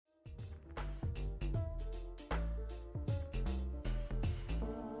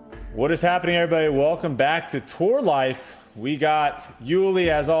What is happening, everybody? Welcome back to Tour Life. We got Yuli,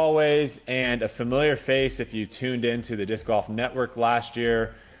 as always, and a familiar face if you tuned into the Disc Golf Network last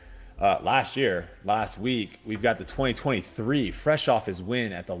week. We've got the 2023, fresh off his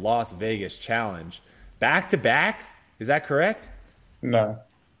win at the Las Vegas Challenge. Back to back? Is that correct? No.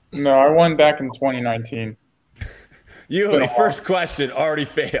 No, I won back in 2019. Been a Yuli, while. first question already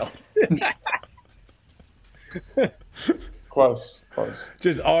failed. Close, close.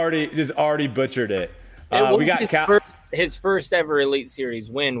 Just already butchered it. It We was got his first ever Elite Series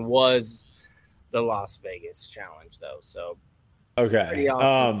win was the Las Vegas Challenge, though. So okay. pretty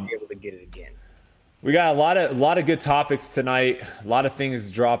awesome to be able to get it again. We got a lot of good topics tonight. A lot of things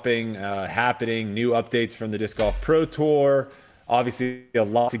dropping, happening. New updates from the Disc Golf Pro Tour. Obviously, a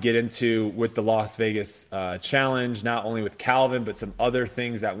lot to get into with the Las Vegas Challenge. Not only with Calvin, but some other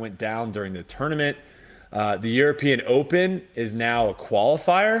things that went down during the tournament. The European Open is now a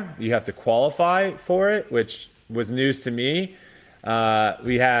qualifier. You have to qualify for it, which was news to me.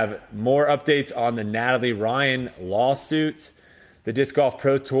 We have more updates on the Natalie Ryan lawsuit. The Disc Golf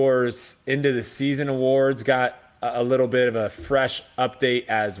Pro Tour's end of the season awards got a little bit of a fresh update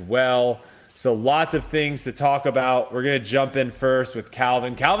as well. So lots of things to talk about. We're going to jump in first with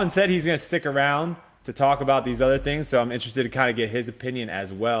Calvin. Calvin said he's going to stick around to talk about these other things, so I'm interested to kind of get his opinion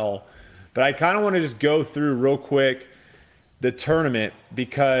as well. But I kind of want to just go through real quick the tournament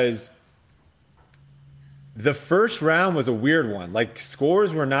because the first round was a weird one. Like,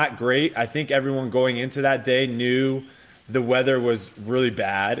 scores were not great. I think everyone going into that day knew the weather was really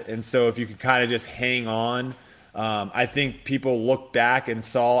bad. And so if you could kind of just hang on, I think people looked back and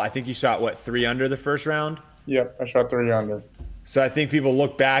saw, I think you shot, what, 3 under the first round? Yep, I shot 3 under. So I think people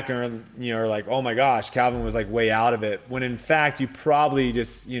look back and are like, oh my gosh, Calvin was like way out of it. When in fact you probably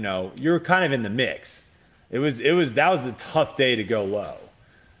just you're kind of in the mix. That was a tough day to go low.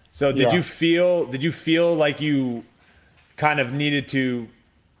 So did Yeah. you feel like you kind of needed to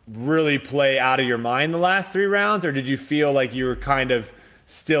really play out of your mind the last 3 rounds, or did you feel like you were kind of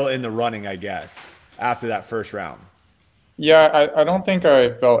still in the running, I guess, after that first round? Yeah, I don't think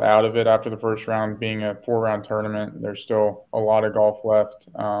I felt out of it after the first round being a 4-round tournament. There's still a lot of golf left.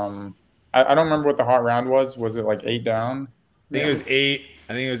 I don't remember what the hot round was. Was it like 8 down? I think it was 8.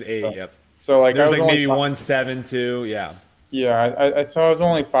 I think it was 8. So, Yep. so like There I was was like only maybe 1-7 too. Yeah. yeah, so I was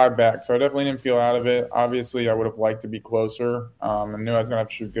only 5 back, so I definitely didn't feel out of it. Obviously, I would have liked to be closer. I knew I was gonna have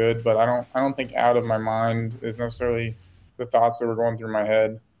to shoot good, but I don't think out of my mind is necessarily the thoughts that were going through my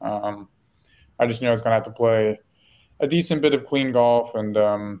head. I just knew I was gonna have to play a decent bit of clean golf and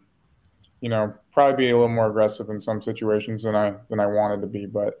probably be a little more aggressive in some situations than I wanted to be.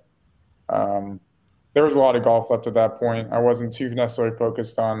 But there was a lot of golf left at that point. I wasn't too necessarily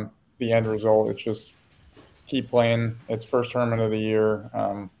focused on the end result. It's just keep playing. It's first tournament of the year.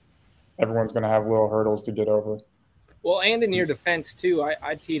 Everyone's going to have little hurdles to get over. Well, and in your defense, too,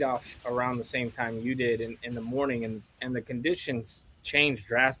 I teed off around the same time you did in the morning, and the conditions changed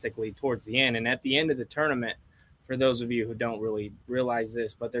drastically towards the end. And at the end of the tournament, for those of you who don't really realize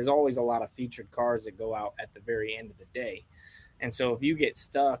this, but there's always a lot of featured cars that go out at the very end of the day. And so if you get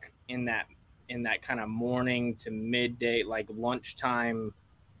stuck in that kind of morning to midday, like lunchtime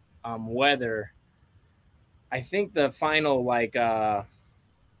weather, I think the final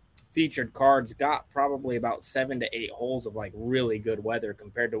featured cards got probably about 7 to 8 holes of like really good weather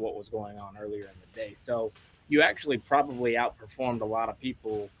compared to what was going on earlier in the day. So you actually probably outperformed a lot of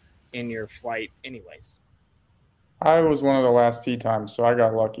people in your flight anyways. I was one of the last tee times, so I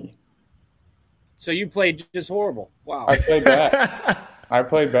got lucky. So you played just horrible. Wow. I played bad. I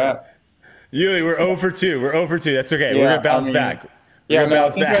played bad. Yuli, we're 0 for 2. We're 0 for 2. That's okay. Yeah, We're gonna bounce I mean, back. Yeah, We're gonna no,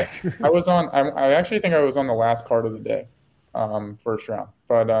 bounce back. I was on. I actually think I was on the last card of the day, first round.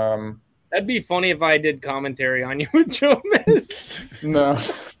 But That'd be funny if I did commentary on you with Joe Miss. no,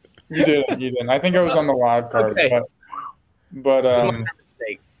 you didn't. You didn't. I think I was on the wild card. Okay. But So my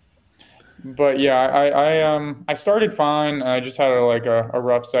mistake. But yeah, I started fine. I just had a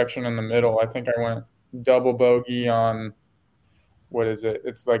rough section in the middle. I think I went double bogey on what is it?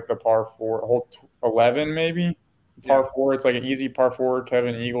 It's like the par four, hole 11 maybe. Par four. It's like an easy par four.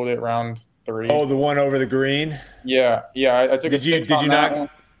 Kevin eagled it round 3. Oh, the one over the green. Yeah. I took a Did you 6 did on you that not one.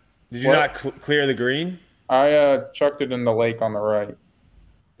 did you What? not clear the green? I chucked it in the lake on the right,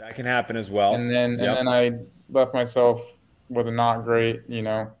 That can happen as well. and then I left myself with a not great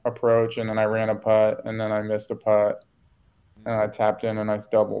approach, and then I ran a putt, and then I missed a putt, and I tapped in a nice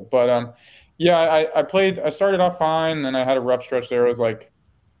double. But yeah, I played. I started off fine, then I had a rough stretch there. It was like,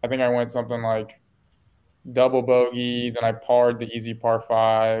 I think I went something like double bogey, then I parred the easy par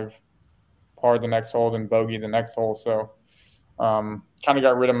 5, parred the next hole, then bogey the next hole. So Kind of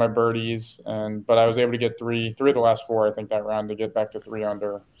got rid of my birdies, but I was able to get three of the last four, I think, that round to get back to 3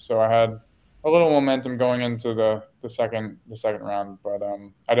 under. So I had a little momentum going into the second round, but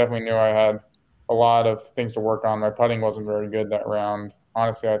I definitely knew I had a lot of things to work on. My putting wasn't very good that round.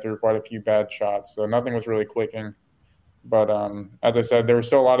 Honestly, I threw quite a few bad shots, so nothing was really clicking. But as I said, there was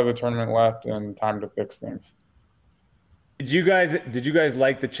still a lot of the tournament left and time to fix things. Did you guys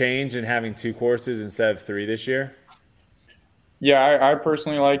like the change in having two courses instead of three this year? Yeah, I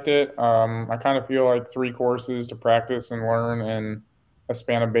personally liked it. I kind of feel like three courses to practice and learn in a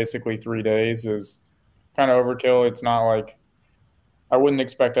span of basically 3 days is kind of overkill. It's not like I wouldn't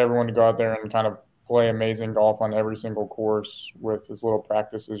expect everyone to go out there and kind of play amazing golf on every single course with as little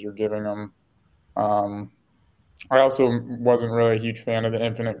practice as you're giving them. Um, I also wasn't really a huge fan of the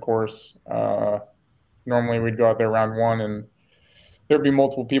infinite course. Normally, we'd go out there round one and there'd be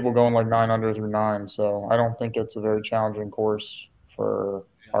multiple people going like 9 under through nine. So I don't think it's a very challenging course for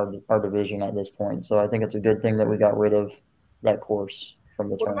our division at this point. So I think it's a good thing that we got rid of that course from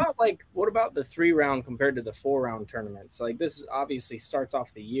the tournament. What about the 3 round compared to the 4 round tournaments? Like this is obviously starts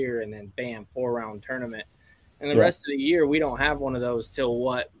off the year and then bam, 4 round tournament. And the rest of the year we don't have one of those till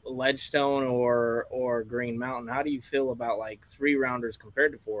what, Ledgestone or Green Mountain. How do you feel about like 3 rounders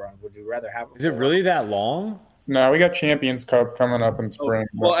compared to 4 round? Would you rather have Is it really that long? No, we got Champions Cup coming up in spring.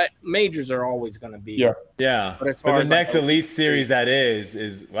 Well, majors are always going to be. Yeah. But as far the as next Elite Series that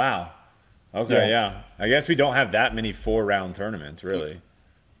is wow. Okay, yeah. I guess we don't have that many 4 round tournaments, really.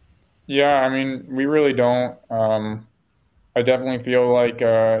 Yeah, I mean, we really don't. I definitely feel like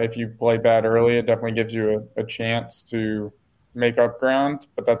if you play bad early, it definitely gives you a chance to make up ground.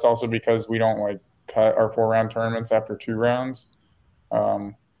 But that's also because we don't like cut our 4 round tournaments after 2 rounds,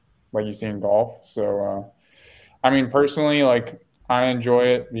 like you see in golf. So, I mean, personally, like I enjoy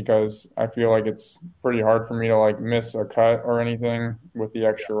it because I feel like it's pretty hard for me to like miss a cut or anything with the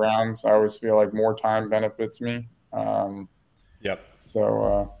extra rounds. I always feel like more time benefits me. Yep.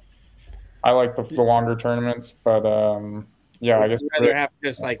 So I like the longer tournaments, but yeah, I guess you'd rather have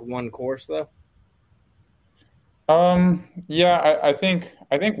just like one course though. Yeah, I think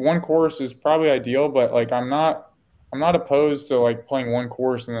one course is probably ideal, but like I'm not opposed to like playing one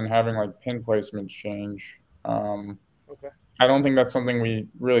course and then having like pin placements change. Okay. I don't think that's something we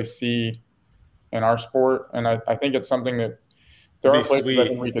really see in our sport, and I think it's something that there are places I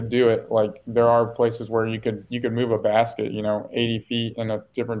think we could do it. Like there are places where you could move a basket, 80 feet in a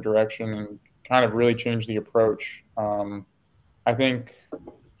different direction and kind of really change the approach. I think,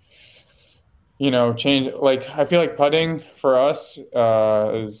 change, like I feel like putting for us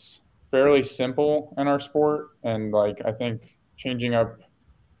is fairly simple in our sport, and like I think changing up,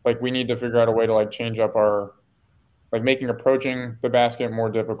 like we need to figure out a way to like change up our, like making approaching the basket more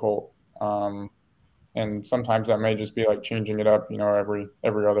difficult. And sometimes that may just be like changing it up, every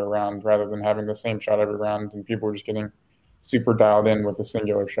other round rather than having the same shot every round and people are just getting super dialed in with a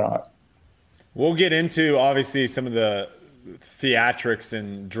singular shot. We'll get into obviously some of the theatrics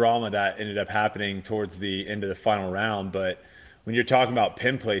and drama that ended up happening towards the end of the final round, but when you're talking about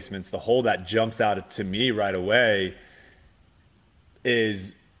pin placements, the hole that jumps out to me right away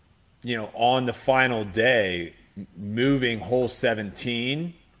is, on the final day, moving hole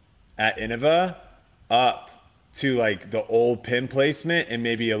 17 at Innova up to like the old pin placement and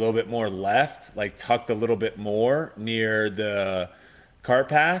maybe a little bit more left, like tucked a little bit more near the cart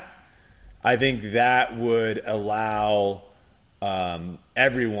path. I think that would allow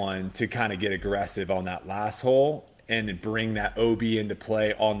everyone to kind of get aggressive on that last hole and bring that OB into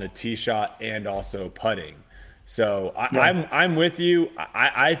play on the tee shot and also putting. So I'm with you.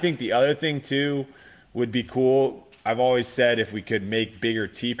 I think the other thing too would be cool. I've always said if we could make bigger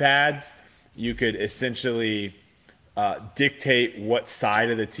tee pads, you could essentially dictate what side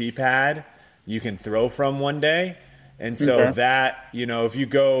of the tee pad you can throw from one day. And so that, if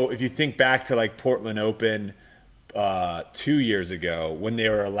you think back to like Portland Open 2 years ago when they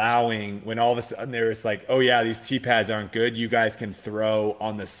were when all of a sudden they were just like, oh yeah, these tee pads aren't good. You guys can throw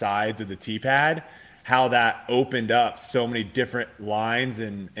on the sides of the tee pad. How that opened up so many different lines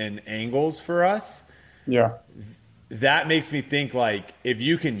and angles for us. Yeah. That makes me think like if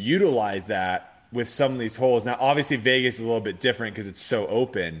you can utilize that with some of these holes. Now, obviously Vegas is a little bit different because it's so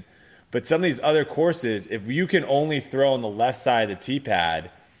open. But some of these other courses, if you can only throw on the left side of the tee pad,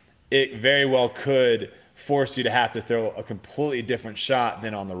 it very well could force you to have to throw a completely different shot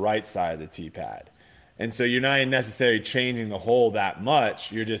than on the right side of the tee pad. And so you're not even necessarily changing the hole that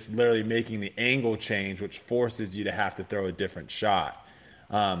much. You're just literally making the angle change, which forces you to have to throw a different shot.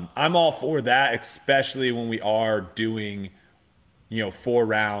 I'm all for that, especially when we are doing, 4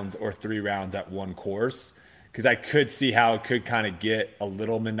 rounds or 3 rounds at one course, because I could see how it could kind of get a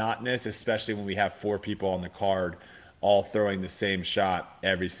little monotonous, especially when we have 4 people on the card all throwing the same shot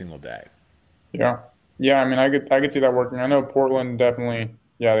every single day. Yeah. Yeah, I mean, I could see that working. I know Portland definitely,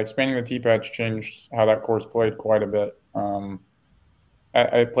 yeah, expanding the tee patch changed how that course played quite a bit.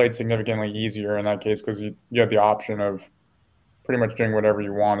 I played significantly easier in that case because you had the option of pretty much doing whatever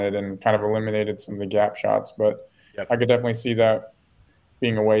you wanted and kind of eliminated some of the gap shots. But I Yep. could definitely see that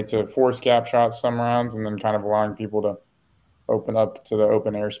being a way to force gap shots some rounds and then kind of allowing people to open up to the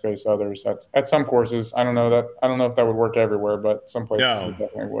open airspace others. At some courses, I don't know if that would work everywhere, but some places No. it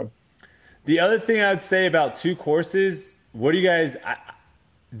definitely would. The other thing I would say about 2 courses, what do you guys?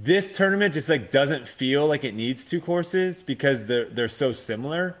 This tournament just like doesn't feel like it needs 2 courses because they're so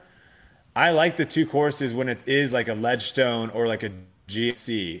similar. I like the 2 courses when it is like a Ledgestone or like a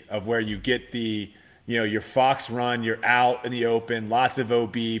GC of where you get your Fox run, you're out in the open, lots of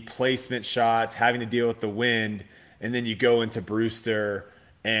OB, placement shots, having to deal with the wind, and then you go into Brewster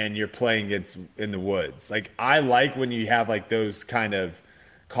and you're playing against in the woods. Like I like when you have like those kind of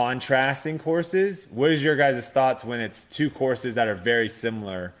contrasting courses. What is your guys' thoughts when it's 2 courses that are very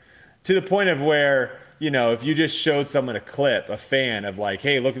similar to the point of where, if you just showed someone a clip, a fan of like,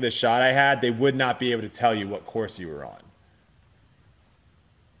 hey, look at this shot I had, they would not be able to tell you what course you were on.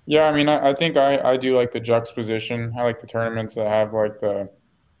 Yeah, I mean, I think I do like the juxtaposition. I like the tournaments that have like the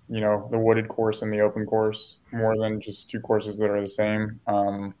wooded course and the open course more than just 2 courses that are the same.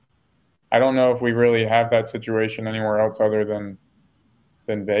 I don't know if we really have that situation anywhere else other than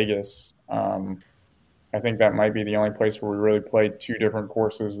Vegas. I think that might be the only place where we really play 2 different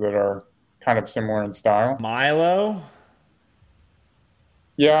courses that are kind of similar in style. Milo,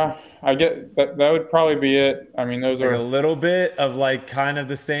 Yeah, I get that. That would probably be it. I mean, those like a are, little bit of like kind of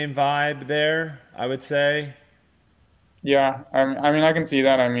the same vibe there, I would say. yeah. I mean, I can see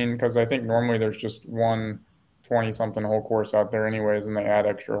that. I mean, because I think normally there's just one 20 something hole course out there, anyways, and they add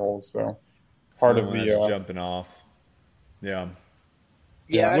extra holes. So So part no of one else the, jumping off. Yeah.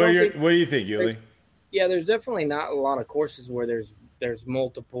 Yeah, I What, don't think. what do you think, Yuli? Yeah, there's definitely not a lot of courses where there's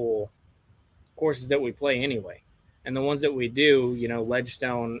multiple courses that we play anyway, and the ones that we do,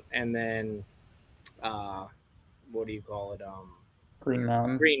 Ledgestone, and then what do you call it? Green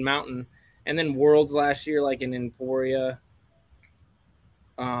Mountain. Green Mountain, and then Worlds last year, like in Emporia.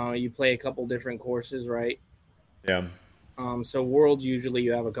 You play a couple different courses, right? Yeah. So Worlds usually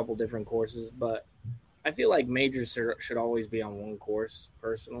you have a couple different courses, but I feel like majors should always be on one course.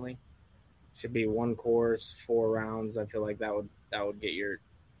 Personally, should be one course, 4 rounds. I feel like that would get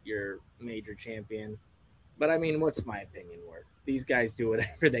your major champion. But I mean, what's my opinion worth? These guys do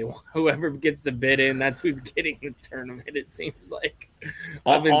whatever they want. Whoever gets the bid in, that's who's getting the tournament. It seems like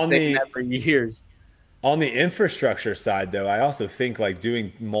I've been saying that for years. On the infrastructure side, though, I also think like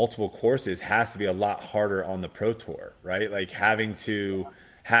doing multiple courses has to be a lot harder on the Pro Tour, right? Like having to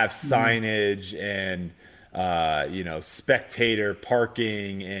have signage and spectator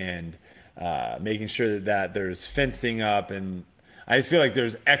parking and making sure that there's fencing up, and I just feel like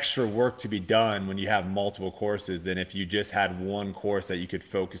there's extra work to be done when you have multiple courses than if you just had one course that you could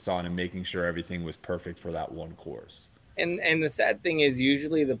focus on and making sure everything was perfect for that one course. And the sad thing is,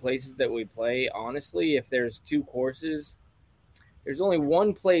 usually the places that we play, honestly, if there's 2 courses, there's only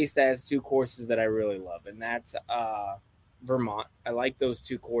one place that has 2 courses that I really love, and that's Vermont. I like those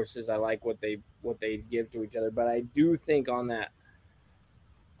 2 courses. I like what they give to each other, but I do think on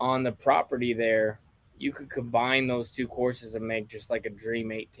the property there, you could combine those 2 courses and make just like a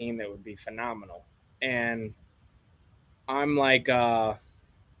Dream 8 team that would be phenomenal. And I'm like, I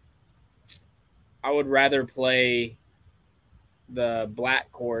would rather play the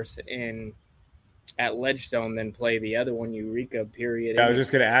black course at Ledgestone than play the other one, Eureka. Period. I was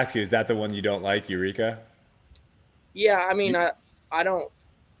just gonna ask you, is that the one you don't like, Eureka? Yeah, I mean, I don't.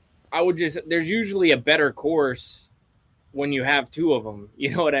 I would just. There's usually a better course when you have 2 of them.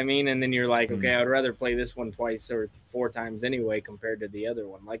 You know what I mean? And then you're like, okay, I'd rather play this one twice or 4 times anyway compared to the other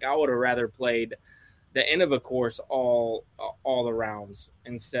one. Like I would have rather played the end of a course all the rounds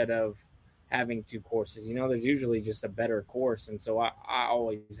instead of having 2 courses. There's usually just a better course, and so I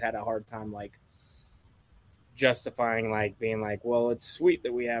always had a hard time like justifying like being like, well, it's sweet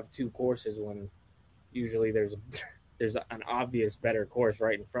that we have 2 courses when usually there's an obvious better course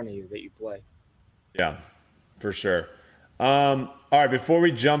right in front of you that you play. Yeah, for sure. All right, before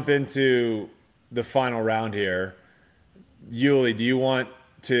we jump into the final round here, Yuli, do you want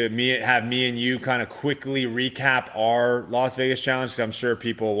to have me and you kind of quickly recap our Las Vegas challenge? Because I'm sure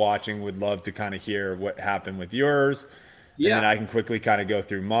people watching would love to kind of hear what happened with yours. Yeah. And then I can quickly kind of go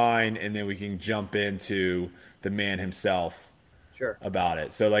through mine, and then we can jump into the man himself. Sure. about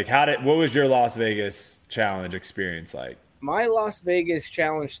it. So like, what was your Las Vegas challenge experience like? My Las Vegas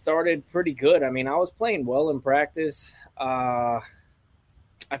challenge started pretty good. I mean, I was playing well in practice. I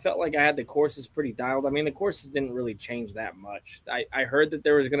felt like I had the courses pretty dialed. I mean, the courses didn't really change that much. I heard that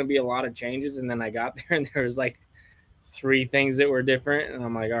there was going to be a lot of changes, and then I got there and there was like 3 things that were different, and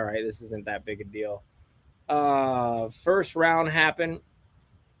I'm like, all right, this isn't that big a deal. First round happened,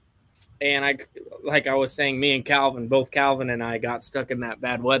 and I was saying, me and Calvin, both Calvin and I got stuck in that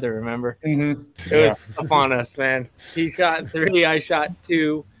bad weather, remember? Mm-hmm. It was up on us, man. He shot 3, I shot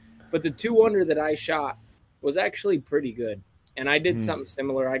 2, but the 2 under that I shot was actually pretty good. And I did something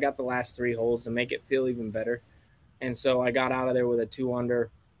similar. I got the last 3 holes to make it feel even better. And so I got out of there with a 2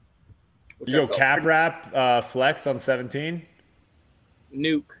 under. You go cap wrap flex on 17?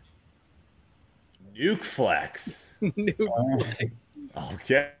 Nuke flex. Nuke flex.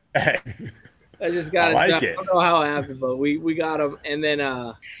 Okay. I just got I it. like I don't know how it happened, but we got them. And then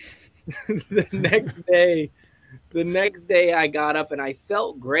the next day I got up and I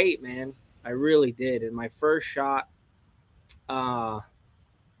felt great, man. I really did. And my first shot,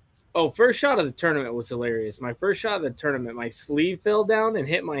 first shot of the tournament was hilarious. My first shot of the tournament, my sleeve fell down and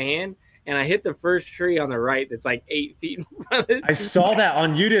hit my hand, and I hit the first tree on the right that's like 8 feet in front of it. I saw that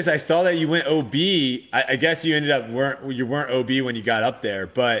on Udis. I saw that you went OB. I guess you ended up you weren't OB when you got up there,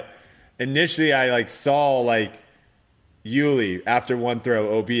 but initially I saw Yuli after one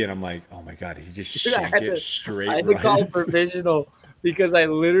throw OB, and I'm like, oh my god, he just shanked it straight. I had to call provisional because I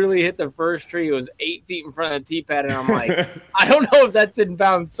literally hit the first tree. It was 8 feet in front of the tee pad, and I'm like, I don't know if that's in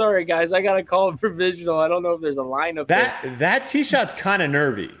bounds. Sorry, guys, I gotta call a provisional. I don't know if there's a line of that tee shot's kind of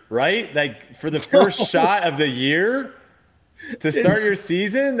nervy, right? Like for the first shot of the year to start your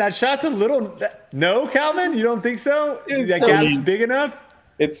season, that shot's a little. No, Calvin, you don't think so? That gap's big enough.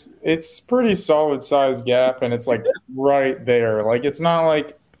 It's pretty solid size gap, and it's like right there. Like it's not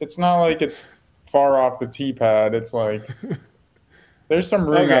like it's far off the tee pad. It's like there's some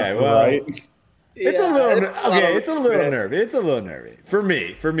room out to the right. It's a little nervy. It's a little nervy for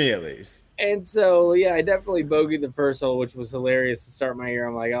me at least. And so I definitely bogeyed the first hole, which was hilarious to start my year.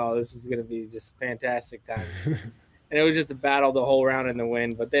 I'm like, oh, this is gonna be just fantastic time. And it was just a battle the whole round in the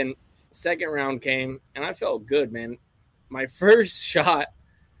wind. But then second round came, and I felt good, man. My first shot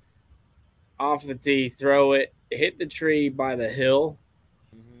off the tee, throw it, hit the tree by the hill,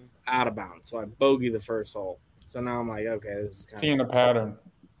 out of bounds. So I bogeyed the first hole. So now I'm like, okay, this is kind seeing a pattern.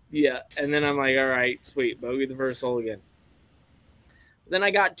 Yeah, and then I'm like, all right, sweet, bogey the first hole again. Then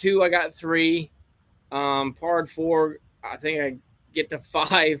I got 2, I got 3, parred 4. I think I get to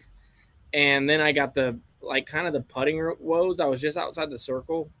 5, and then I got the kind of the putting woes. I was just outside the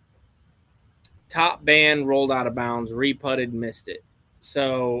circle. Top band rolled out of bounds, re-putted, missed it.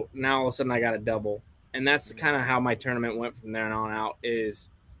 So now all of a sudden I got a double. And that's kind of how my tournament went from there on out is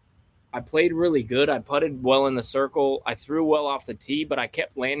I played really good. I putted well in the circle. I threw well off the tee, but I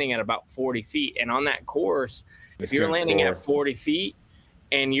kept landing at about 40 feet. And on that course, if you're landing at 40 feet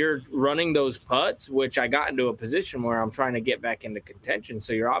and you're running those putts, which I got into a position where I'm trying to get back into contention.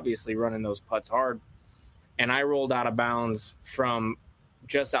 So you're obviously running those putts hard. And I rolled out of bounds from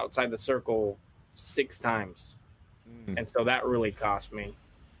just outside the circle 6 times. And so that really cost me.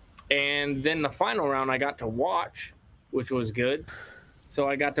 And then the final round I got to watch, which was good. So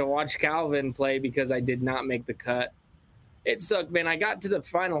I got to watch Calvin play because I did not make the cut. It sucked, man. I got to the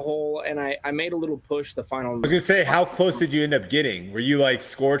final hole, and I made a little push the final. I was going to say, how close did you end up getting? Were you,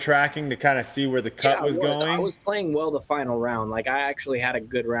 score tracking to kind of see where the cut was going? I was playing well the final round. I actually had a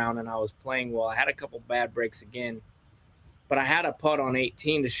good round, and I was playing well. I had a couple bad breaks again. But I had a putt on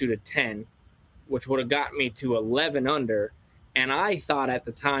 18 to shoot a 10, which would have got me to 11 under. And I thought at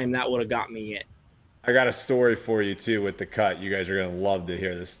the time that would have got me in. I got a story for you, too, with the cut. You guys are going to love to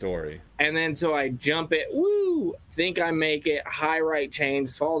hear this story. And then so I jump it, think I make it, high right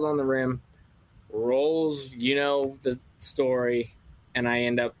chains, falls on the rim, rolls, the story, and I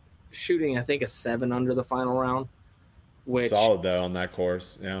end up shooting, I think, a 7 under the final round. Which, solid, though, on that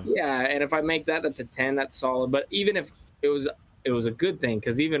course. Yeah, and if I make that, that's a 10. That's solid. But even if it was a good thing,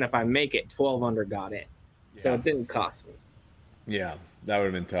 because even if I make it, 12 under got in. Yeah. So it didn't cost me. Yeah, that would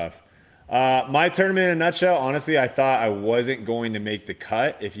have been tough. My tournament in a nutshell, honestly, I thought I wasn't going to make the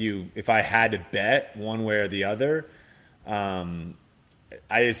cut if I had to bet one way or the other.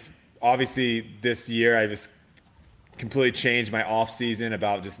 Obviously this year I just completely changed my off season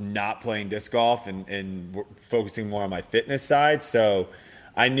about just not playing disc golf and focusing more on my fitness side. So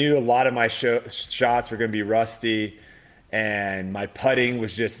I knew a lot of my shots were going to be rusty, and my putting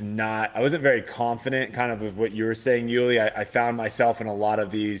was just I wasn't very confident, kind of with what you were saying, Yuli. I found myself in a lot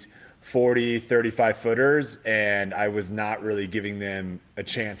of these 40, 35 footers, and I was not really giving them a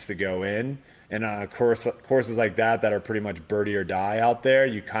chance to go in. And on courses like that are pretty much birdie or die out there,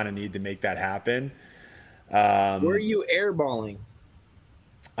 you kind of need to make that happen. Were you airballing?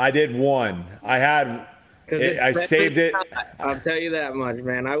 I did one. I saved it. I'll tell you that much,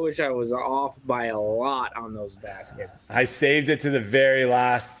 man. I wish I was off by a lot on those baskets. I saved it to the very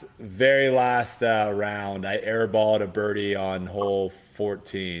last round. I airballed a birdie on hole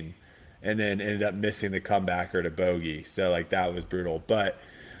 14, and then ended up missing the comebacker to bogey. So like that was brutal. But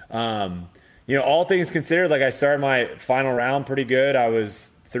all things considered, like I started my final round pretty good. I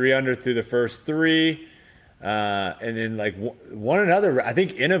was 3 under through the first 3, and then like one another. I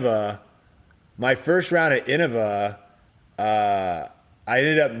think Innova. My first round at Innova, I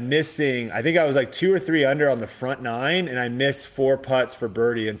ended up missing. I think I was like 2 or 3 under on the front 9, and I missed 4 putts for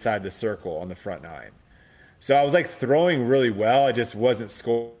birdie inside the circle on the front 9. So I was like throwing really well. I just wasn't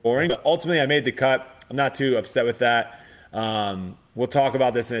scoring. But ultimately, I made the cut. I'm not too upset with that. We'll talk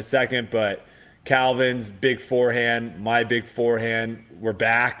about this in a second, but Calvin's big forehand, my big forehand, we're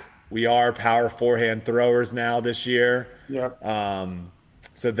back. We are power forehand throwers now this year. Yeah.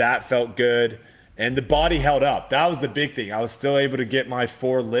 So that felt good. And the body held up. That was the big thing. I was still able to get my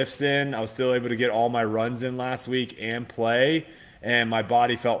 4 lifts in. I was still able to get all my runs in last week and play. And my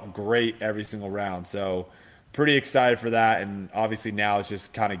body felt great every single round. So pretty excited for that. And obviously now it's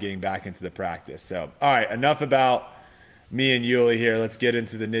just kind of getting back into the practice. So, all right, enough about me and Yuli here. Let's get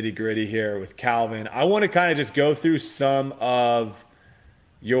into the nitty gritty here with Calvin. I want to kind of just go through some of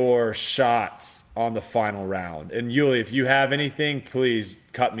your shots on the final round. And Yuli, if you have anything, please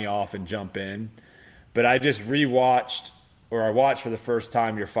cut me off and jump in. But I just I watched for the first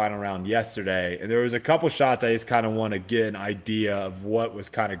time your final round yesterday, and there was a couple shots I just kind of want to get an idea of what was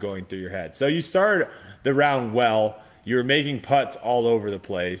kind of going through your head. So you started the round well. You were making putts all over the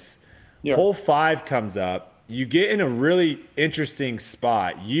place. Yeah. Hole 5 comes up. You get in a really interesting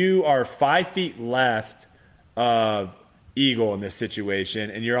spot. You are 5 feet left of eagle in this situation,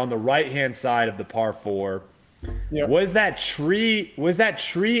 and you're on the right-hand side of the par 4. Yep. Was that tree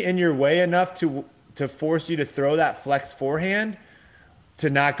in your way enough to force you to throw that flex forehand to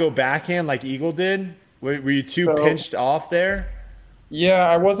not go backhand like Eagle did? Were you too pinched off there? Yeah,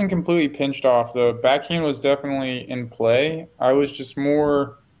 I wasn't completely pinched off. The backhand was definitely in play. I was just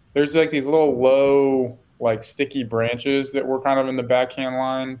more – there's like these little low, like sticky branches that were kind of in the backhand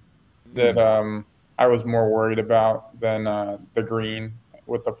line that I was more worried about than the green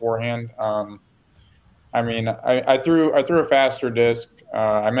with the forehand. I mean, I threw a faster disc.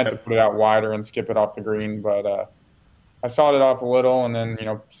 I meant to put it out wider and skip it off the green, but I sawed it off a little and then,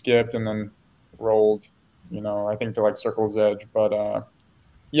 skipped and then rolled, I think to like circle's edge. But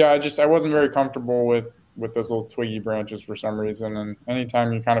yeah, I wasn't very comfortable with those little twiggy branches for some reason. And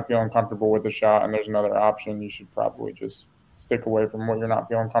anytime you kind of feel uncomfortable with the shot and there's another option, you should probably just stick away from what you're not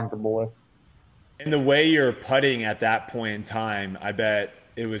feeling comfortable with. And the way you're putting at that point in time, I bet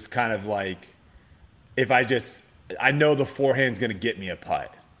it was kind of like, I know the forehand's going to get me a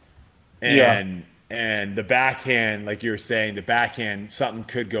putt. And the backhand, like you were saying, the backhand, something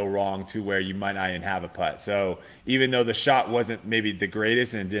could go wrong to where you might not even have a putt. So even though the shot wasn't maybe the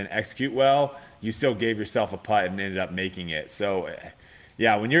greatest and it didn't execute well, you still gave yourself a putt and ended up making it. So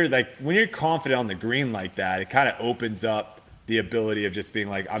yeah, when you're confident on the green like that, it kind of opens up the ability of just being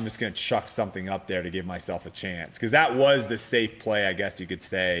like, I'm just going to chuck something up there to give myself a chance. Because that was the safe play, I guess you could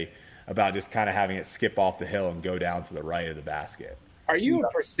say, about just kind of having it skip off the hill and go down to the right of the basket. Are you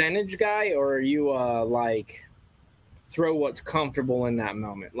a percentage guy, or are you like throw what's comfortable in that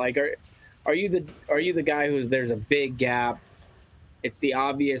moment? Like, are you the guy there's a big gap, it's the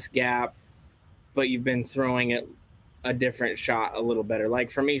obvious gap, but you've been throwing it a different shot a little better? Like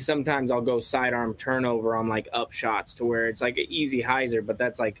for me, sometimes I'll go sidearm turnover on like up shots to where it's like an easy hyzer, but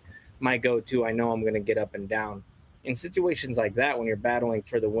that's like my go-to. I know I'm going to get up and down. In situations like that, when you're battling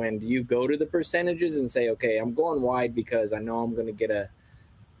for the win, do you go to the percentages and say, okay, I'm going wide because I know I'm going to get a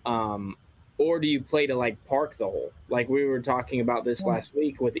or do you play to like park the hole? Like we were talking about this last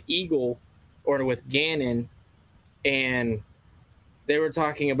week with Eagle or with Gannon, and they were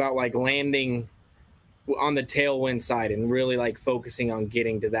talking about like landing on the tailwind side and really like focusing on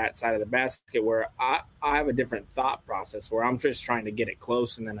getting to that side of the basket, where I have a different thought process where I'm just trying to get it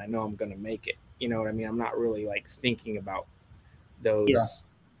close and then I know I'm going to make it. You know what I mean? I'm not really like thinking about those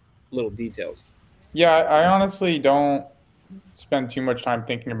little details. Yeah, I honestly don't spend too much time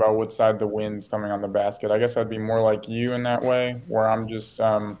thinking about what side the wind's coming on the basket. I guess I'd be more like you in that way, where I'm just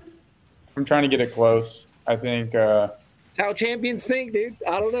I'm trying to get it close. I think it's how champions think, dude.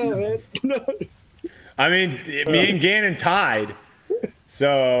 I don't know, man. I mean, me and Gannon tied.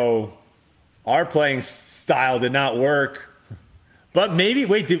 So our playing style did not work. But maybe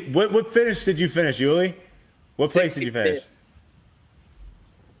wait, what finish did you finish, Yuli? What place did you finish?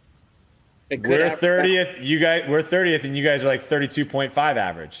 We're 30th. We're 30th, and you guys are like 32.5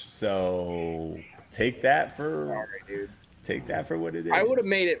 average. So take that for. Sorry, dude. Take that for what it is. I would have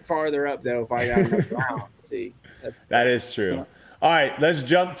made it farther up though if I got enough round. See, that is true. All right, let's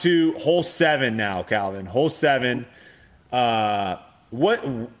jump to hole 7 now, Calvin. Hole 7. What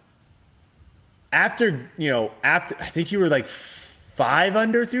after I think you were like 5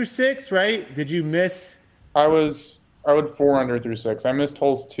 under through 6, right? Did you miss? I would 4 under through 6. I missed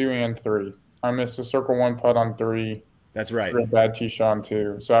holes 2 and 3. I missed a circle 1 putt on 3. That's right. A bad tee shot on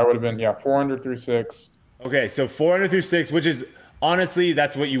 2. So I would have been 4 under through 6. Okay, so 4 under through 6, which is honestly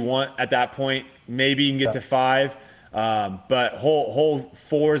that's what you want at that point. Maybe you can get to 5, but hole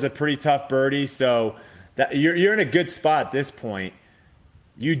 4 is a pretty tough birdie. So that you're in a good spot at this point.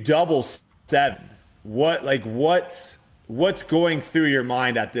 You double 7. What's going through your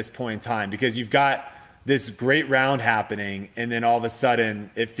mind at this point in time? Because you've got this great round happening, and then all of a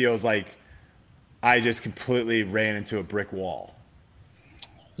sudden it feels like I just completely ran into a brick wall.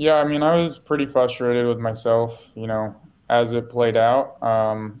 Yeah, I mean, I was pretty frustrated with myself, as it played out.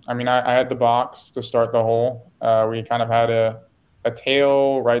 I had the box to start the hole. We kind of had a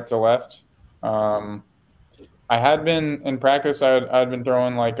tail right to left. I had been in practice. I'd been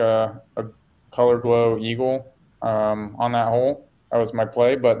throwing like a color glow eagle on that hole. That was my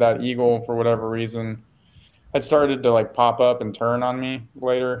play, but that eagle, for whatever reason, had started to like pop up and turn on me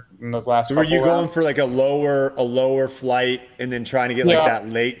later in those last. So were you going for like a lower flight and then trying to get like that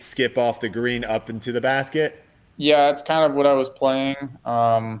late skip off the green up into the basket? Yeah, it's kind of what I was playing.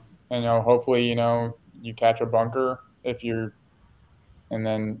 Hopefully, you catch a bunker if you're. And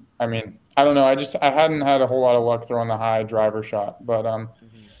then, I don't know. I hadn't had a whole lot of luck throwing the high driver shot, but and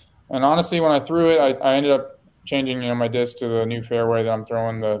honestly, when I threw it, I ended up changing my disc to the new fairway that I'm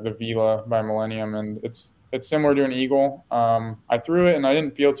throwing, the Vila by Millennium, and it's similar to an eagle. I threw it and I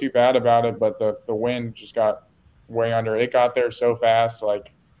didn't feel too bad about it, but the wind just got way under. It got there so fast,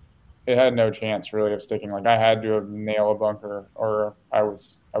 like it had no chance really of sticking. Like I had to nail a bunker, or I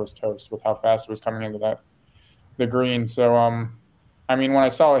was toast with how fast it was coming into the green. So when I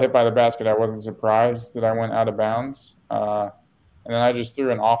saw it hit by the basket, I wasn't surprised that I went out of bounds. And then I just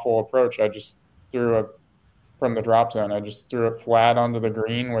threw an awful approach. I just threw it from the drop zone. I just threw it flat onto the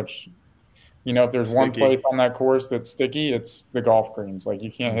green, which, if there's one place on that course that's sticky, it's the golf greens. Like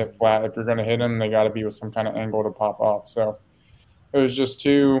you can't hit flat. If you're going to hit them, they got to be with some kind of angle to pop off. So it was just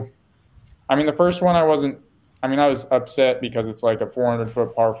too – the first one I wasn't – I was upset because it's like a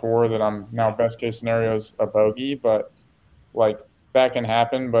 400-foot par 4 that I'm now best case scenario is a bogey. But, like, that can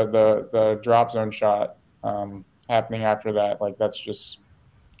happen. But the drop zone shot happening after that, like that's just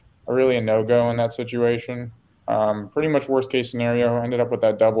really a no-go in that situation. Pretty much worst case scenario, ended up with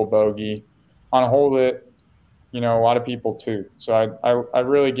that double bogey on a hole that, a lot of people too. So I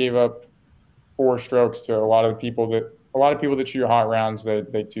really gave up 4 strokes to a lot of people that shoot hot rounds.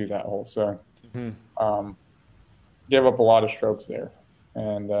 They too that hole. So gave up a lot of strokes there.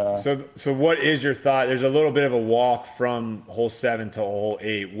 And so what is your thought? There's a little bit of a walk from hole 7 to hole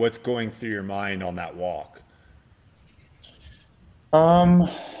 8. What's going through your mind on that walk?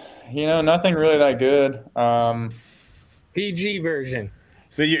 Nothing really that good. PG version.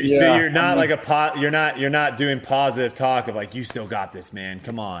 So you're not like you're not doing positive talk of like you still got this, man.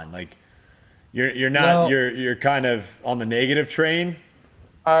 Come on, like you're not you're kind of on the negative train.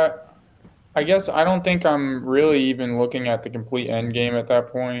 I guess I don't think I'm really even looking at the complete end game at that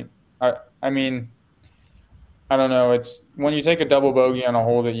point. I don't know. It's when you take a double bogey on a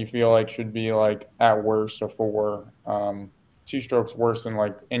hole that you feel like should be like at worst a 4, 2 strokes worse than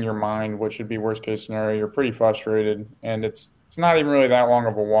like in your mind, what should be worst case scenario. You're pretty frustrated, and it's not even really that long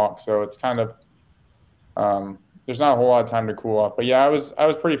of a walk, so it's kind of there's not a whole lot of time to cool off. But yeah, I was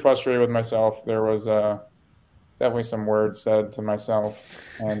pretty frustrated with myself. There was definitely some words said to myself,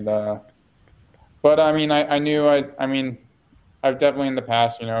 and but I knew I've definitely in the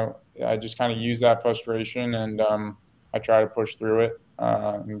past, I just kind of used that frustration and I try to push through it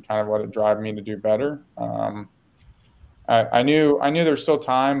and kind of let it drive me to do better. I knew there's still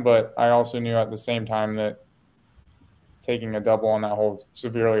time, but I also knew at the same time that taking a double on that hole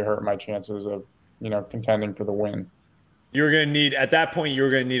severely hurt my chances of, contending for the win. You were going to need, at that point, you were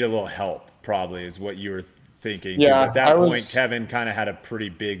going to need a little help, probably, is what you were thinking. Yeah. At that point, Kevin kind of had a pretty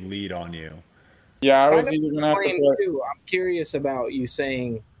big lead on you. Yeah, I was either going to have to play. I'm curious about you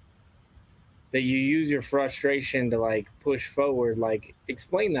saying that you use your frustration to, like, push forward. Like,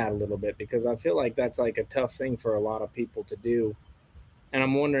 explain that a little bit, because I feel like that's, like, a tough thing for a lot of people to do. And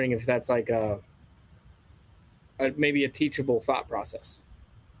I'm wondering if that's like maybe a teachable thought process.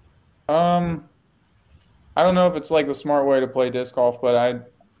 I don't know if it's like the smart way to play disc golf, but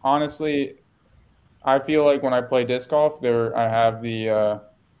honestly, I feel like when I play disc golf, I have the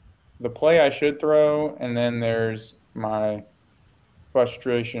play I should throw, and then there's my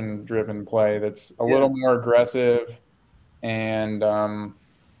frustration driven play that's a little more aggressive and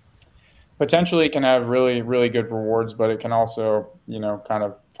potentially can have really, really good rewards, but it can also, kind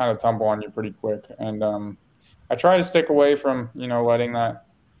of tumble on you pretty quick. And I try to stick away from, letting that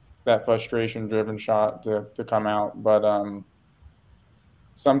frustration driven shot to come out. But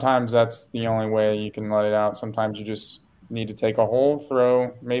sometimes that's the only way you can let it out. Sometimes you just need to take a hole,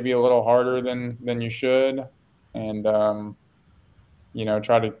 throw maybe a little harder than you should, and try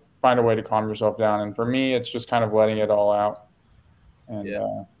to find a way to calm yourself down. And for me, it's just kind of letting it all out. And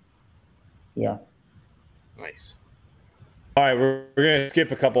yeah. Nice. All right, we're gonna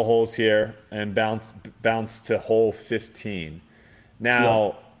skip a couple holes here and bounce to hole 15.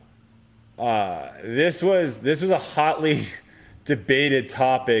 Now, this was a hotly debated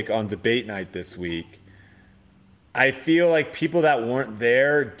topic on debate night this week. I feel like people that weren't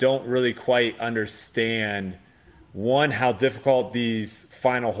there don't really quite understand, one, how difficult these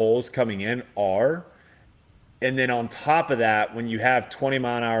final holes coming in are. And then on top of that, when you have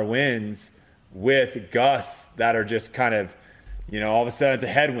 20-mile-an-hour winds with gusts that are just kind of, all of a sudden it's a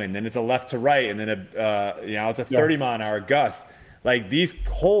headwind, then it's a left to right, and then it's a 30-mile-an-hour gust. Like, these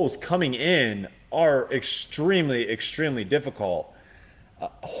holes coming in are extremely, extremely difficult.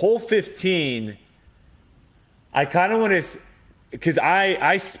 Hole 15, I kind of want to, because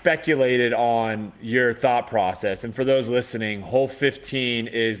I speculated on your thought process. And for those listening, hole 15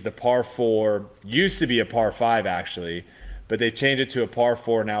 is the par 4, used to be a par 5 actually, but they changed it to a par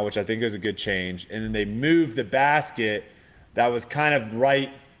 4 now, which I think is a good change. And then they moved the basket that was kind of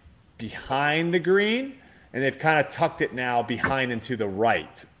right behind the green, and they've kind of tucked it now behind and to the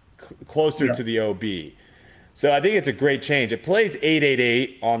right, closer to the OB. So I think it's a great change. It plays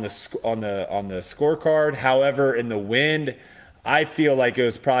 888 on the scorecard. However, in the wind, I feel like it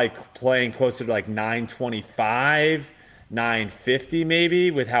was probably playing closer to like 925, 950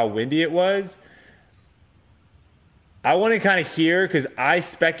 maybe, with how windy it was. I want to kind of hear, because I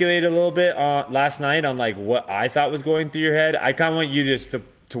speculated a little bit last night on like what I thought was going through your head. I kind of want you just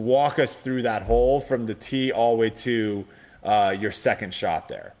to walk us through that hole from the tee all the way to your second shot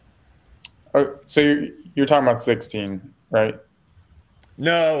there. Oh, so you're talking about 16, right?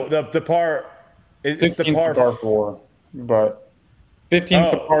 No, the par is 16 the par 4, but 15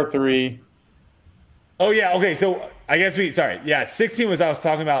 is the par 3. Oh yeah, okay. So I guess 16 was I was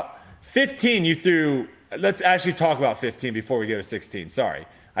talking about. 15 you threw. Let's actually talk about 15 before we go to 16. Sorry,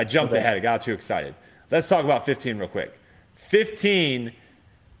 I jumped ahead. I got too excited. Let's talk about 15 real quick. 15,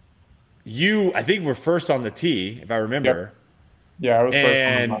 I think were first on the tee, if I remember. Yep. Yeah, I was first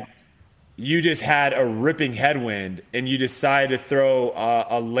on the tee. You just had a ripping headwind, and you decided to throw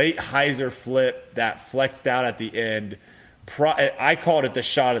a late hyzer flip that flexed out at the end. I called it the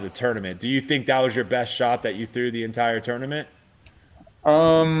shot of the tournament. Do you think that was your best shot that you threw the entire tournament?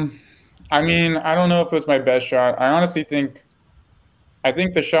 I mean, I don't know if it was my best shot. I think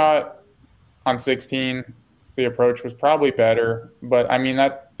the shot on 16, the approach was probably better. But I mean,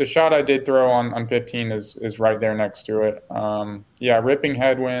 the shot I did throw on 15 is right there next to it. Ripping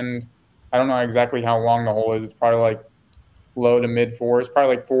headwind. I don't know exactly how long the hole is. It's probably like low to mid 4s,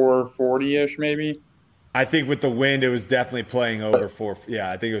 probably like 440-ish maybe. I think with the wind, it was definitely playing over 4. Yeah,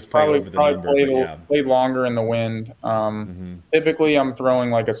 I think it was playing over the number. Played longer in the wind. Typically, I'm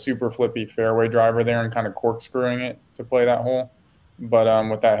throwing like a super flippy fairway driver there and kind of corkscrewing it to play that hole. But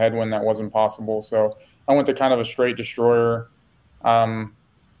with that headwind, that wasn't possible. So I went to kind of a straight destroyer. At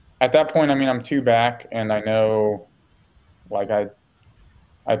that point, I mean, I'm 2 back, and I know, like,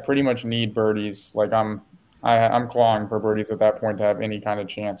 I pretty much need birdies. Like I'm clawing for birdies at that point to have any kind of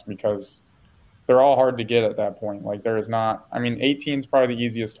chance, because they're all hard to get at that point. Like, there is not. I mean, 18 is probably the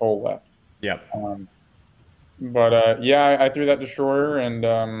easiest hole left. Yep. I threw that destroyer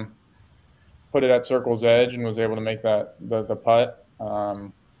and put it at circle's edge and was able to make the putt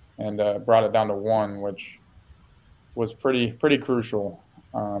and brought it down to 1, which was pretty crucial.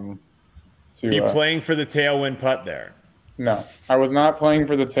 Were you playing for the tailwind putt there? No, I was not playing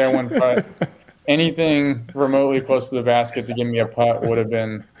for the tailwind putt. Anything remotely close to the basket to give me a putt would have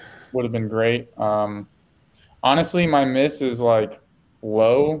been great. Honestly, my miss is like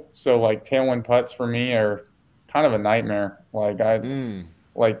low, so like tailwind putts for me are kind of a nightmare. Like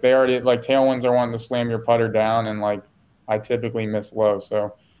like they already, like, tailwinds are wanting to slam your putter down, and like I typically miss low.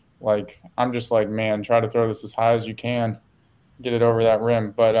 So like I'm just like, man, try to throw this as high as you can. get it over that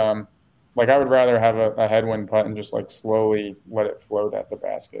rim. But like I would rather have a headwind putt and just like slowly let it float at the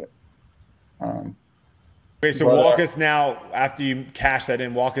basket. Um, Okay, so but walk us now, after you cash that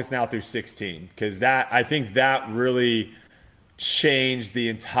in, walk us now through 16, because that, I think that really changed the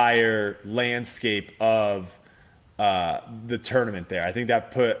entire landscape of the tournament there. I think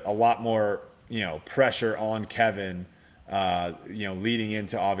that put a lot more, pressure on Kevin, leading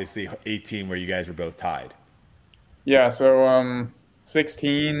into obviously 18 where you guys were both tied. yeah, so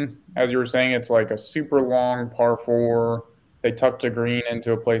 16, as you were saying, it's like a super long par four. They tucked a green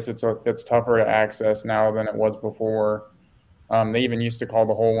into a place that's tougher to access now than it was before. They even used to call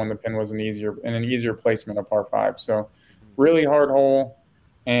the hole when the pin was an easier placement of par five. So really hard hole,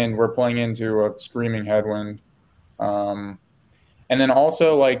 and we're playing into a screaming headwind. Um, and then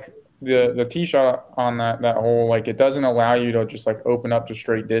also like the tee shot on that hole, like it doesn't allow you to just like open up to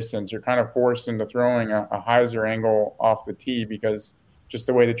straight distance. You're kind of forced into throwing a hyzer angle off the tee because just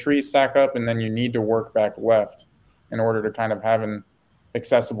the way the trees stack up, and then you need to work back left in order to kind of have an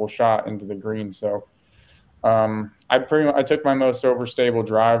accessible shot into the green. So I took my most overstable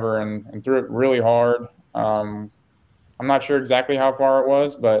driver and threw it really hard. I'm not sure exactly how far it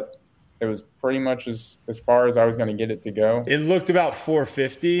was, but it was pretty much as far as I was going to get it to go. It looked about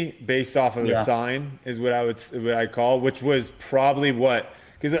 450 based off of the Yeah. sign is what I call, which was probably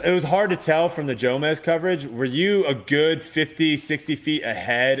because it was hard to tell from the Jomez coverage. Were you a good 50, 60 feet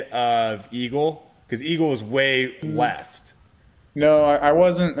ahead of Eagle? Because Eagle was way left. No, I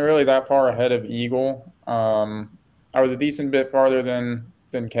wasn't really that far ahead of Eagle. I was a decent bit farther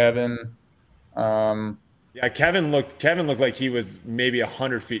than Kevin. Um, Yeah, Kevin looked like he was maybe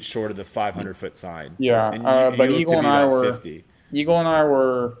 100 feet short of the 500-foot sign. yeah, And you but looked to be about 50. Eagle and I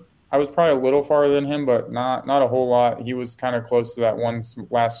were. I was probably a little farther than him, but not a whole lot. He was kind of close to that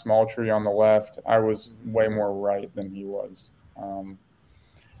last small tree on the left. I was way more right than he was.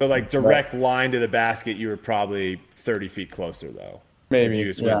 So like direct line to the basket, you were probably 30 feet closer though. If you Maybe,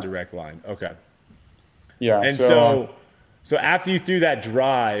 just yeah, went direct line. Okay. yeah. And so after you threw that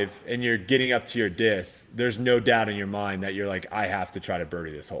drive and you're getting up to your disc, there's no doubt in your mind that you're like, I have to try to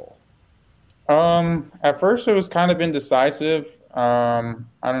birdie this hole. At first it was kind of indecisive. I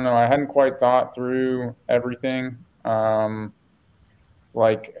don't know. I hadn't quite thought through everything.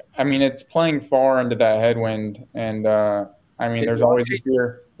 Like, I mean, it's playing far into that headwind, and I mean, Did there's always the watching,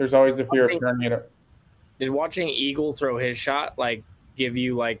 fear. There's always the fear of watching, turning it. did watching Eagle throw his shot like give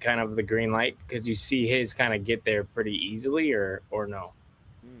you like kind of the green light because you see his kind of get there pretty easily, or no?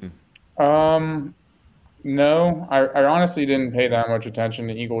 Um, no, I honestly didn't pay that much attention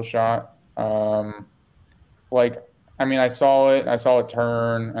to Eagle's shot. Like, I mean, I saw it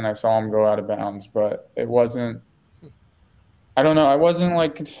turn, and I saw him go out of bounds, but it wasn't. I don't know. I wasn't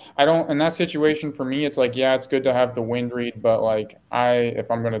like I don't in that situation for me. It's like yeah, it's good to have the wind read, but like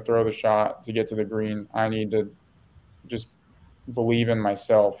if I'm going to throw the shot to get to the green, I need to just believe in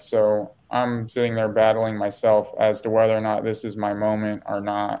myself. So I'm sitting there battling myself as to whether or not this is my moment or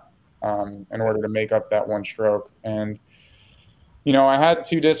not, in order to make up that one stroke. And I had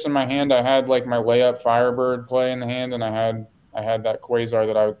two discs in my hand. I had like my layup Firebird play in the hand, and I had that Quasar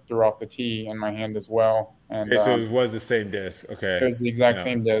that I threw off the tee in my hand as well. And Okay, so it was the same disc. it Okay. was the exact Yeah.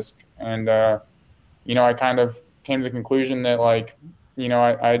 same disc. And I kind of came to the conclusion that like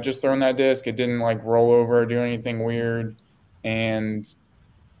I had just thrown that disc. It didn't like roll over or do anything weird, and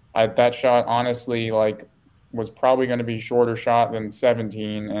that shot honestly like was probably going to be shorter shot than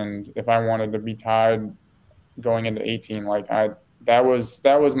 17. And if I wanted to be tied going into 18, like that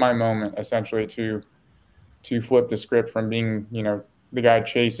was my moment essentially to flip the script from being the guy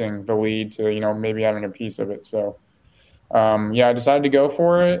chasing the lead to maybe having a piece of it. So yeah, I decided to go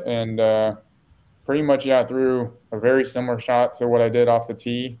for it, and pretty much yeah, threw a very similar shot to what I did off the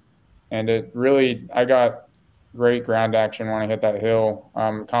tee, and I got great ground action when I hit that hill.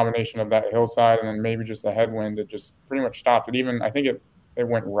 Combination of that hillside and then maybe just the headwind, it just pretty much stopped it. Even I think it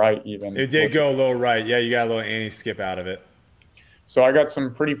went right even. It did go a little right. Yeah, you got a little anti-skip out of it. So I got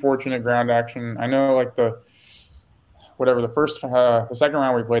some pretty fortunate ground action. I know like the second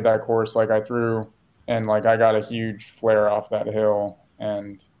round we played that course, like I threw and like I got a huge flare off that hill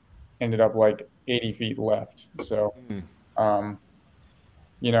and ended up like 80 feet left. So, um,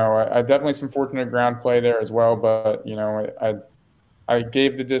 I definitely some fortunate ground play there as well, but I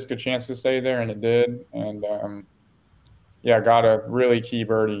gave the disc a chance to stay there and it did. And, yeah, got a really key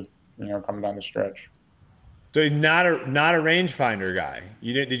birdie, coming down the stretch. So not a rangefinder guy.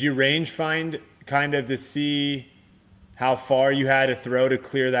 Did you range find kind of to see how far you had to throw to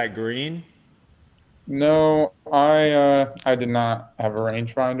clear that green? No, I did not have a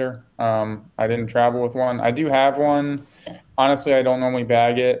rangefinder. I didn't travel with one. I do have one. Honestly, I don't normally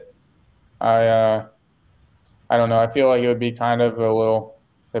bag it. I I don't know. I feel like it would be kind of a little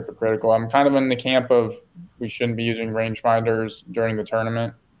hypocritical. I'm kind of in the camp of we shouldn't be using rangefinders during the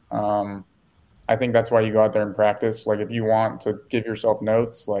tournament. Um, I think that's why you go out there and practice. Like if you want to give yourself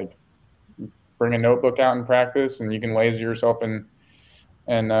notes, like bring a notebook out and practice, and you can laser yourself and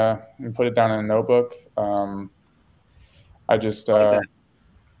put it down in a notebook. I just I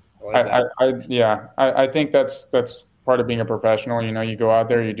like that. yeah, I think that's part of being a professional. You know, you go out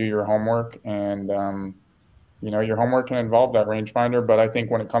there, you do your homework, and you know, your homework can involve that rangefinder. But I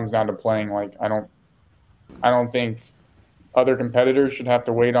think when it comes down to playing, like I don't think other competitors should have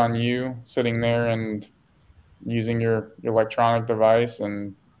to wait on you sitting there and using your electronic device.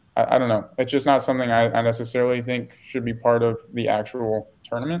 And I don't know. It's just not something I necessarily think should be part of the actual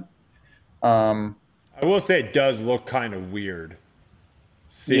tournament. Um, I will say it does look kind of weird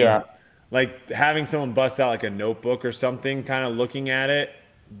yeah, seeing, like having someone bust out like a notebook or something, kind of looking at it.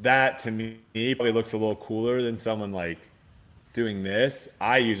 That to me probably looks a little cooler than someone like doing this.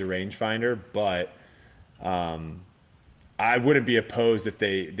 I use a rangefinder, but I wouldn't be opposed if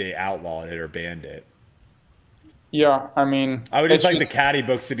they outlawed it or banned it. yeah. I mean, I would just it's like the just caddy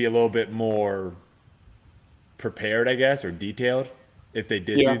books to be a little bit more prepared, I guess, or detailed. If they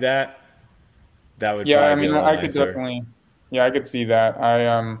did yeah. do that, that would Yeah, I probably be a mean, little I could nicer. definitely, yeah, I could see that.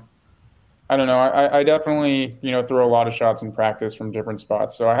 I don't know. I definitely, you know, throw a lot of shots in practice from different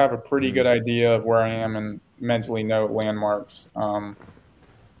spots, so I have a pretty good idea of where I am and mentally note landmarks.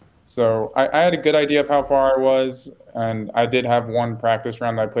 So I had a good idea of how far I was, and I did have one practice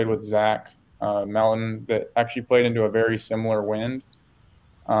round that I played with Zach Melton that actually played into a very similar wind.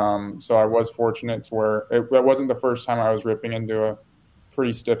 So I was fortunate to where it wasn't the first time I was ripping into a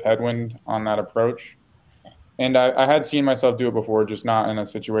pretty stiff headwind on that approach. And I had seen myself do it before, just not in a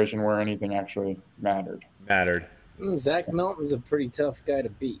situation where anything actually mattered. Mattered. Zach Melton's a pretty tough guy to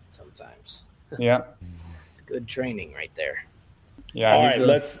beat sometimes. Yeah, It's good training right there. yeah, All right,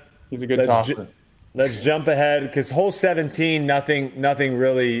 he's a good let's ju- talker. let's jump ahead because hole 17, nothing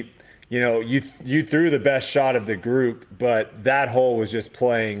really. You know, you threw the best shot of the group, but that hole was just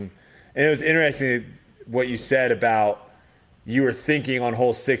playing, and it was interesting what you said about you were thinking on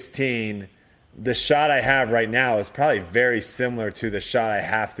hole 16. The shot I have right now is probably very similar to the shot I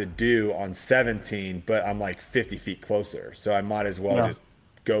have to do on 17, but I'm like 50 feet closer, so I might as well Yeah, just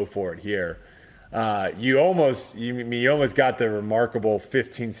go for it here. You almost got the remarkable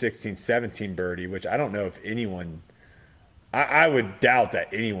 15, 16, 17 birdie, which I don't know if anyone. I would doubt that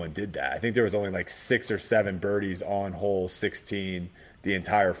anyone did that. I think there was only like 6 or 7 birdies on hole 16 the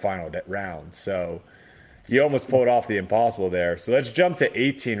entire final round. So you almost pulled off the impossible there. So let's jump to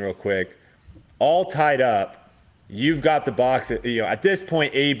 18 real quick. All tied up. You've got the box. At this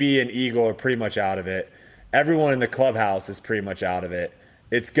point, AB and Eagle are pretty much out of it. Everyone in the clubhouse is pretty much out of it.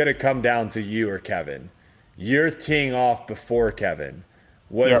 It's going to come down to you or Kevin. You're teeing off before Kevin.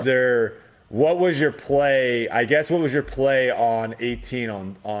 yeah. Was there? What was your play? I guess what was your play on 18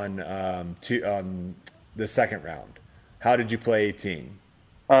 on the second round? How did you play 18?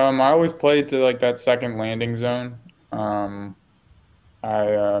 I always played to like that second landing zone. Um,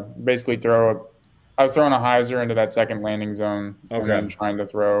 I basically I was throwing a hyzer into that second landing zone, and Okay. then trying to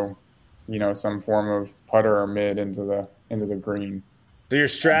throw, you know, some form of putter or mid into the green. So your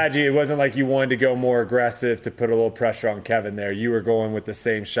strategy, it wasn't like you wanted to go more aggressive to put a little pressure on Kevin there. You were going with the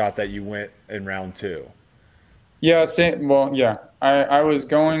same shot that you went in round two. Yeah, same. Well, yeah, I was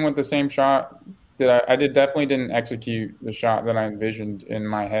going with the same shot that I did. Definitely didn't execute the shot that I envisioned in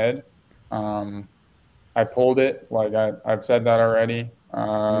my head. Um, I pulled it, like I've said that already,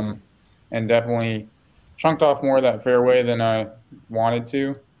 and definitely chunked off more of that fairway than I wanted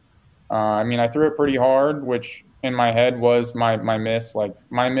to. I mean, I threw it pretty hard, which in my head was my miss. Like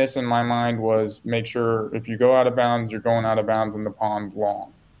my miss in my mind was make sure if you go out of bounds, you're going out of bounds in the pond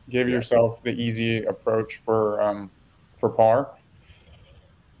long. Give Yeah. yourself the easy approach for par.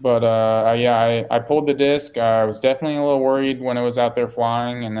 But yeah, I pulled the disc. I was definitely a little worried when it was out there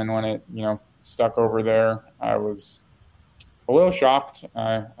flying, and then when it stuck over there, I was a little shocked.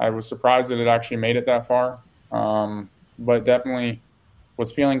 I was surprised that it actually made it that far, but definitely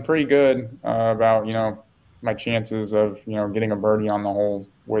was feeling pretty good about my chances of getting a birdie on the hole,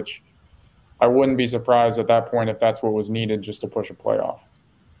 which I wouldn't be surprised at that point if that's what was needed just to push a playoff.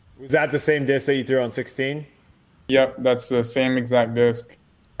 Was that the same disc that you threw on 16? Yep, that's the same exact disc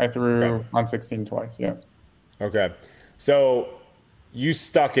I Okay. threw on 16 twice. Yeah. Okay. So you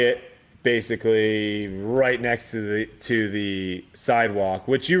stuck it basically right next to the sidewalk,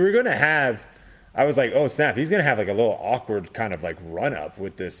 which you were going to have I was like, oh snap, he's gonna have like a little awkward kind of like run up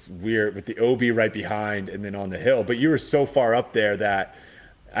with this weird with the OB right behind and then on the hill. But you were so far up there that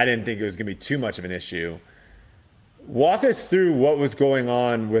I didn't think it was gonna be too much of an issue. Walk us through what was going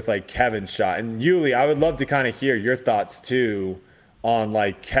on with like Kevin's shot. And Yuli, I would love to kind of hear your thoughts too on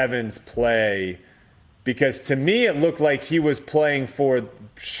like Kevin's play because to me it looked like he was playing for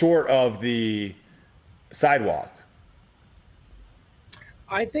short of the sidewalk.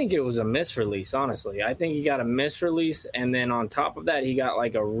 I think it was a misrelease, honestly. I think he got a misrelease, and then on top of that, he got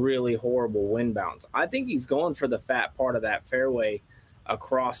like a really horrible wind bounce. I think he's going for the fat part of that fairway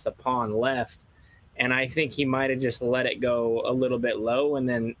across the pond left, and I think he might have just let it go a little bit low and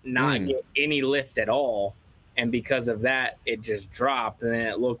then not get any lift at all. And because of that, it just dropped, and then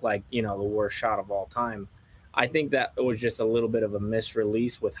it looked like, the worst shot of all time. I think that it was just a little bit of a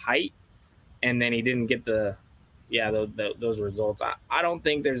misrelease with height, and then he didn't get those results. I don't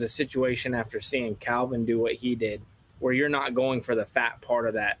think there's a situation after seeing Calvin do what he did where you're not going for the fat part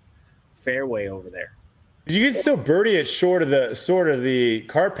of that fairway over there. You can still birdie it short of the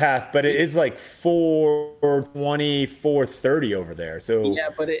cart path, but it is like 420, 430 over there. So yeah,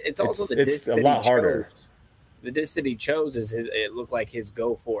 but it's also the disc a lot harder. The disc that he chose it looked like his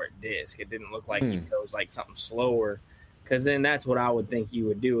go for it disc. It didn't look like he chose like something slower, because then that's what I would think you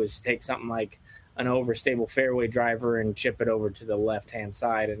would do is take something like an overstable fairway driver and chip it over to the left-hand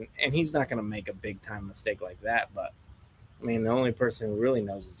side. And he's not going to make a big-time mistake like that. But, I mean, the only person who really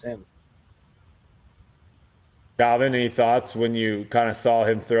knows is him. Calvin, any thoughts when you kind of saw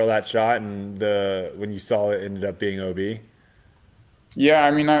him throw that shot and when you saw it ended up being OB? Yeah,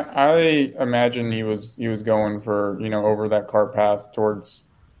 I mean, I imagine he was going for, over that cart path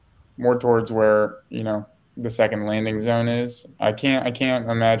more towards where, the second landing zone is. I can't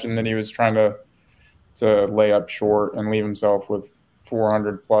imagine that he was trying to lay up short and leave himself with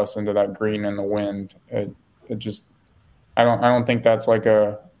 400 plus into that green in the wind. It just, I don't think that's like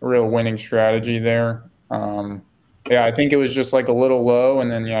a real winning strategy there. Yeah, I think it was just like a little low, and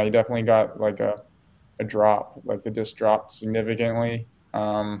then he definitely got like a drop, like the disc dropped significantly,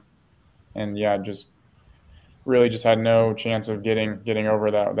 and just really just had no chance of getting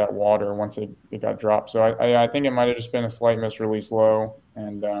over that water once it got dropped. So I think it might have just been a slight misrelease low,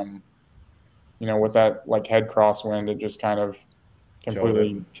 and with that like head crosswind, it just kind of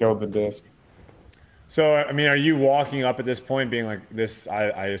completely killed the disc. So I mean, are you walking up at this point being like this?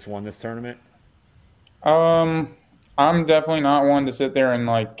 I just won this tournament. I'm definitely not one to sit there and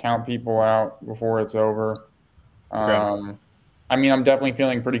like count people out before it's over. Okay. I mean, I'm definitely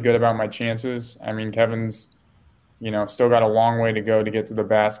feeling pretty good about my chances. I mean, Kevin's, still got a long way to go to get to the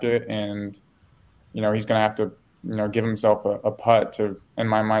basket, and, he's going to have to, give himself a putt to, in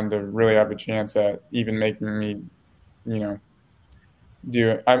my mind, to really have a chance at even making me, do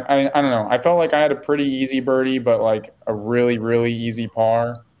it. I don't know. I felt like I had a pretty easy birdie, but like a really, really easy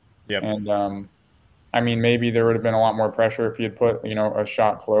par. Yep. And, I mean, maybe there would have been a lot more pressure if he had put, a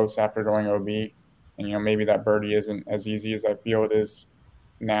shot close after going OB. And, maybe that birdie isn't as easy as I feel it is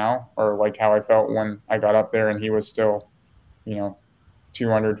now, or like how I felt when I got up there and he was still,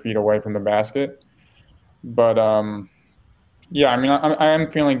 200 feet away from the basket. But, yeah, I mean, I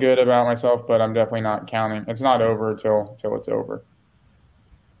am feeling good about myself, but I'm definitely not counting. It's not over till it's over.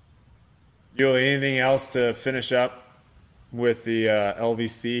 Yuli, anything else to finish up with the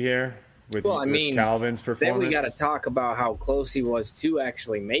LVC here? With Calvin's performance? Then we got to talk about how close he was to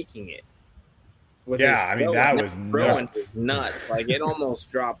actually making it. That was nuts. Like, it almost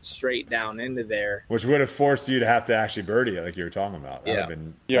dropped straight down into there. Which would have forced you to have to actually birdie it like you were talking about.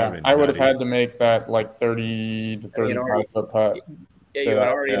 I would have had to make that like 30 to 35 foot putt. Yeah, you had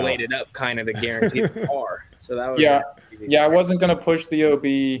already laid it up kind of to guarantee the par. So that was I wasn't going to push the OB,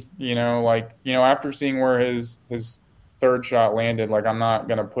 after seeing where his third shot landed, like I'm not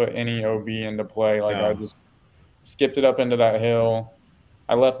going to put any OB into play. Like I just skipped it up into that hill.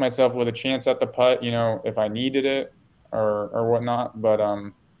 I left myself with a chance at the putt, if I needed it or whatnot. But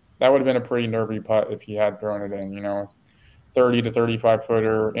that would have been a pretty nervy putt if he had thrown it in, 30 to 35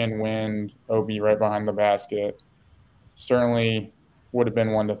 footer in wind, OB right behind the basket. Certainly would have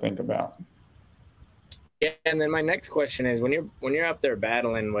been one to think about. Yeah, and then my next question is when you're up there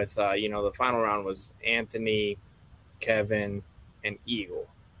battling with, the final round was Anthony, Kevin, and Eagle.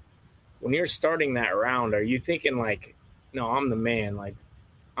 When you're starting that round, are you thinking like, no, I'm the man, like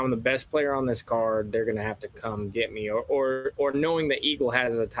I'm the best player on this card, they're gonna have to come get me, or knowing that Eagle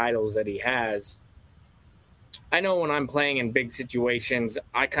has the titles that he has? I know when I'm playing in big situations,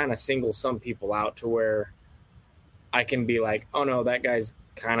 I kind of single some people out to where I can be like, oh no, that guy's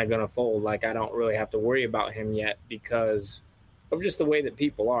kind of gonna fold, like I don't really have to worry about him yet because of just the way that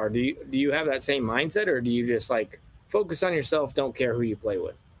people are. Do you have that same mindset, or do you just like focus on yourself, don't care who you play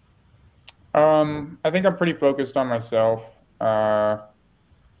with? I think I'm pretty focused on myself. I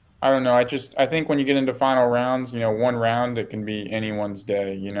don't know. I think when you get into final rounds, one round, it can be anyone's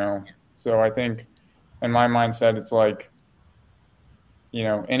day. So I think in my mindset, it's like,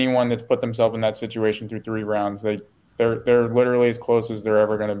 anyone that's put themselves in that situation through 3 rounds, they're literally as close as they're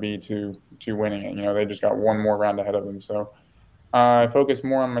ever going to be to winning it. They just got one more round ahead of them. So I focus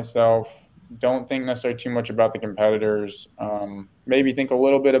more on myself. Don't think necessarily too much about the competitors. Maybe think a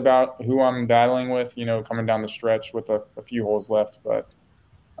little bit about who I'm battling with, coming down the stretch with a few holes left. But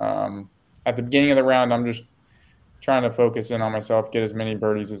at the beginning of the round, I'm just trying to focus in on myself, get as many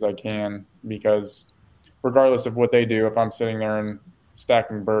birdies as I can, because regardless of what they do, if I'm sitting there and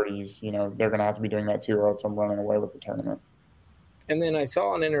stacking birdies, they're going to have to be doing that too, or else I'm running away with the tournament. And then I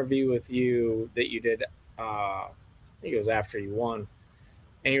saw an interview with you that you did, I think it was after you won,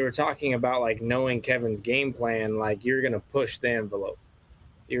 and you were talking about like knowing Kevin's game plan, like you're going to push the envelope.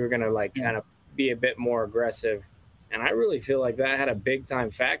 You were going to kind of be a bit more aggressive. And I really feel like that had a big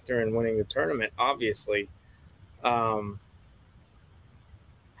time factor in winning the tournament, obviously. Have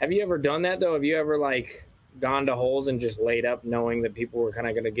you ever done that though? Have you ever gone to holes and just laid up knowing that people were kind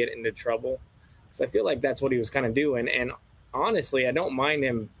of going to get into trouble? Because I feel like that's what he was kind of doing. And honestly, I don't mind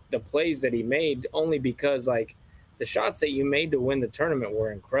him, the plays that he made, only because the shots that you made to win the tournament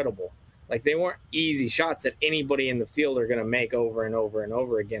were incredible. They weren't easy shots that anybody in the field are going to make over and over and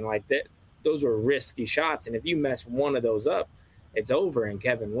over again. Those were risky shots. And if you mess one of those up, it's over and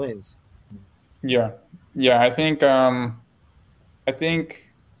Kevin wins. Yeah. I think can't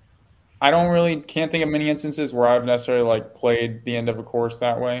think of many instances where I've necessarily played the end of a course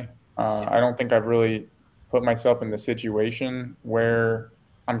that way. I don't think I've really put myself in the situation where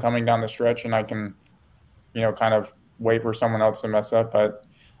I'm coming down the stretch and I can, kind of wait for someone else to mess up. But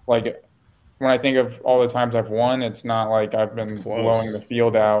when I think of all the times I've won, it's not like I've been blowing the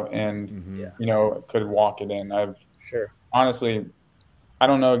field out and, could walk it in. Honestly, I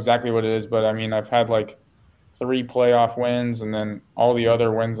don't know exactly what it is, but I mean, I've had 3 playoff wins, and then all the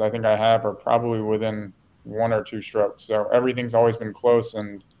other wins I think I have are probably within 1 or 2 strokes. So everything's always been close,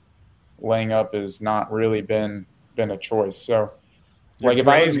 and laying up has not really been a choice. So your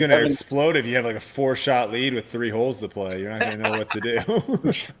brain's going to explode if you have a 4-shot lead with 3 holes to play. You're not going to know what to do.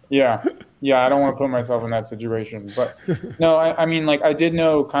 Yeah, I don't want to put myself in that situation. But no, I mean, I did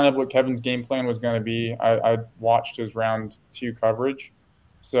know kind of what Kevin's game plan was going to be. I watched his round 2 coverage.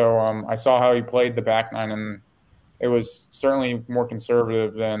 So I saw how he played the back nine, and it was certainly more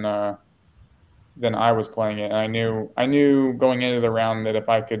conservative than I was playing it. And I knew going into the round that if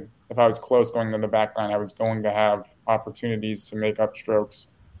I was close going to the back nine, I was going to have opportunities to make up strokes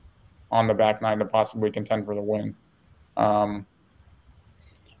on the back nine to possibly contend for the win.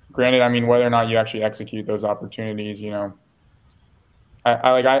 Granted, I mean, whether or not you actually execute those opportunities,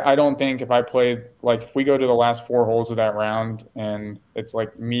 I don't think if I played, if we go to the last 4 holes of that round and it's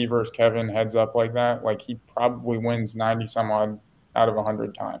me versus Kevin heads up like that, he probably wins 90 some odd out of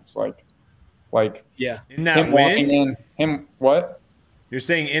 100 times. In that win, what? You're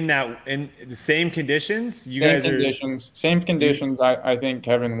saying in the same conditions? Same conditions. I think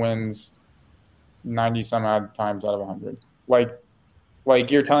Kevin wins 90 some odd times out of 100.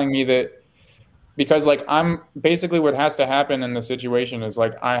 You're telling me that, because I'm basically what has to happen in the situation is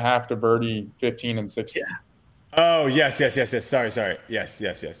I have to birdie 15 and 16. Yeah. Oh, yes. Sorry. Yes.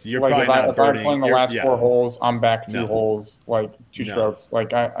 You're probably not if I'm playing the last 4 holes, I'm back 2 holes, 2 strokes.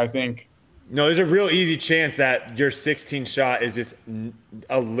 I think. No, there's a real easy chance that your 16 shot is just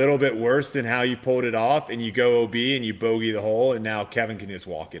a little bit worse than how you pulled it off, and you go OB and you bogey the hole, and now Kevin can just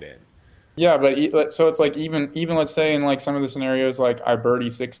walk it in. Yeah, but so it's even let's say in some of the scenarios I birdie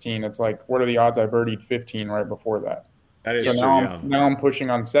 16, it's what are the odds I birdied 15 right before that? That is so true. Now I'm pushing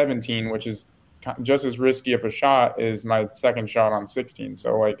on 17, which is just as risky of a shot as my second shot on 16.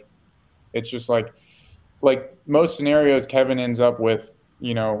 So it's just most scenarios, Kevin ends up with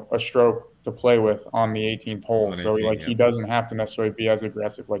a stroke to play with on the 18th hole. So he doesn't have to necessarily be as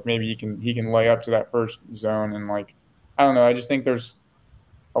aggressive. Maybe he can lay up to that first zone, and I don't know. I just think there's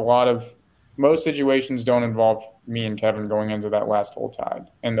a lot of. Most situations don't involve me and Kevin going into that last hole tied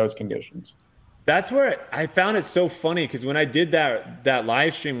in those conditions. That's where I found it so funny, because when I did that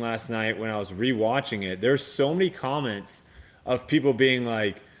live stream last night, when I was rewatching it, there's so many comments of people being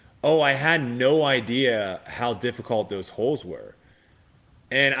like, "Oh, I had no idea how difficult those holes were,"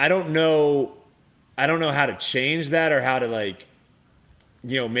 and I don't know how to change that, or how to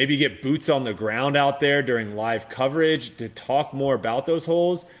maybe get boots on the ground out there during live coverage to talk more about those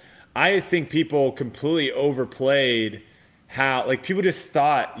holes. I just think people completely overplayed how like people just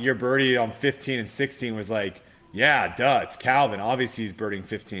thought your birdie on 15 and 16 was like, yeah, duh, it's Calvin. Obviously he's birding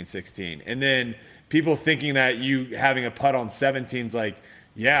 15 and 16. And then people thinking that you having a putt on 17 is like,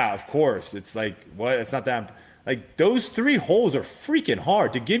 yeah, of course. It's like, what? It's not that. Like those 3 holes are freaking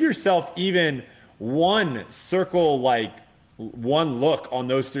hard. To give yourself even one circle, like one look on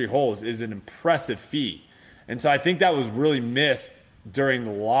those 3 holes is an impressive feat. And so I think that was really missed during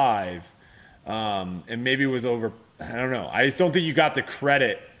the live. And maybe it was over. I don't know. I just don't think you got the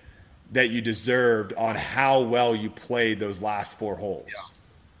credit that you deserved on how well you played those last 4 holes.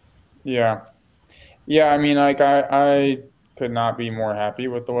 Yeah. Yeah. I mean, like I could not be more happy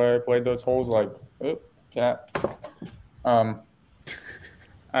with the way I played those holes. Like, oh, cat. I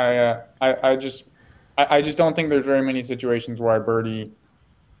just don't think there's very many situations where I birdie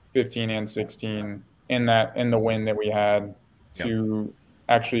 15 and 16 in the win that we had to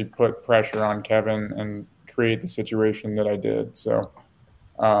actually put pressure on Kevin and create the situation that I did. So,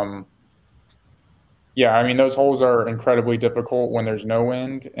 yeah, I mean, those holes are incredibly difficult when there's no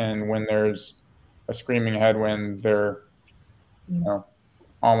wind, and when there's a screaming headwind, they're,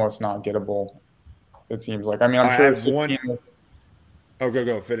 almost not gettable. It seems like. I mean, I'm sure 16 Oh,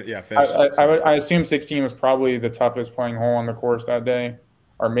 go. Finish. Yeah, finish. I assume 16 was probably the toughest playing hole on the course that day,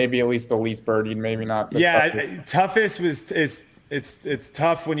 or maybe at least the least birdied, maybe not. Toughest was it's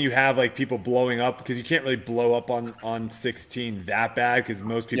tough when you have like people blowing up, because you can't really blow up on 16 that bad, because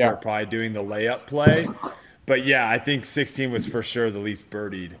most people are probably doing the layup play. But yeah, I think 16 was for sure the least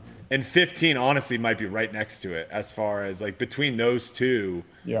birdied, and 15 honestly might be right next to it as far as like between those two.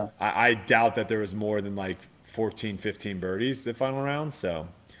 Yeah, I doubt that there was more than like 14, 15 birdies the final round. So,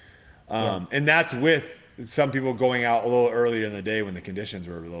 and that's with some people going out a little earlier in the day when the conditions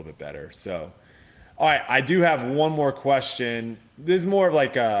were a little bit better. So, all right, I do have one more question. This is more of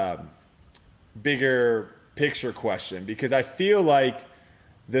like a bigger picture question, because I feel like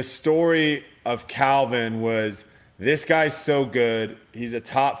the story of Calvin was, this guy's so good, he's a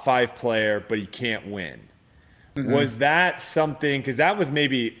top 5 player, but he can't win. Mm-hmm. Was that something, because that was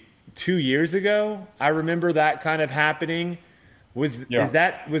maybe 2 years ago, I remember that kind of happening. Was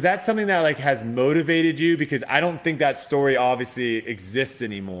that something that like has motivated you? Because I don't think that story obviously exists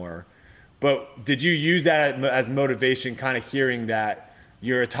anymore. But did you use that as motivation, kind of hearing that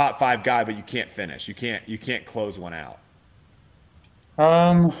you're a top 5 guy, but you can't finish, you can't close one out?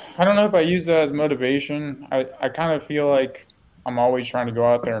 I don't know if I use that as motivation. I kind of feel like I'm always trying to go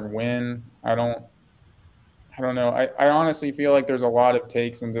out there and win. I don't know. I honestly feel like there's a lot of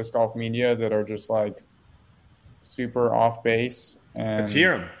takes in disc golf media that are just like super off base. And let's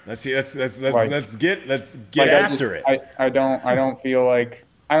hear them. Let's get after it. I don't feel like,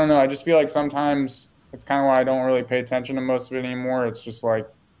 I don't know. I just feel like sometimes it's kind of why I don't really pay attention to most of it anymore. It's just like,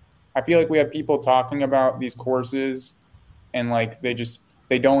 I feel like we have people talking about these courses and like they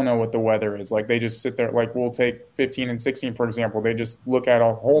don't know what the weather is. Like they just sit there, like we'll take 15 and 16, for example. They just look at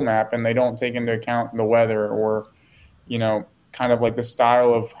a hole map and they don't take into account the weather or, kind of like the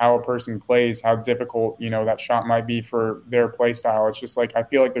style of how a person plays, how difficult, that shot might be for their play style. It's just like, I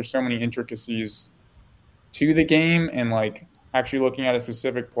feel like there's so many intricacies to the game and like actually looking at a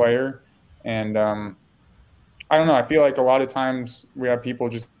specific player. And I don't know. I feel like a lot of times we have people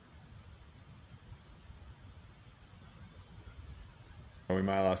just, we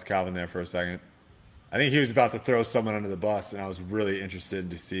might have lost Calvin there for a second. I think he was about to throw someone under the bus, and I was really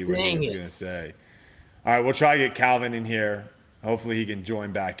interested to see what he was going to say. All right, we'll try to get Calvin in here. Hopefully he can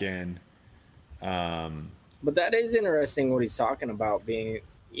join back in. But that is interesting what he's talking about being,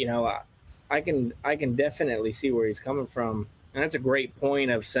 I can definitely see where he's coming from. And that's a great point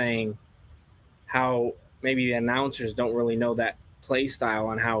of saying how maybe the announcers don't really know that play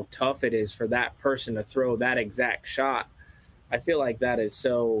style and how tough it is for that person to throw that exact shot. I feel like that is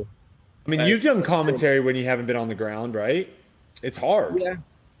so. I mean, you've done commentary when you haven't been on the ground, right? It's hard. Yeah,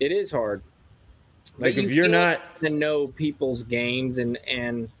 it is hard. Like if you're not to know people's games,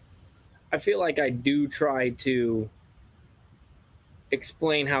 and I feel like I do try to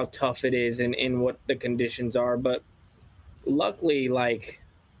explain how tough it is and what the conditions are. But luckily, like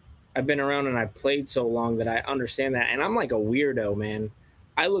I've been around and I've played so long that I understand that. And I'm like a weirdo, man.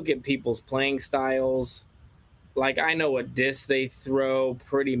 I look at people's playing styles. Like, I know what discs they throw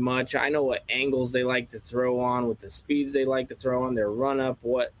pretty much. I know what angles they like to throw on, what the speeds they like to throw on, their run-up,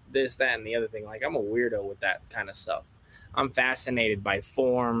 what this, that, and the other thing. Like, I'm a weirdo with that kind of stuff. I'm fascinated by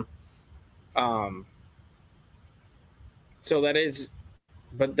form. So that is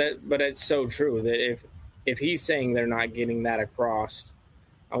 – but it's so true that if he's saying they're not getting that across,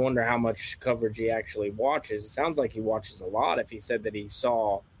 I wonder how much coverage he actually watches. It sounds like he watches a lot if he said that he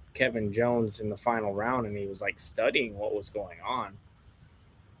saw Kevin Jones in the final round, and he was like studying what was going on.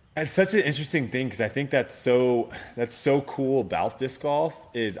 It's such an interesting thing because I think that's so cool about disc golf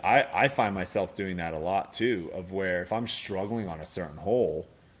is I find myself doing that a lot too, of where if I'm struggling on a certain hole,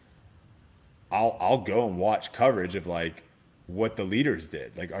 I'll go and watch coverage of like what the leaders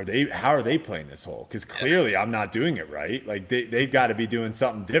did. Like, how are they playing this hole? Because clearly I'm not doing it right. Like they've got to be doing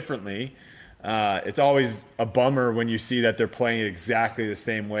something differently. It's always a bummer when you see that they're playing it exactly the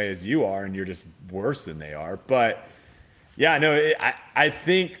same way as you are and you're just worse than they are. But yeah, no, I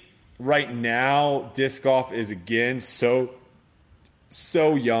think right now disc golf is again so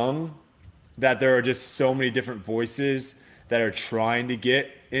young that there are just so many different voices that are trying to get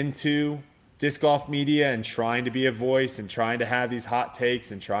into disc golf media and trying to be a voice and trying to have these hot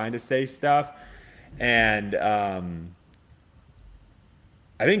takes and trying to say stuff. And I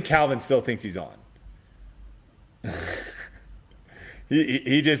think Calvin still thinks he's on.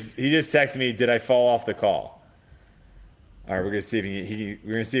 he just texted me, "Did I fall off the call?" All right, we're gonna see if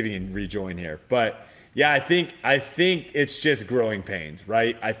he can rejoin here. But yeah, I think it's just growing pains,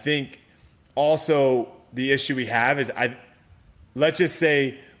 right? I think also the issue we have is let's just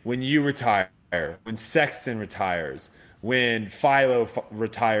say when you retire, when Sexton retires, when Philo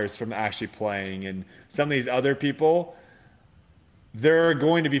retires from actually playing, and some of these other people, there are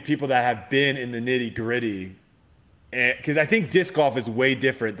going to be people that have been in the nitty gritty. Because I think disc golf is way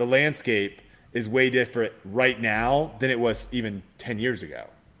different. The landscape is way different right now than it was even 10 years ago.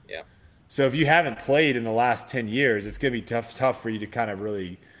 Yeah. So if you haven't played in the last 10 years, it's going to be tough for you to kind of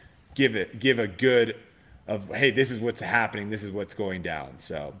really give a good of, hey, this is what's happening. This is what's going down.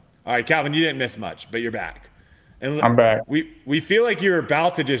 So, all right, Calvin, you didn't miss much, but you're back. And I'm back. We feel like you're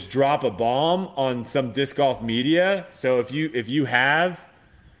about to just drop a bomb on some disc golf media. So if you have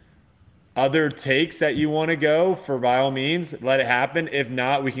other takes that you want to go for, by all means, let it happen. If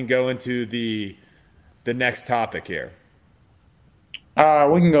not, we can go into the next topic here. We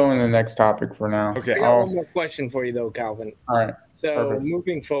can go in the next topic for now. Okay. I got one more question for you though, Calvin. All right. So Perfect.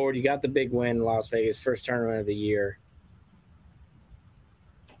 Moving forward, you got the big win in Las Vegas, first tournament of the year.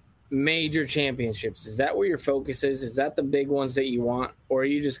 Major championships, is that where your focus is? Is that the big ones that you want? Or are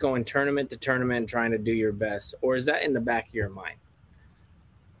you just going tournament to tournament trying to do your best? Or is that in the back of your mind?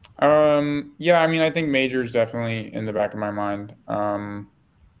 Yeah, I mean, I think majors definitely in the back of my mind.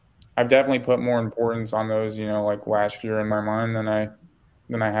 I've definitely put more importance on those, like last year in my mind than I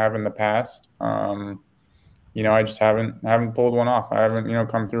have in the past. I just haven't pulled one off. I haven't,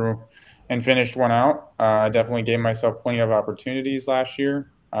 come through and finished one out. I definitely gave myself plenty of opportunities last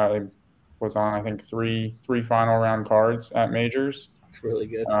year. I was on, I think, three final round cards at majors. It's really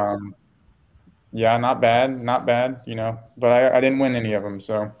good. Yeah, not bad, but I didn't win any of them.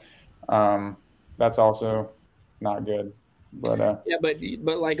 So that's also not good. But yeah,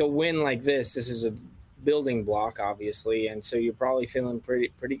 but like a win like this is a building block, obviously, and so you're probably feeling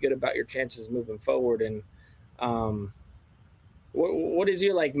pretty good about your chances moving forward. And what is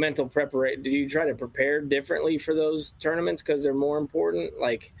your like mental preparation? Do you try to prepare differently for those tournaments because they're more important,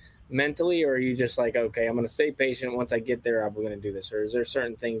 like mentally, or are you just like, okay, I'm going to stay patient. Once I get there, I'm going to do this? Or is there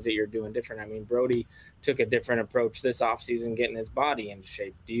certain things that you're doing different? I mean, Brody took a different approach this offseason, getting his body into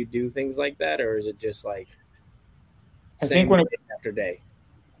shape. Do you do things like that, or is it just like I think when after day?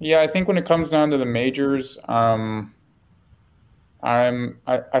 Yeah, I think when it comes down to the majors, I don't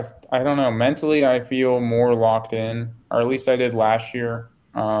know. Mentally, I feel more locked in, or at least I did last year.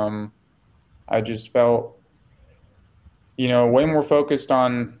 I just felt, way more focused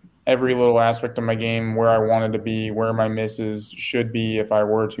on every little aspect of my game, where I wanted to be, where my misses should be if I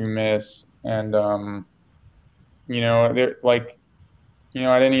were to miss, and at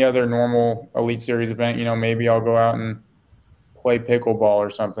any other normal Elite Series event, maybe I'll go out and play pickleball or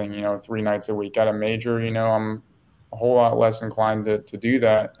something, 3 nights a week. At a major, I'm a whole lot less inclined to do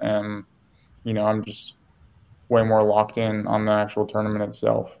that. And, I'm just way more locked in on the actual tournament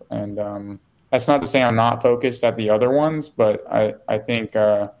itself. And that's not to say I'm not focused at the other ones, but I think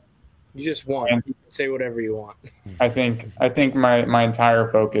you just won. You can say whatever you want. I think my entire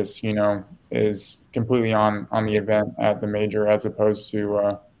focus, is completely on the event at the major, as opposed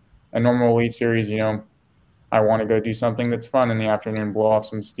to a normal Elite Series. I want to go do something that's fun in the afternoon, blow off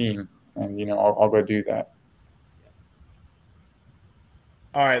some steam, and I'll go do that.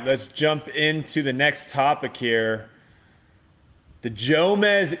 All right, let's jump into the next topic here. The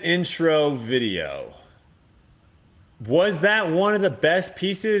Jomez intro video. Was that one of the best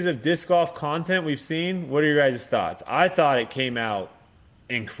pieces of disc golf content we've seen? What are your guys' thoughts? I thought it came out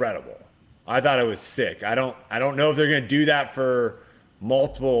incredible. I thought it was sick. I don't know if they're going to do that for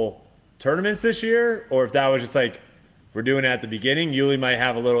multiple tournaments this year, or if that was just like we're doing it at the beginning. Yuli might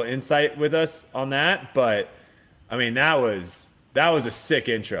have a little insight with us on that, but I mean, that was a sick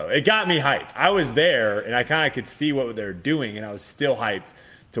intro. It got me hyped. I was there and I kind of could see what they were doing, and I was still hyped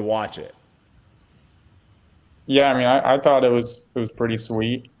to watch it. Yeah, I mean, I thought it was pretty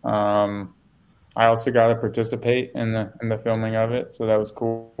sweet. I also got to participate in the filming of it, so that was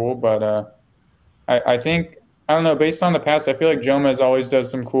cool. But I think, I don't know, based on the past, I feel like Jomez always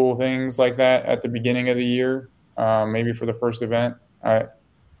does some cool things like that at the beginning of the year, maybe for the first event. I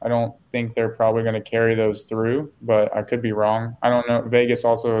don't think they're probably going to carry those through, but I could be wrong. I don't know. Vegas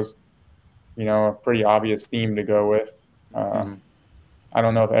also has, a pretty obvious theme to go with. I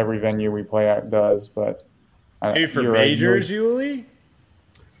don't know if every venue we play at does, but maybe for majors, Yuli?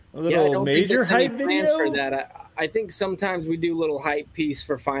 A little major hype video? For that. I think sometimes we do a little hype piece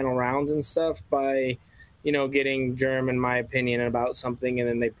for final rounds and stuff by, getting Germ, in my opinion, about something, and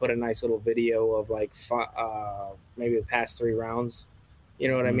then they put a nice little video of like maybe the past 3 rounds. You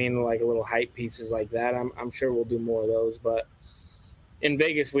know what I mean? Like a little hype pieces like that. I'm sure we'll do more of those, but in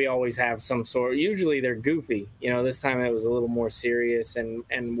Vegas we always have some sort. Usually they're goofy. This time it was a little more serious and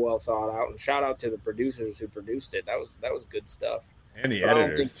well thought out. And shout out to the producers who produced it. That was good stuff. And the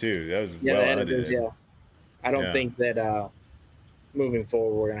editors too. That was well edited. Yeah. I don't think that moving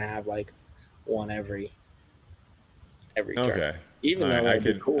forward we're gonna have like one every turn. Okay. Even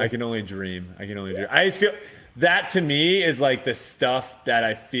though cool. I can only dream. I just feel that, to me, is like the stuff that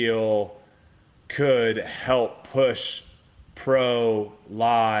I feel could help push pro,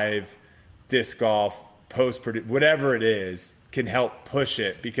 live, disc golf, post-produce, whatever it is, can help push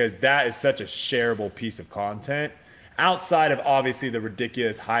it, because that is such a shareable piece of content outside of obviously the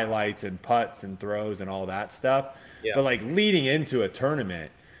ridiculous highlights and putts and throws and all that stuff. Yeah. But like leading into a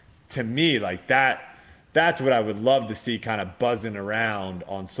tournament, to me, like that's what I would love to see kind of buzzing around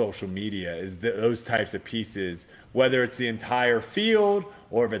on social media, is those types of pieces, whether it's the entire field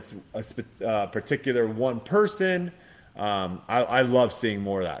or if it's a particular one person. I love seeing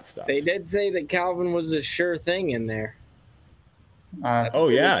more of that stuff. They did say that Calvin was a sure thing in there.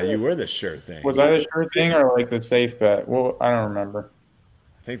 You were the sure thing. Was I the sure thing or like the safe bet? Well, I don't remember.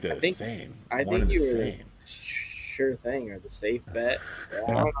 I think they're the same. I think you were the sure thing or the safe bet.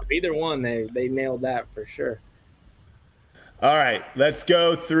 I don't know. Either one, they nailed that for sure. All right, let's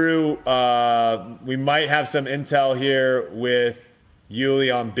go through. We might have some intel here with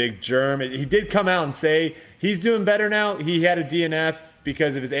Yuli on Big Germ. He did come out and say he's doing better now. He had a DNF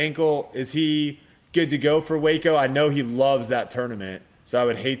because of his ankle. Is he good to go for Waco? I know he loves that tournament, so I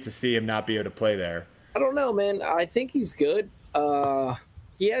would hate to see him not be able to play there. I don't know, man. I think he's good.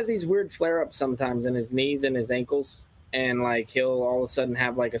 He has these weird flare-ups sometimes in his knees and his ankles, and like he'll all of a sudden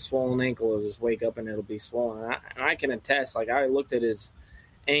have like a swollen ankle or just wake up and it'll be swollen. And I can attest, like I looked at his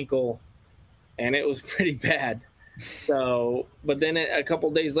ankle and it was pretty bad. So, but then a couple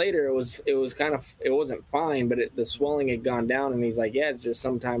days later, it wasn't fine, but the swelling had gone down, and he's like, yeah, it's just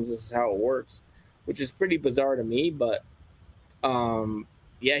sometimes this is how it works, which is pretty bizarre to me, but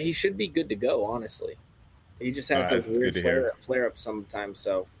yeah, he should be good to go, honestly. He just has those weird flare-ups sometimes,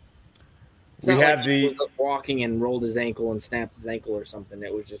 so it's not like he was walking and rolled his ankle and snapped his ankle or something.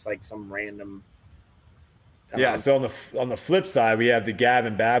 It was just like some random. Yeah, so on the flip side, we have the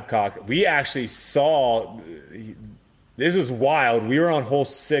Gavin Babcock. We actually saw – this was wild. We were on hole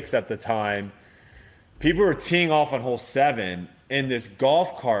 6 at the time. People were teeing off on hole 7, and this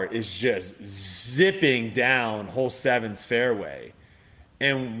golf cart is just zipping down hole 7's fairway.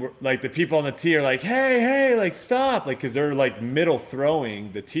 And like the people on the tee are like, hey, like stop, like because they're like middle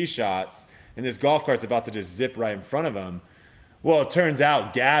throwing the tee shots, and this golf cart's about to just zip right in front of them. Well, it turns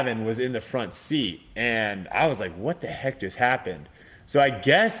out Gavin was in the front seat, and I was like, what the heck just happened? So I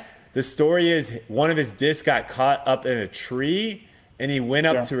guess the story is one of his discs got caught up in a tree, and he went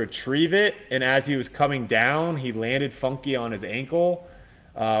up to retrieve it, and as he was coming down, he landed funky on his ankle.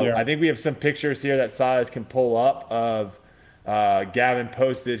 I think we have some pictures here that Silas can pull up of Gavin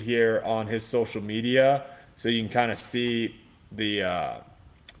posted here on his social media, so you can kind of see the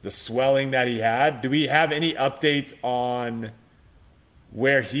swelling that he had. Do we have any updates on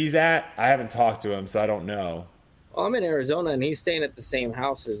where he's at? I haven't talked to him, so I don't know. Well, I'm in Arizona, and he's staying at the same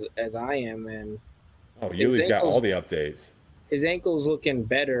house as I am. And Yuli's got all the updates. His ankle's looking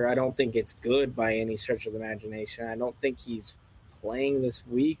better. I don't think it's good by any stretch of the imagination. I don't think he's playing this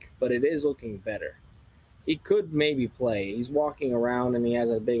week, but it is looking better. He could maybe play. He's walking around, and he has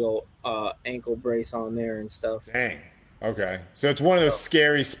a big old ankle brace on there and stuff. Dang. Okay. So it's one of those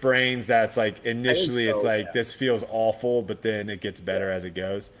scary sprains that's like initially it's like this feels awful, but then it gets better as it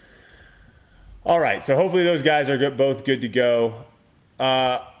goes. All right. So hopefully those guys are both good to go.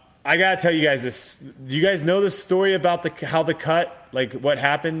 I gotta tell you guys this. Do you guys know the story about how the cut, like what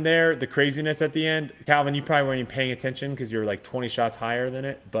happened there, the craziness at the end? Calvin, you probably weren't even paying attention because you're like 20 shots higher than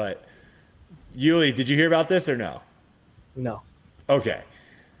it. But Yuli, did you hear about this or no? No. Okay.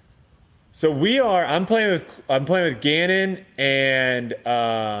 So I'm playing with Gannon and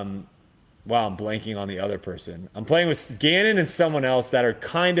I'm blanking on the other person. I'm playing with Gannon and someone else that are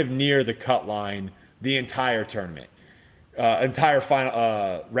kind of near the cut line the entire tournament. Entire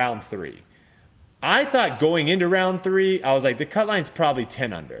final round 3. I thought going into round 3, I was like, the cut line's probably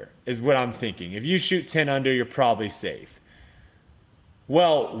 10 under, is what I'm thinking. If you shoot 10 under, you're probably safe.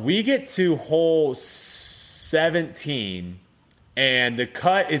 Well, we get to hole 17, and the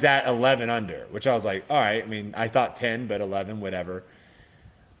cut is at 11 under, which I was like, all right. I mean, I thought 10, but 11, whatever.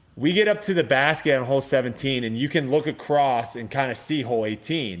 We get up to the basket on hole 17, and you can look across and kind of see hole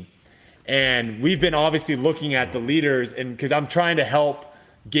 18. And we've been obviously looking at the leaders, and because I'm trying to help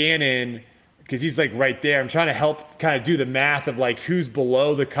Gannon, because he's like right there. I'm trying to help kind of do the math of like who's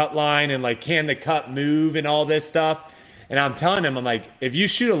below the cut line and like can the cut move and all this stuff. And I'm telling him, I'm like, if you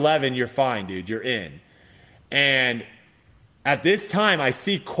shoot 11, you're fine, dude. You're in. And at this time, I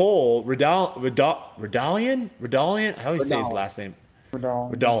see Cole Redalian. I always say his last name.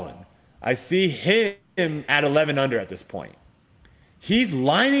 Redalin. I see him at 11 under at this point. He's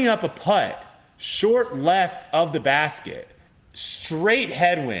lining up a putt short left of the basket, straight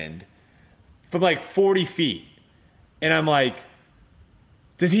headwind from like 40 feet. And I'm like,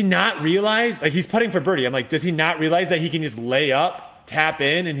 does he not realize? Like, he's putting for birdie. I'm like, does he not realize that he can just lay up, tap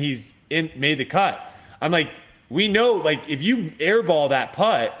in, and he's made the cut? I'm like, we know, like, if you airball that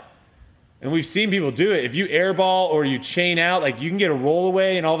putt, and we've seen people do it, if you airball or you chain out, like, you can get a roll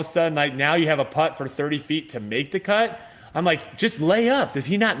away, and all of a sudden, like, now you have a putt for 30 feet to make the cut. I'm like, just lay up. Does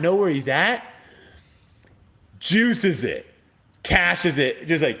he not know where he's at? Juices it, cashes it,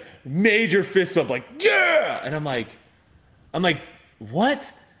 just like major fist bump, like, yeah! And I'm like,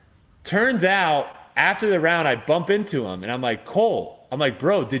 what? Turns out, after the round, I bump into him, and I'm like, Cole, I'm like,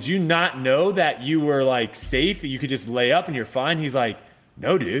 bro, did you not know that you were like safe? You could just lay up and you're fine? He's like,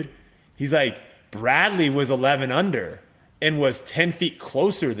 no, dude. He's like, Bradley was 11 under and was 10 feet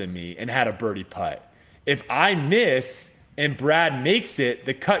closer than me and had a birdie putt. If I miss and Brad makes it,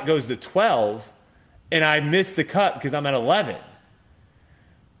 the cut goes to 12, and I miss the cut because I'm at 11.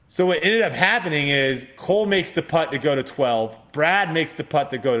 So what ended up happening is Cole makes the putt to go to 12, Brad makes the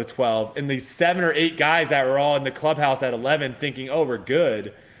putt to go to 12, and these 7 or 8 guys that were all in the clubhouse at 11 thinking, oh, we're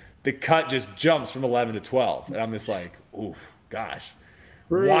good, the cut just jumps from 11 to 12. And I'm just like, oof, gosh.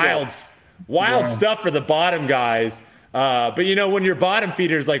 Wild stuff for the bottom guys. But you know, when you're bottom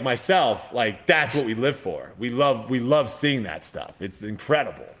feeders like myself, like that's what we live for. We love seeing that stuff. It's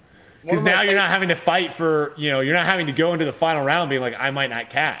incredible. Because now you're not having to fight for, you're not having to go into the final round being like, I might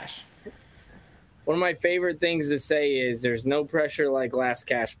not cash. One of my favorite things to say is there's no pressure like last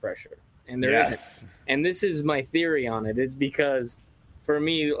cash pressure. And there isn't. And this is my theory on it, is because for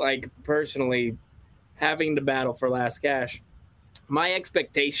me, like personally, having to battle for last cash, my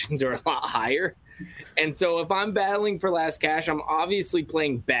expectations are a lot higher. And so if I'm battling for last cash, I'm obviously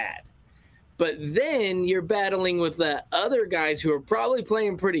playing bad. But then you're battling with the other guys who are probably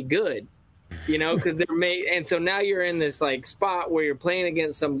playing pretty good, because they're made. And so now you're in this like spot where you're playing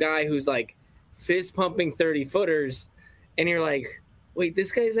against some guy who's like fist pumping 30 footers. And you're like, wait,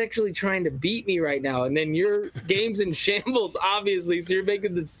 this guy's actually trying to beat me right now. And then your game's in shambles, obviously. So you're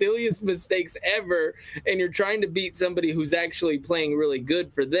making the silliest mistakes ever. And you're trying to beat somebody who's actually playing really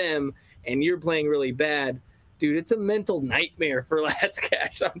good for them. And you're playing really bad. Dude, it's a mental nightmare for last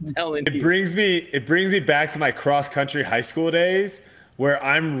cash, I'm telling you. It brings me back to my cross-country high school days where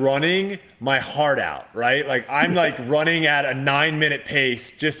I'm running my heart out, right? Like I'm like running at a 9-minute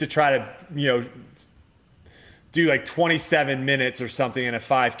pace just to try to, do like 27 minutes or something in a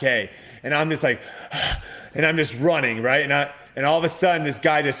 5K. And I'm just like, and I'm just running, right? And all of a sudden this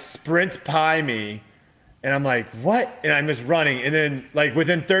guy just sprints by me. And I'm like, what? And I'm just running. And then like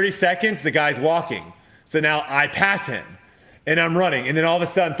within 30 seconds, the guy's walking. So now I pass him and I'm running. And then all of a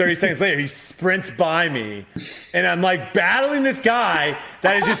sudden, 30 seconds later, he sprints by me. And I'm like battling this guy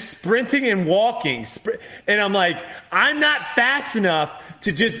that is just sprinting and walking. And I'm like, I'm not fast enough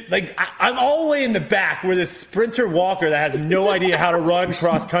to just like, I'm all the way in the back where this sprinter walker that has no idea how to run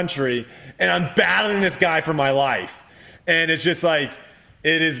cross country. And I'm battling this guy for my life. And it's just like,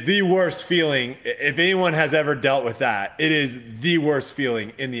 it is the worst feeling. If anyone has ever dealt with that, it is the worst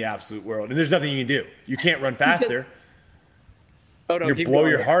feeling in the absolute world. And there's nothing you can do. You can't run faster. You blow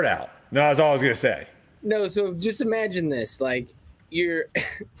your heart out. No, that's all I was going to say. No, so just imagine this. Like, you're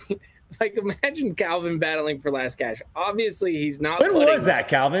like, imagine Calvin battling for last cash. Obviously, he's not. When was that,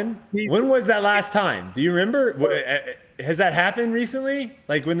 Calvin? When was that last time? Do you remember? Has that happened recently?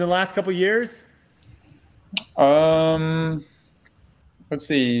 Like within the last couple years? Let's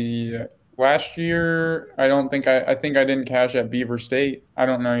see. Last year, I think I didn't cash at Beaver State. I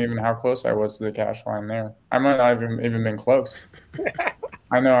don't know even how close I was to the cash line there. I might not have even been close.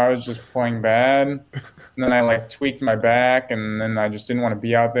 I know I was just playing bad, and then I like tweaked my back, and then I just didn't want to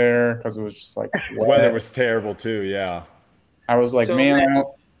be out there because it was just like wet. Weather was terrible too. Yeah. I was like, man,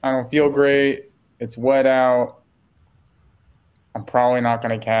 I don't feel great. It's wet out. I'm probably not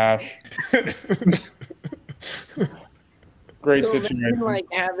going to cash. Great situation. Like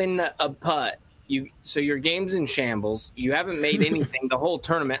having a putt. So your game's in shambles. You haven't made anything the whole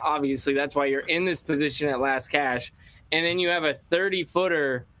tournament. Obviously, that's why you're in this position at last cash. And then you have a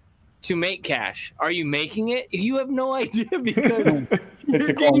 30-footer to make cash. Are you making it? You have no idea because it's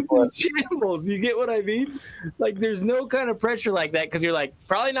a coin flip. Shambles. You get what I mean? Like, there's no kind of pressure like that because you're like,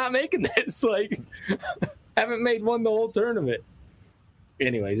 probably not making this. Like, haven't made one the whole tournament.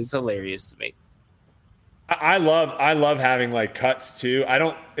 Anyways, it's hilarious to me. I love having like cuts too.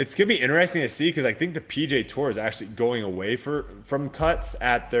 It's gonna be interesting to see because I think the PJ Tour is actually going away from cuts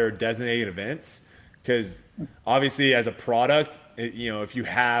at their designated events because obviously as a product, if you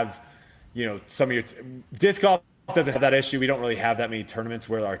have, some of your disc golf doesn't have that issue. We don't really have that many tournaments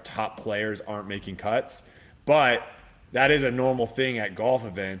where our top players aren't making cuts, but that is a normal thing at golf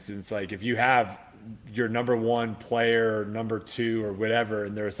events. And it's like if you have your number one player or number two or whatever,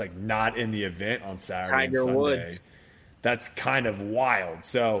 and there's like not in the event on Saturday and Sunday. Woods. That's kind of wild.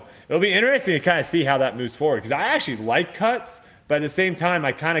 So it'll be interesting to kind of see how that moves forward because I actually like cuts, but at the same time,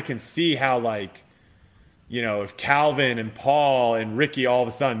 I kind of can see how like, if Calvin and Paul and Ricky all of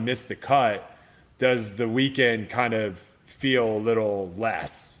a sudden miss the cut, does the weekend kind of feel a little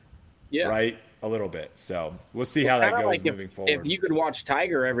less? Yeah. Right? A little bit. So we'll see how that goes moving forward. If you could watch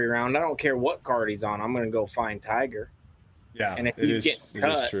Tiger every round, I don't care what card he's on. I'm going to go find Tiger. Yeah, and if he's getting cut,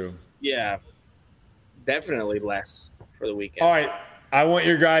 it is true. Yeah, definitely less for the weekend. All right. I want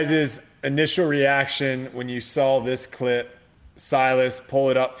your guys' initial reaction when you saw this clip. Silas, pull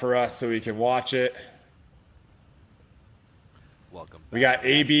it up for us so we can watch it. Welcome back. We got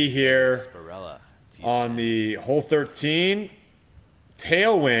AB here on the hole 13.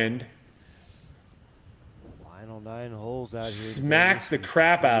 Tailwind. 9 holes out here. Smacks the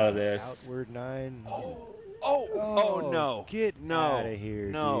crap out of this. Outward 9. Oh no. Get out of here.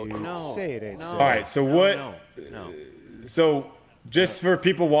 No. Say it ain't so. All right, so No. So just for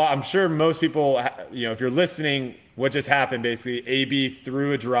people, I'm sure most people, if you're listening, what just happened basically, AB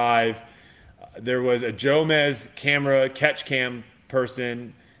threw a drive. There was a Jomez camera, catch cam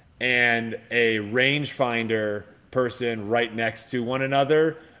person, and a rangefinder person right next to one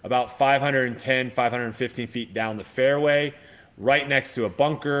another, about 510, 515 feet down the fairway, right next to a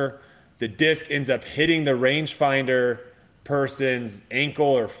bunker. The disc ends up hitting the rangefinder person's ankle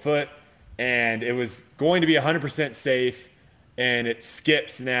or foot, and it was going to be 100% safe, and it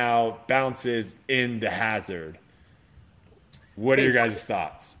skips now, bounces in the hazard. What are your guys'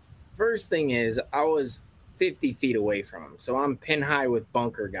 thoughts? First thing is, I was 50 feet away from him, so I'm pin high with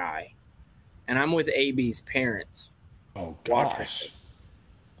bunker guy, and I'm with AB's parents. Oh, gosh.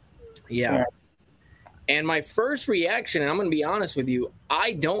 Yeah. And my first reaction, and I'm going to be honest with you,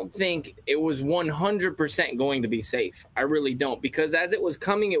 I don't think it was 100% going to be safe. I really don't, because as it was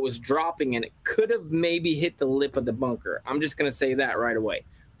coming, it was dropping, and it could have maybe hit the lip of the bunker. I'm just going to say that right away.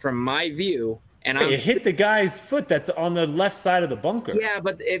 From my view, and it hit the guy's foot that's on the left side of the bunker. Yeah,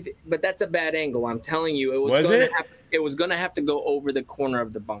 but that's a bad angle. I'm telling you, it was going to have to go over the corner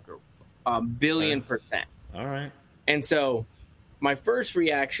of the bunker, 1,000,000,000%. All right. And so my first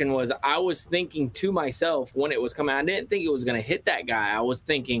reaction was I was thinking to myself when it was coming, I didn't think it was going to hit that guy. I was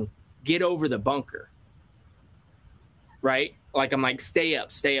thinking, get over the bunker. Right? Like, I'm like, stay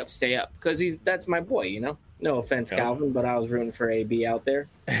up. Because that's my boy, No offense, Calvin, but I was rooting for AB out there.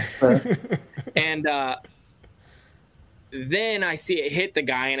 And then I see it hit the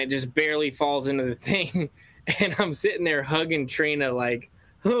guy, and it just barely falls into the thing. And I'm sitting there hugging Trina like,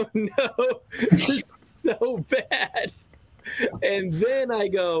 oh, no, it's so bad. And then I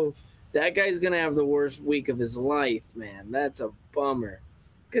go, that guy's going to have the worst week of his life, man. That's a bummer.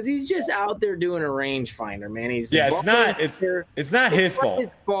 Because he's just out there doing a rangefinder, man. It's not his fault.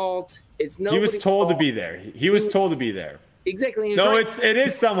 His fault. It's He was told to be there. He was told to be there. Exactly. No, it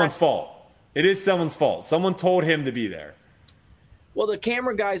is someone's fault. It is someone's fault. Someone told him to be there. Well, the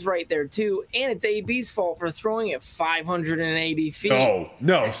camera guy's right there, too. And it's AB's fault for throwing it 580 feet.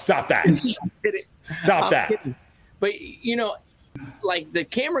 No, stop that. Stop that. Kidding. But, like the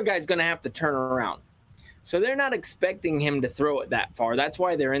camera guy's going to have to turn around. So they're not expecting him to throw it that far. That's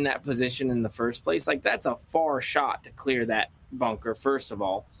why they're in that position in the first place. Like, that's a far shot to clear that bunker, first of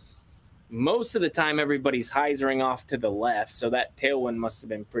all. Most of the time, everybody's hyzering off to the left, so that tailwind must have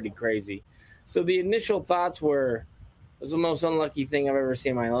been pretty crazy. So the initial thoughts were, it was the most unlucky thing I've ever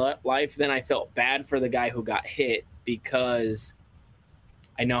seen in my life. Then I felt bad for the guy who got hit because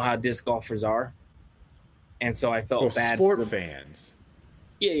I know how disc golfers are. And so I felt bad. Sport fans.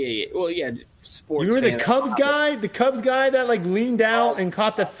 Yeah. Well, yeah, sports. You were the Cubs guy? The Cubs guy that, like, leaned out and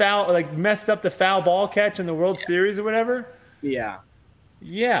caught the foul, like, messed up the foul ball catch in the World Series or whatever? Yeah.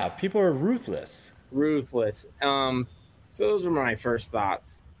 Yeah, people are ruthless. Ruthless. So those were my first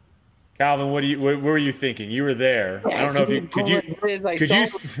thoughts. Calvin, what were you thinking? You were there. I don't know if you could you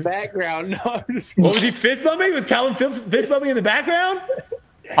background. No, what was he fist bumping? Was Calvin fist bumping in the background?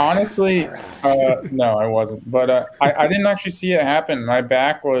 Honestly, no, I wasn't. But I didn't actually see it happen. My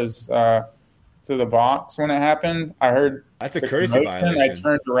back was to the box when it happened. I heard that's a crazy violation. I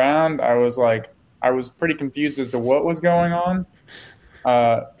turned around. I was pretty confused as to what was going on.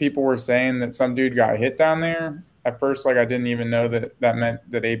 People were saying that some dude got hit down there. At first, like, I didn't even know that meant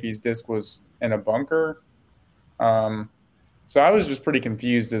that AB's disc was in a bunker. So I was just pretty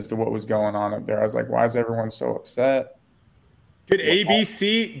confused as to what was going on up there. I was like, why is everyone so upset? Could AB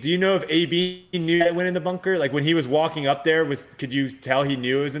see? Do you know if AB knew that it went in the bunker? Like, when he was walking up there, could you tell he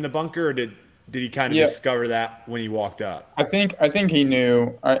knew it was in the bunker, or did he kind of discover that when he walked up? I think he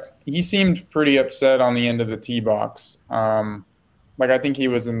knew. He seemed pretty upset on the end of the tee box. Like, I think he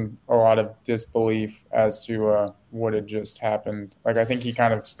was in a lot of disbelief as to what had just happened. Like, I think he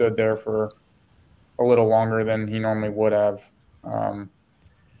kind of stood there for a little longer than he normally would have. Yeah,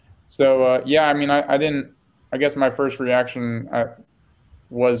 I mean, I didn't. I guess my first reaction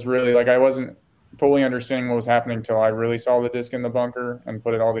was really, like, I wasn't fully understanding what was happening until I really saw the disc in the bunker and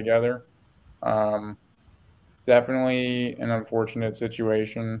put it all together. Definitely an unfortunate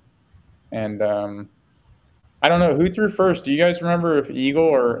situation. And I don't know who threw first. Do you guys remember if Eagle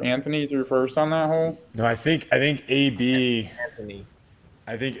or Anthony threw first on that hole? No, I think AB. Anthony.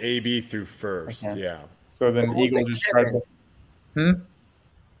 I think AB threw first. Okay. Yeah. So then Eagle just tried to.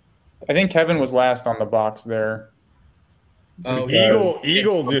 I think Kevin was last on the box there. Oh,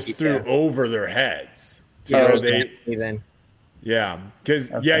 Eagle just threw over their heads. Then. Yeah, because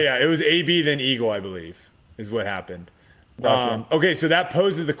it was AB then Eagle, I believe, is what happened. Gotcha. Okay, so that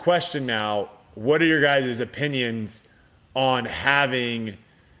poses the question now: what are your guys' opinions on having?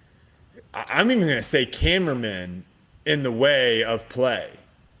 I'm even going to say cameramen in the way of play.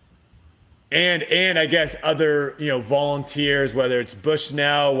 And I guess other, volunteers, whether it's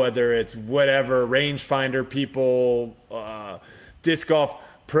Bushnell, whether it's whatever, rangefinder people, disc golf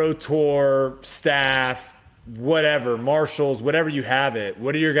pro tour staff, whatever, marshals, whatever you have it.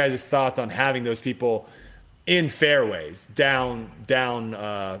 What are your guys' thoughts on having those people in fairways, down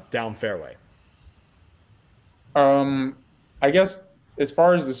fairway? I guess as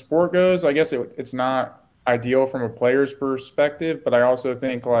far as the sport goes, I guess it's not ideal from a player's perspective, but I also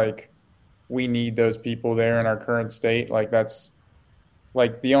think, like, we need those people there in our current state. Like, that's,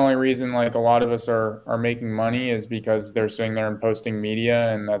 like, the only reason, like, a lot of us are making money is because they're sitting there and posting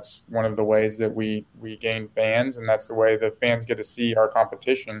media, and that's one of the ways that we gain fans, and that's the way the fans get to see our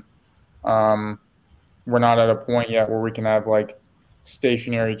competition. We're not at a point yet where we can have, like,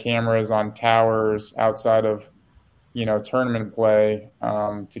 stationary cameras on towers outside of, tournament play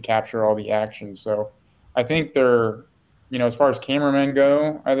to capture all the action. So I think they're, as far as cameramen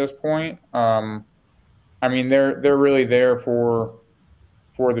go at this point, I mean, they're really there for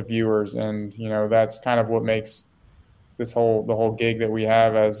the viewers, and that's kind of what makes the whole gig that we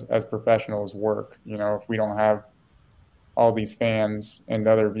have as professionals work. If we don't have all these fans and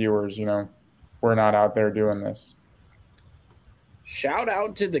other viewers, we're not out there doing this. Shout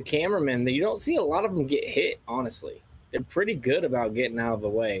out to the cameramen. You don't see a lot of them get hit, honestly. They're pretty good about getting out of the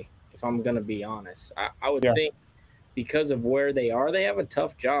way, if I'm going to be honest. I would think because of where they are, they have a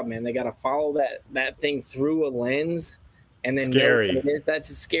tough job, man. They got to follow that thing through a lens, and then scary. Know what it is. That's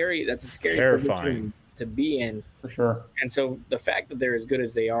a scary terrifying to be in, for sure. And so the fact that they're as good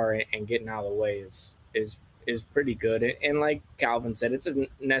as they are and getting out of the way is pretty good. And like Calvin said, it's a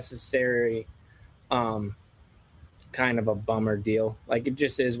necessary kind of a bummer deal. Like, it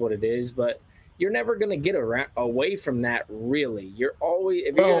just is what it is, but you're never going to get away from that, really. You're always,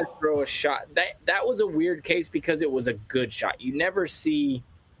 if you're going to throw a shot, that was a weird case because it was a good shot. You never see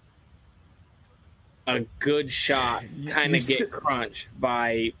a good shot kind of get crunched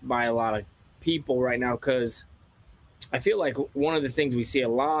by a lot of people right now, because I feel like one of the things we see a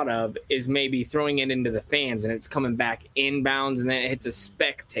lot of is maybe throwing it into the fans and it's coming back inbounds and then it hits a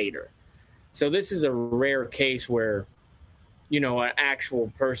spectator. So this is a rare case where, an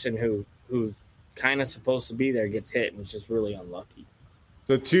actual person who's kind of supposed to be there gets hit and it's just really unlucky.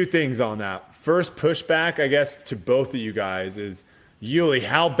 So 2 things on that. First pushback, I guess, to both of you guys is, Yuli,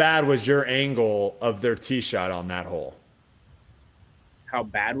 how bad was your angle of their tee shot on that hole? How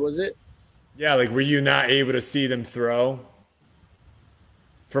bad was it? Yeah, like were you not able to see them throw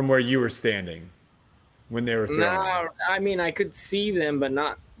from where you were standing when they were throwing? No, I mean I could see them, but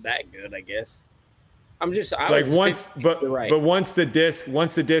not that good, I guess. I like once the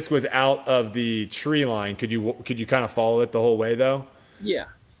disc was out of the tree line, could you kind of follow it the whole way though? Yeah.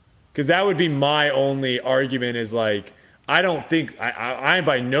 Because that would be my only argument is like, I don't think I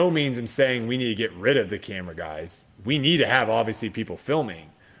by no means am saying we need to get rid of the camera guys. We need to have obviously people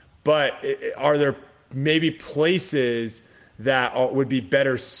filming, but are there maybe places that would be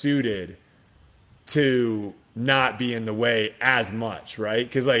better suited to not be in the way as much, right?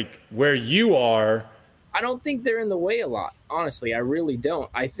 Because like where you are, I don't think they're in the way a lot. Honestly, I really don't.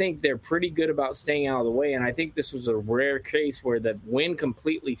 I think they're pretty good about staying out of the way. And I think this was a rare case where the wind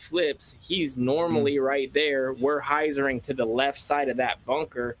completely flips. He's normally right there. We're hyzering to the left side of that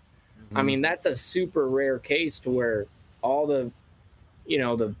bunker. I mean, that's a super rare case to where all the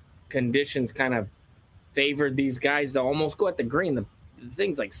conditions kind of favored these guys to almost go at the green. The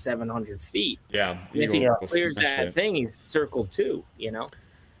thing's like 700 feet. Yeah. And if he clears that thing, he's circled 2,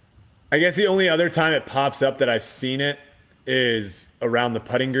 I guess the only other time it pops up that I've seen it is around the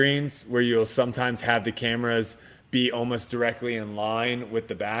putting greens, where you'll sometimes have the cameras be almost directly in line with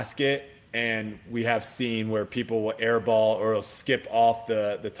the basket. And we have seen where people will airball or will skip off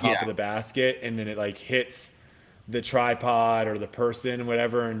the top of the basket, and then it like hits the tripod or the person,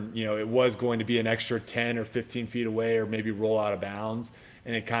 whatever. And, it was going to be an extra 10 or 15 feet away or maybe roll out of bounds,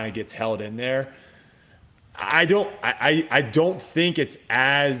 and it kind of gets held in there. I don't think it's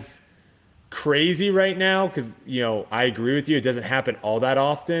as crazy right now because, I agree with you. It doesn't happen all that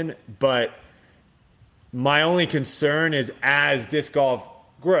often, but my only concern is as disc golf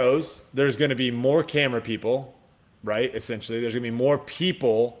grows, there's going to be more camera people, right? Essentially, there's going to be more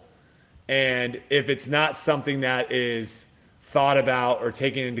people. And if it's not something that is thought about or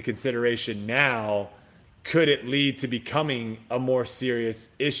taken into consideration now, could it lead to becoming a more serious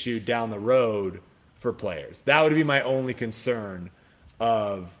issue down the road for players? That would be my only concern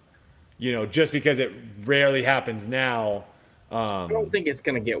of, just because it rarely happens now. I don't think it's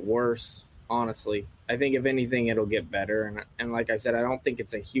going to get worse, honestly. I think if anything, it'll get better. And like I said, I don't think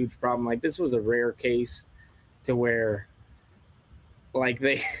it's a huge problem. Like this was a rare case to where like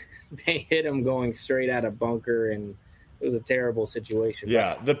they hit him going straight out of bunker, and it was a terrible situation.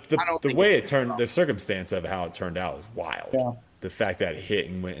 Yeah, the way it turned, the circumstance of how it turned out was wild. Yeah. The fact that it hit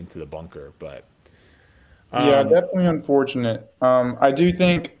and went into the bunker, but yeah, definitely unfortunate. I do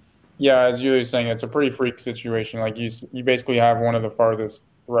think, as you were saying, it's a pretty freak situation. Like you basically have one of the farthest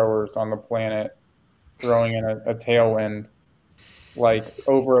throwers on the planet throwing in a tailwind, like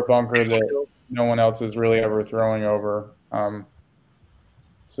over a bunker that no one else is really ever throwing over.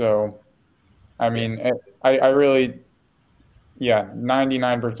 So, I mean, I really,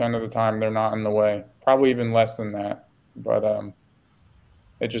 99% of the time they're not in the way. Probably even less than that. But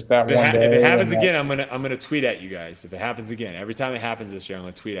it's just that one day. If it happens again, I'm gonna tweet at you guys. If it happens again, every time it happens this year, I'm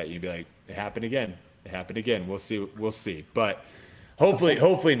gonna tweet at you and be like, "It happened again. It happened again." We'll see. But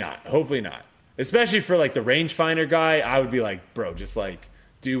hopefully not. Especially for like the rangefinder guy, I would be like, bro, just like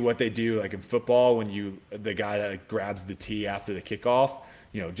do what they do like in football when the guy that like grabs the tee after the kickoff.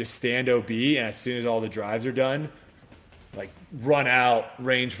 Just stand OB, and as soon as all the drives are done, like run out,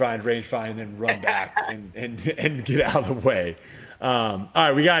 range find, and then run back and get out of the way. All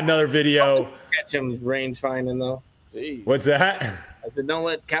right, we got another video. Catch him range finding though. Jeez. What's that? I said, don't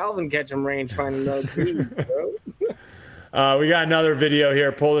let Calvin catch him range finding though. Jeez, bro. We got another video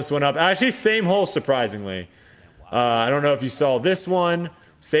here. Pull this one up. Actually, same hole, surprisingly. I don't know if you saw this one.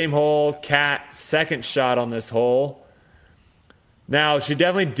 Same hole. Cat, second shot on this hole. Now, she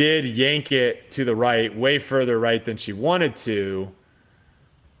definitely did yank it to the right, way further right than she wanted to.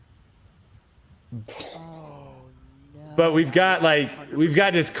 But we've got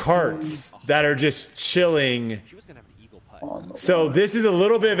just carts that are just chilling. So this is a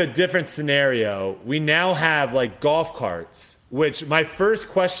little bit of a different scenario. We now have like golf carts, which my first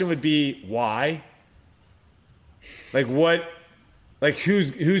question would be why? Like what? Like who's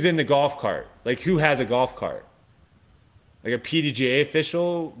in the golf cart? Like who has a golf cart? Like a PDGA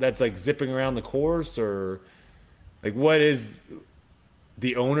official that's like zipping around the course, or like what is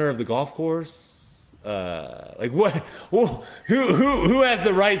the owner of the golf course? Like what? Who has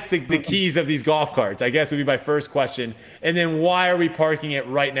the rights, the keys of these golf carts? I guess would be my first question. And then why are we parking it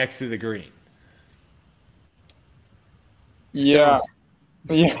right next to the green? Yeah,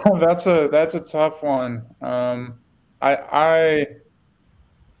 yeah, that's a tough one.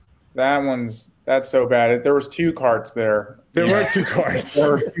 That's so bad. There was two carts there. There were two carts.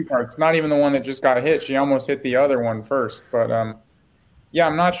 There were two carts. Not even the one that just got hit. She almost hit the other one first. But yeah,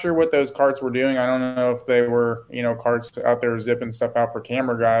 I'm not sure what those carts were doing. I don't know if they were, carts out there zipping stuff out for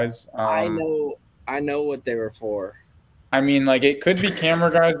camera guys. I know what they were for. I mean, like it could be camera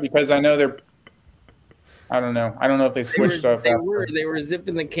guys because I know they're. I don't know. I don't know if they switched stuff. They were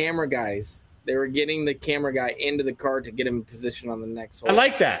zipping the camera guys. They were getting the camera guy into the car to get him in position on the next hole. I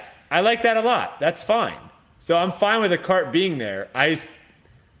like that. I like that a lot. That's fine. So I'm fine with the cart being there.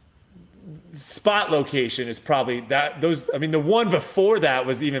 Spot location is probably that. The one before that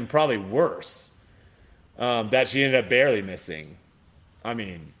was even probably worse. That she ended up barely missing. I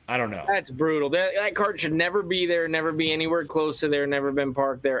mean, I don't know. That's brutal. That cart should never be there. Never be anywhere close to there. Never been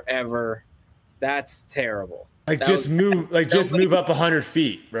parked there ever. That's terrible. Just move up 100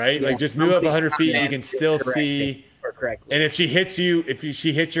 feet, right? Yeah, just move up 100 feet and you can still see. And if she hits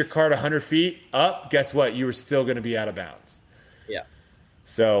your cart 100 feet up, guess what? You were still going to be out of bounds. Yeah.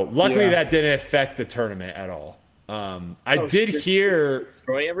 So luckily that didn't affect the tournament at all. I did hear.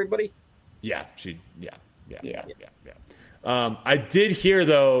 Destroy everybody? Yeah. I did hear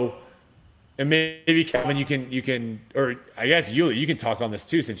though, and maybe Kevin, you can, or I guess you can talk on this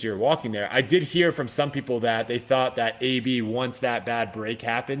too since you're walking there. I did hear from some people that they thought that AB, once that bad break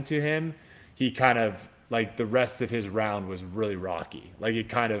happened to him, he kind of like the rest of his round was really rocky. Like it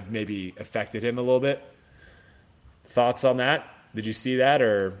kind of maybe affected him a little bit. Thoughts on that? Did you see that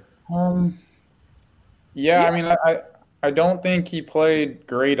or? Yeah, I mean, I don't think he played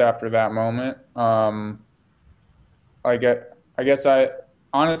great after that moment. I guess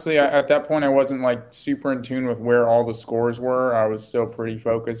honestly, at that point, I wasn't like super in tune with where all the scores were. I was still pretty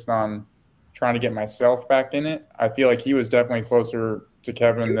focused on trying to get myself back in it. I feel like he was definitely closer to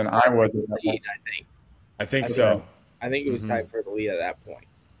Kevin than I was at that point. I think so. I think it was tight for the lead at that point.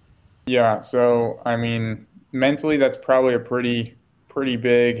 Yeah. So, I mean, mentally, that's probably a pretty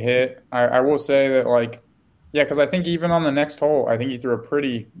big hit. I will say that, because I think even on the next hole, I think he threw a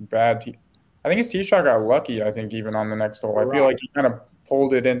pretty bad I think his tee shot got lucky, I think, even on the next hole. I feel like he kind of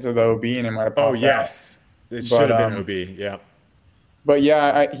pulled it into the OB and it might have popped yes. Out. It should have been OB, yeah. But,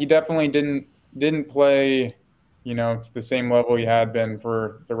 yeah, he definitely didn't play, to the same level he had been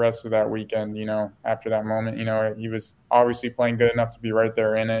for the rest of that weekend, after that moment. He was obviously playing good enough to be right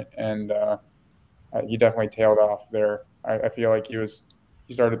there in it, and he definitely tailed off there. I feel like he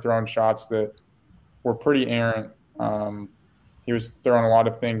started throwing shots that were pretty errant. He was throwing a lot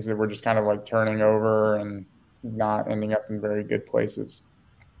of things that were just kind of like turning over and not ending up in very good places.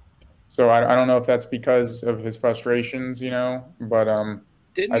 So I don't know if that's because of his frustrations, but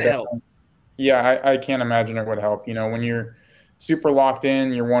didn't help. Yeah, I can't imagine it would help. When you're super locked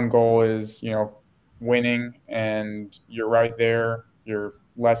in, your one goal is, winning, and you're right there. You're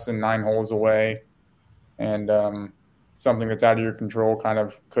less than 9 holes away, and something that's out of your control kind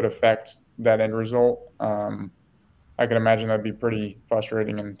of could affect that end result. I can imagine that'd be pretty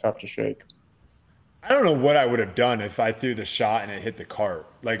frustrating and tough to shake. I don't know what I would have done if I threw the shot and it hit the cart.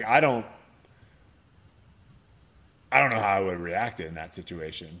 Like I don't know how I would have reacted in that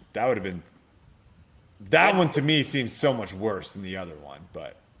situation. That would have been one to me seems so much worse than the other one,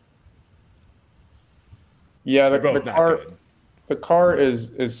 but yeah, the cart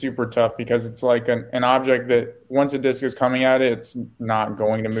is super tough because it's like an object that once a disc is coming at it, it's not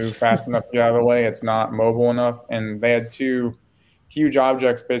going to move fast enough to get out of the way. It's not mobile enough. And they had 2 huge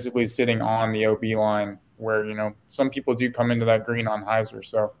objects basically sitting on the OB line where, some people do come into that green on hyzer.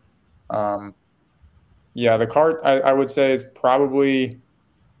 So, yeah, the cart, I would say, is probably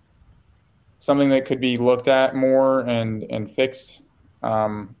something that could be looked at more and fixed.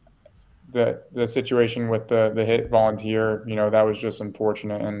 The situation with the hit volunteer, that was just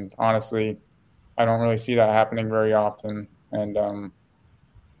unfortunate. And honestly, I don't really see that happening very often. And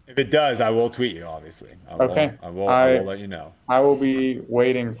if it does, I will tweet you, obviously. I will let you know. I will be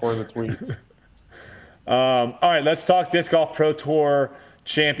waiting for the tweets. All right, let's talk Disc Golf Pro Tour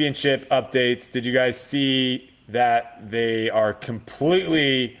Championship updates. Did you guys see that they are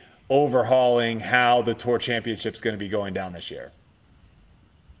completely overhauling how the Tour Championship is going to be going down this year?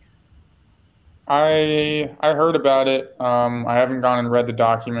 I heard about it. I haven't gone and read the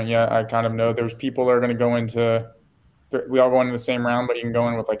document yet. I kind of know there's people that are going to go into we all go into the same round, but you can go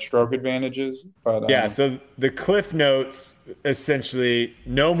in with like stroke advantages. But yeah, so the cliff notes essentially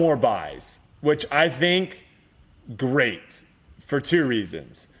no more buys. which I think great for two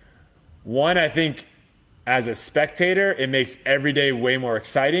reasons. One, I think as a spectator, it makes every day way more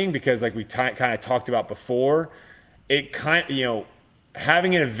exciting because, like we kind of talked about before, it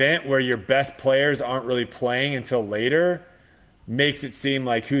having an event where your best players aren't really playing until later makes it seem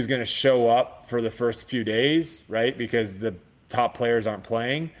like who's going to show up for the first few days, right? Because the top players aren't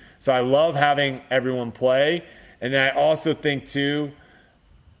playing. So I love having everyone play. And then I also think too,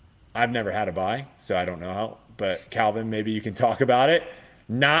 I've never had a bye, so I don't know how, but Calvin, maybe you can talk about it.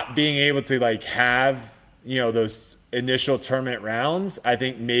 Not being able to like have, those initial tournament rounds, I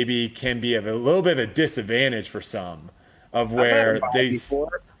think maybe can be a little bit of a disadvantage for some of where it's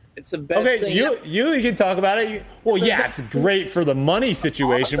the best thing. You can talk about it. It's great for the money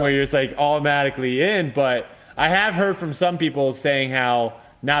situation where you're just like automatically in, but I have heard from some people saying how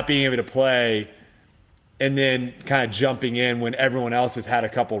not being able to play and then kind of jumping in when everyone else has had a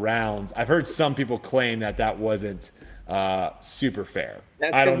couple rounds. I've heard some people claim that wasn't super fair.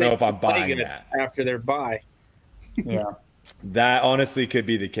 I don't know if I'm buying that. After their bye. Yeah. That honestly could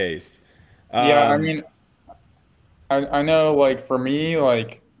be the case. I mean, I know, like, for me,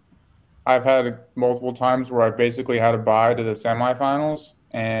 like, I've had multiple times where I've basically had a bye to the semifinals.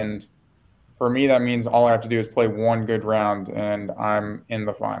 And for me, that means all I have to do is play one good round and I'm in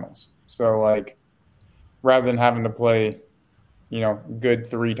the finals. So, like, rather than having to play, good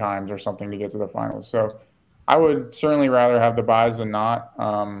 3 times or something to get to the finals. So I would certainly rather have the buys than not.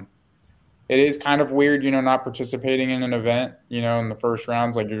 It is kind of weird, not participating in an event, in the first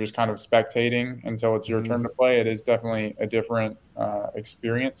rounds, like you're just kind of spectating until it's your turn to play. It is definitely a different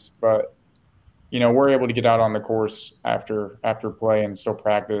experience, but we're able to get out on the course after play and still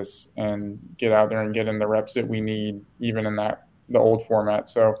practice and get out there and get in the reps that we need, even in the old format.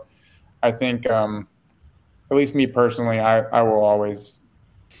 So I think, at least me personally, I will always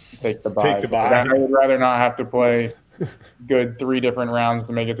take the buys. I would rather not have to play good 3 different rounds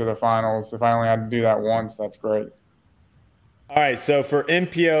to make it to the finals. If I only had to do that once, that's great. All right, so for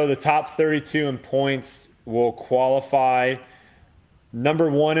MPO, the top 32 in points will qualify. Number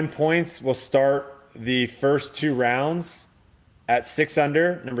 1 in points will start the first 2 rounds at 6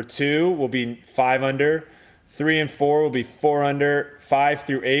 under. Number 2 will be 5 under. 3 and 4 will be 4 under. 5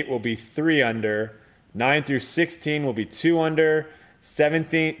 through 8 will be 3 under. 9 through 16 will be 2 under.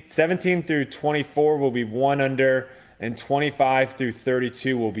 17 through 24 will be 1 under. And 25 through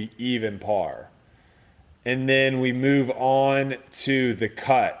 32 will be even par. And then we move on to the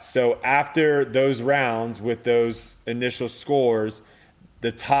cut. So after those rounds with those initial scores,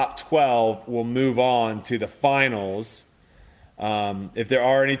 the top 12 will move on to the finals. If there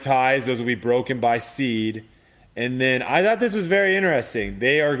are any ties, those will be broken by seed. And then I thought this was very interesting.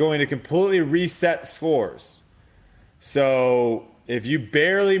 They are going to completely reset scores. So if you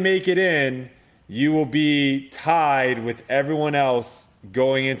barely make it in, you will be tied with everyone else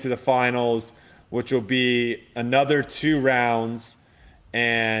going into the finals, which will be another 2 rounds,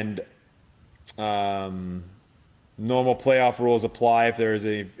 and normal playoff rules apply if there's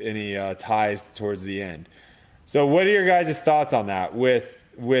any ties towards the end. So what are your guys' thoughts on that?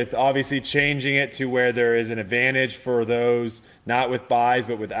 With obviously changing it to where there is an advantage for those, not with buys,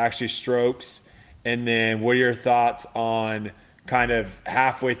 but with actually strokes. And then what are your thoughts on kind of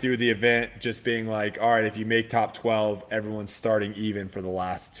halfway through the event just being like, all right, if you make top 12, everyone's starting even for the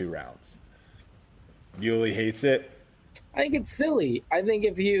last 2 rounds? Yuli hates it. I think it's silly. I think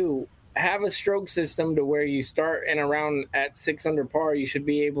if you have a stroke system to where you start in a round at 6 under par, you should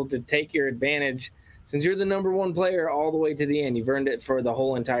be able to take your advantage. Since you're the number 1 player all the way to the end, you've earned it for the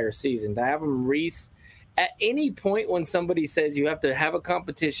whole entire season. To have them at any point when somebody says you have to have a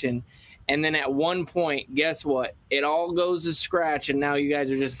competition, and then at one point, guess what? It all goes to scratch, and now you guys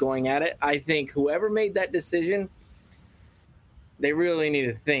are just going at it. I think whoever made that decision, they really need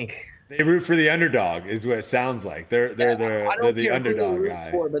to think. They root for the underdog, is what it sounds like. They're the underdog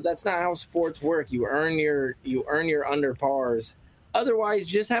guy. But that's not how sports work. You earn your under pars. Otherwise,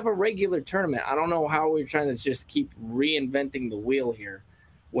 just have a regular tournament. I don't know how we're trying to just keep reinventing the wheel here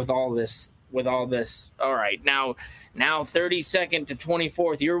with all this. All right, now 32nd to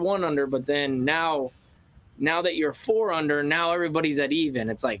 24th, you're 1 under, but then now that you're 4 under, now everybody's at even.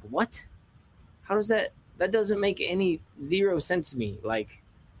 It's like, what? How does that doesn't make any 0 sense to me. Like,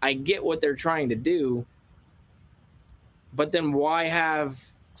 I get what they're trying to do, but then why have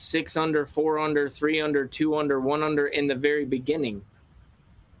 6 under, 4 under, 3 under, 2 under, 1 under in the very beginning?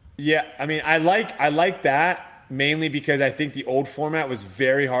 Yeah, I mean, I like that mainly because I think the old format was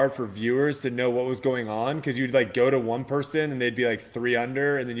very hard for viewers to know what was going on, because you'd like go to one person and they'd be like 3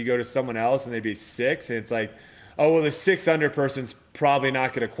 under, and then you go to someone else and they'd be 6, and it's like, oh, well, the 6 under person's probably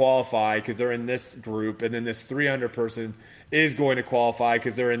not going to qualify because they're in this group, and then this 3 under person is going to qualify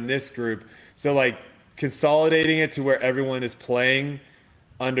because they're in this group. So like consolidating it to where everyone is playing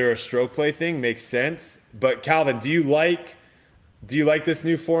under a stroke play thing makes sense. But Calvin, do you like this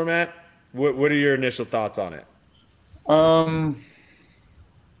new format? What are your initial thoughts on it? I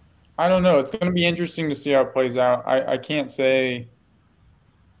don't know. It's going to be interesting to see how it plays out. I can't say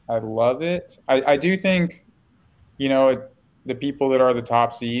I love it. I do think, the people that are the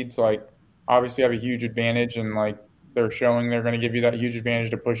top seeds, like, obviously have a huge advantage, and like they're showing they're going to give you that huge advantage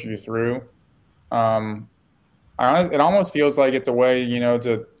to push you through. It almost feels like it's a way,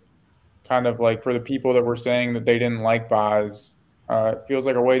 to kind of like, for the people that were saying that they didn't like buys, it feels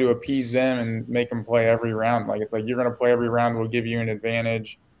like a way to appease them and make them play every round. Like, it's like, you're going to play every round, we'll give you an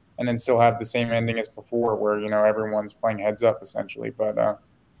advantage, and then still have the same ending as before where, everyone's playing heads up essentially. But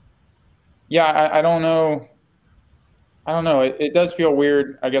yeah, I don't know. I don't know. It does feel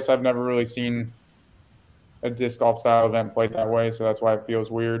weird. I guess I've never really seen a disc golf style event played that way, so that's why it feels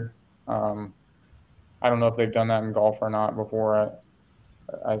weird. I don't know if they've done that in golf or not before.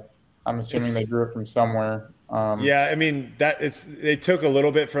 I'm assuming they drew it from somewhere. Yeah, I mean they took a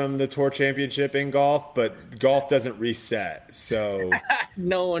little bit from the Tour Championship in golf, but golf doesn't reset, so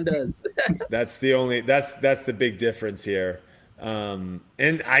no one does. that's the big difference here.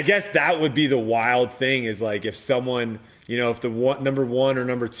 And I guess that would be the wild thing is like if someone, if the number 1 or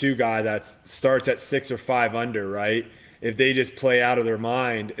number 2 guy that starts at 6 or 5 under, right? If they just play out of their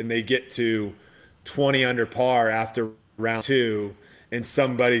mind and they get to 20 under par after round 2 and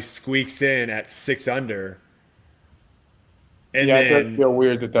somebody squeaks in at 6 under. And yeah, then it does feel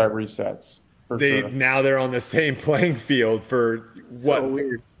weird that resets. Now they're on the same playing field for what,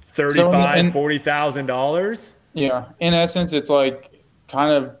 weird. $40,000. Yeah, in essence, it's like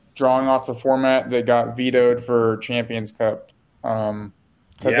kind of drawing off the format that got vetoed for Champions Cup. Because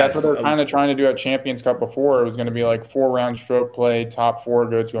that's what they're kind of trying to do at Champions Cup before. It was going to be like 4-round stroke play, top 4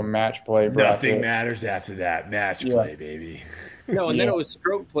 go to a match play bracket. Nothing matters after that. Match play, baby. No, and then it was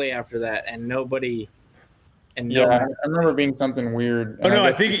stroke play after that, and nobody. I remember being something weird. Oh no,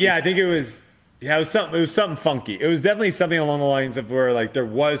 I think it was. Yeah, it was something funky. It was definitely something along the lines of where like there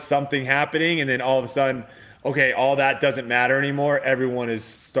was something happening, and then all of a sudden, okay, all that doesn't matter anymore. Everyone is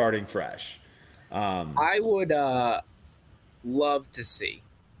starting fresh. I would love to see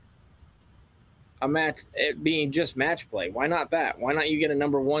a match, it being just match play. Why not that? Why not you get a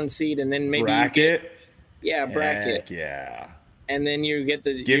number 1 seed and then maybe bracket? Bracket. Heck yeah. And then you get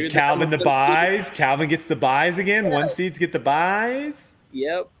give Calvin the buys. Calvin gets the buys again. Yes. 1 seeds get the buys.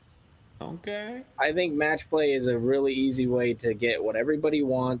 Yep. Okay. I think match play is a really easy way to get what everybody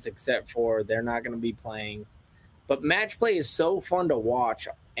wants, except for they're not going to be playing. But match play is so fun to watch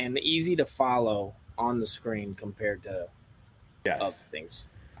and easy to follow on the screen compared to other things.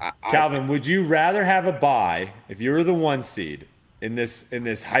 Calvin, would you rather have a bye if you were the 1 seed in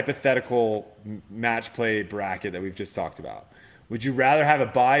this hypothetical match play bracket that we've just talked about? Would you rather have a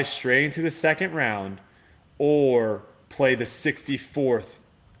bye straight into the second round or play the 64th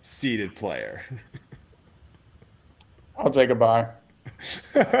seeded player? I'll take a bye.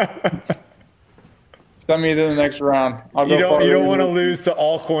 Send me to the next round. You don't want to lose to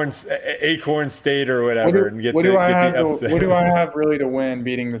Acorn State or whatever and get the upset. What do I have really to win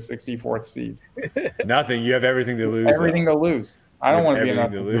beating the 64th seed? Nothing. You have everything to lose. Everything to lose. I don't want to be in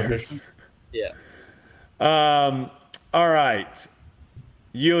that position. Yeah. All right.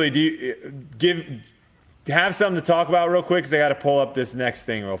 Yuli, do you have something to talk about real quick? Because I got to pull up this next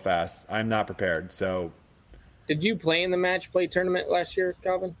thing real fast. I'm not prepared. So, did you play in the match play tournament last year,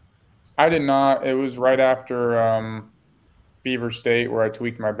 Calvin? I did not. It was right after Beaver State where I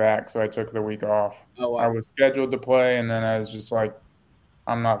tweaked my back, so I took the week off. Oh, wow. I was scheduled to play, and then I was just like,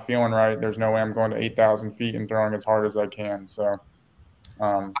 I'm not feeling right. There's no way I'm going to 8,000 feet and throwing as hard as I can. So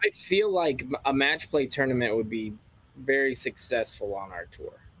I feel like a match play tournament would be very successful on our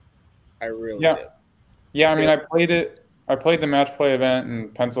tour. I really do. Yeah, I mean, I played the match play event in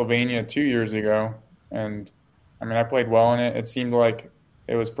Pennsylvania 2 years ago, and I mean, I played well in it. It seemed like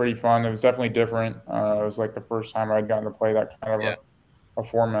it was pretty fun. It was definitely different. It was like the first time I'd gotten to play that kind of a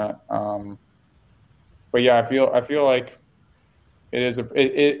format. But yeah, I feel like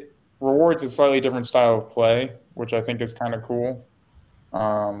it rewards a slightly different style of play, which I think is kind of cool.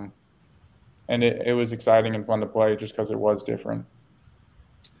 And it was exciting and fun to play just because it was different.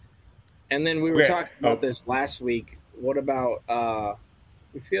 And then we were talking about this last week. What about I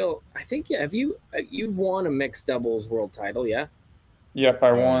think you've won a mixed doubles world title, yeah? Yep,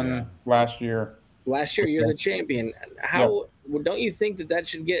 I won last year. Last year, you're the champion. How don't you think that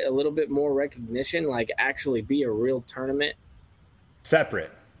should get a little bit more recognition? Like actually be a real tournament.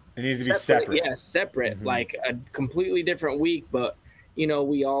 Separate. It needs to be separate. Yeah, separate. Like a completely different week, but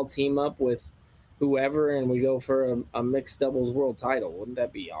we all team up with whoever and we go for a mixed doubles world title. Wouldn't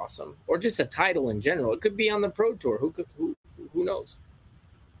that be awesome? Or just a title in general. It could be on the Pro Tour. Who knows?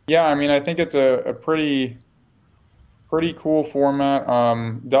 Yeah, I mean, I think it's a pretty cool format.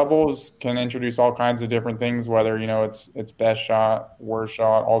 Doubles can introduce all kinds of different things, whether it's best shot, worst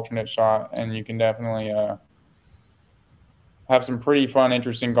shot, alternate shot, and you can definitely have some pretty fun,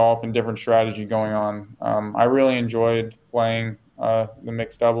 interesting golf and different strategy going on. I really enjoyed playing the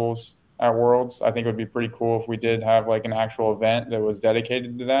mixed doubles at Worlds. I think it would be pretty cool if we did have like an actual event that was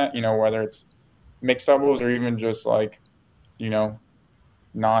dedicated to that, whether it's mixed doubles or even just like,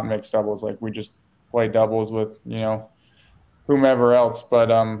 not mixed doubles. Like we just play doubles with, whomever else. But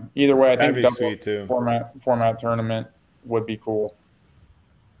either way, I think double format tournament would be cool.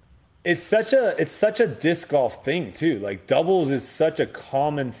 It's such a disc golf thing too. Like doubles is such a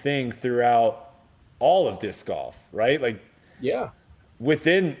common thing throughout all of disc golf, right? Like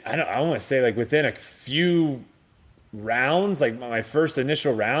within I want to say like within a few rounds, like my first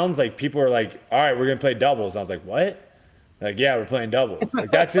initial rounds, like people are like, all right, we're gonna play doubles. And I was like, what? Like, yeah, we're playing doubles. Like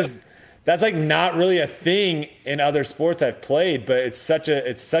that's like not really a thing in other sports I've played, but it's such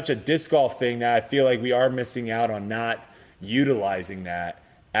a disc golf thing that I feel like we are missing out on not utilizing that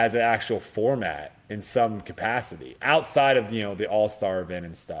as an actual format in some capacity outside of the All-Star event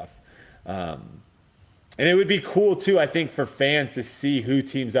and stuff. And it would be cool too, I think, for fans to see who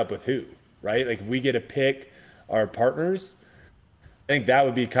teams up with who, right? Like if we get to pick our partners, I think that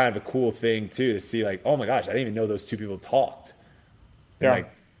would be kind of a cool thing too, to see like, oh my gosh, I didn't even know those two people talked. And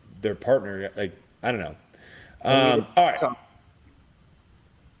like their partner, like, I don't know. All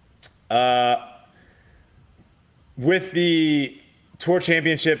right. With the Tour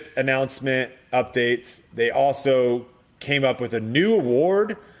Championship announcement updates, they also came up with a new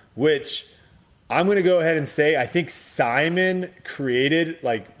award, which I'm going to go ahead and say I think Simon created,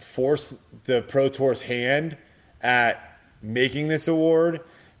 like forced the Pro Tour's hand at making this award,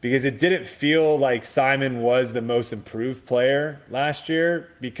 because it didn't feel like Simon was the most improved player last year,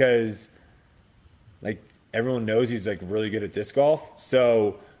 because like everyone knows he's like really good at disc golf.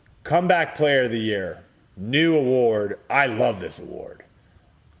 So comeback player of the year, new award. I love this award.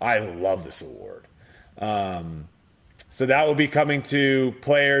 So that will be coming to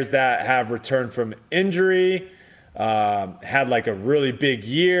players that have returned from injury, had like a really big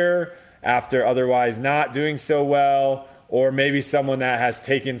year after otherwise not doing so well, or maybe someone that has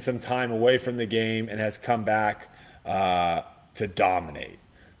taken some time away from the game and has come back to dominate.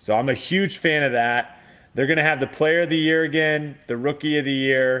 So I'm a huge fan of that. They're going to have the player of the year again, the rookie of the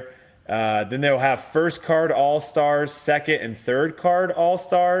year. Then they'll have first card all-stars, second and third card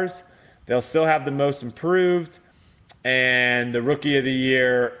all-stars. They'll still have the most improved. And the rookie of the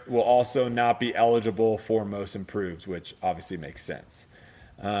year will also not be eligible for most improved, which obviously makes sense.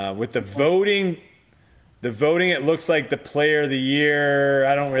 With the voting, it looks like the player of the year,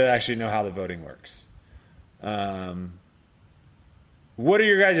 I don't really actually know how the voting works. What are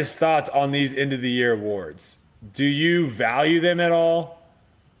your guys' thoughts on these end of the year awards? Do you value them at all?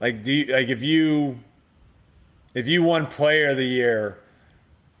 Like, if you won player of the year,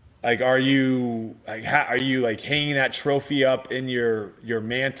 like, are you hanging that trophy up in your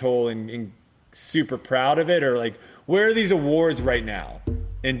mantle and super proud of it, or like where are these awards right now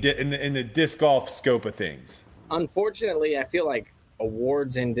in the disc golf scope of things? Unfortunately, I feel like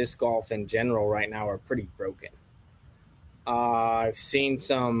awards in disc golf in general right now are pretty broken. I've seen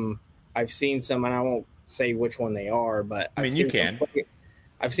some, and I won't say which one they are, but I mean, you can.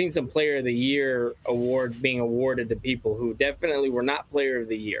 I've seen some player of the year awards being awarded to people who definitely were not player of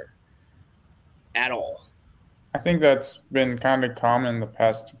the year at all. I think that's been kind of common the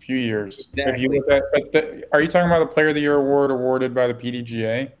past few years. Exactly. If you look at, are you talking about the player of the year award awarded by the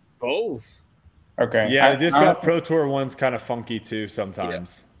PDGA? Both. Okay. Yeah, the Disc Golf Pro Tour one's kind of funky too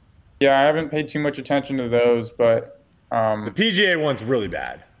sometimes. Yeah, I haven't paid too much attention to those, but the PGA one's really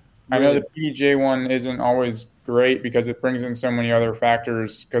bad. I know the PGA one isn't always great because it brings in so many other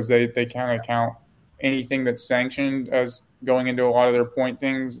factors, because they kind of count anything that's sanctioned as going into a lot of their point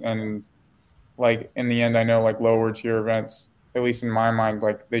things. And like in the end, I know like lower tier events, at least in my mind,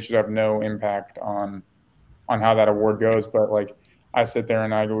 like they should have no impact on how that award goes. But like I sit there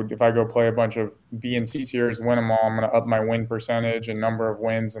and I go, if I go play a bunch of B and C tiers, win them all, I'm going to up my win percentage and number of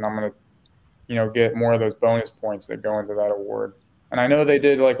wins, and I'm going to get more of those bonus points that go into that award. And I know they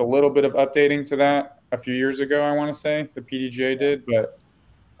did like a little bit of updating to that a few years ago, I want to say the PDGA did, but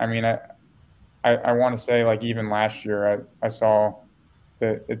I mean, I want to say like even last year I saw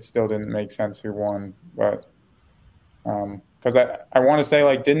that it still didn't make sense who won, but because I want to say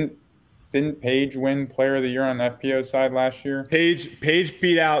like didn't Paige win Player of the Year on the FPO side last year? Paige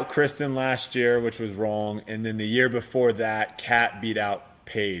beat out Kristen last year, which was wrong, and then the year before that, Kat beat out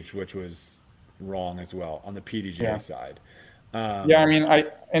Paige, which was wrong as well on the PDGA side. Yeah, I mean,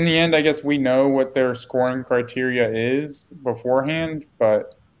 in the end, I guess we know what their scoring criteria is beforehand,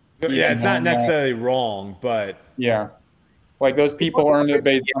 but yeah, it's not necessarily wrong, but yeah, like those people earned it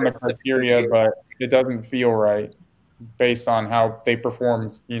based on the criteria, but it doesn't feel right based on how they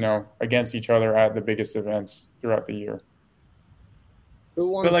performed, against each other at the biggest events throughout the year. Who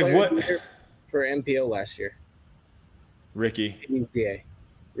won Player of the Year for MPO last year? Ricky. PDGA.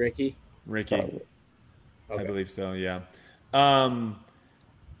 Ricky. Okay. I believe so. Yeah.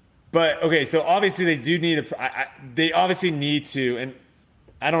 But okay, so obviously they do need they obviously need to, and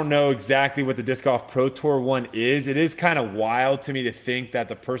I don't know exactly what the Disc Golf Pro Tour one is. It is kind of wild to me to think that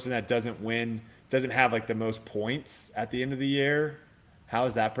the person that doesn't win doesn't have like the most points at the end of the year. How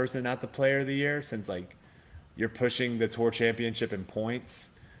is that person not the Player of the Year? Since like you're pushing the Tour Championship in points,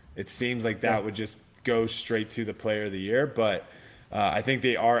 it seems like that would just go straight to the Player of the Year. But I think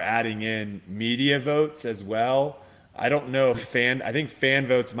they are adding in media votes as well. I don't know if I think fan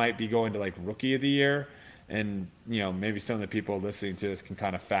votes might be going to like Rookie of the Year. And, maybe some of the people listening to this can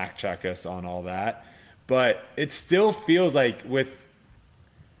kind of fact check us on all that. But it still feels like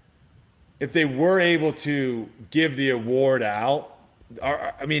if they were able to give the award out,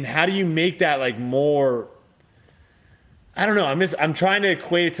 how do you make that like more? I don't know. I'm trying to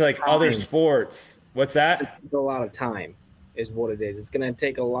equate it to like other sports. What's that? A lot of time is what it is. It's going to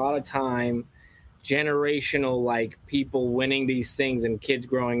take a lot of time. Generational, like people winning these things and kids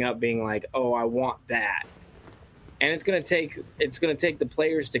growing up being like, oh, I want that. And it's going to take the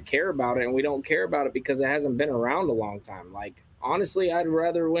players to care about it. And we don't care about it because it hasn't been around a long time. Like, honestly, I'd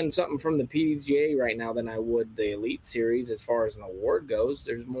rather win something from the PDGA right now than I would the Elite Series as far as an award goes.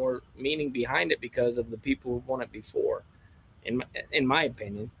 There's more meaning behind it because of the people who won it before, in my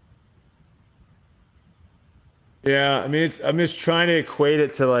opinion. Yeah, I'm just trying to equate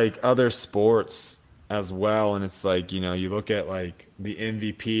it to like other sports as well, and it's like you look at like the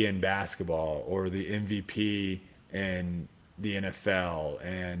MVP in basketball or the MVP in the NFL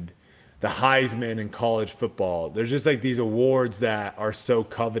and the Heisman in college football. There's just like these awards that are so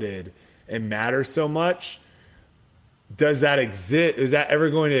coveted and matter so much. Does that exist? Is that ever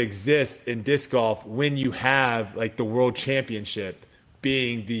going to exist in disc golf when you have like the World Championship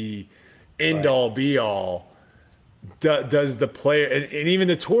being the end all be all? Does the player and even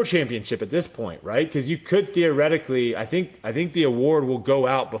the Tour Championship at this point, right? Because you could theoretically, I think the award will go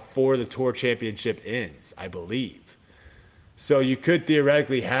out before the Tour Championship ends, I believe. So you could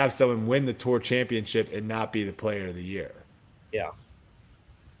theoretically have someone win the Tour Championship and not be the Player of the Year. Yeah.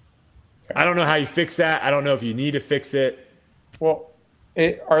 I don't know how you fix that. I don't know if you need to fix it. Well,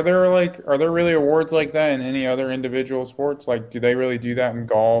 are there really awards like that in any other individual sports? Like, do they really do that in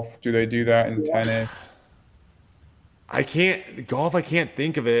golf? Do they do that in tennis? I can't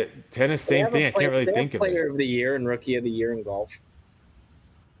think of it. Tennis, same thing. I can't really think of it. Player of the Year and Rookie of the Year in golf.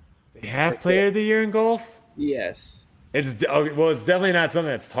 They have Player of the Year in golf? Yes. It's definitely not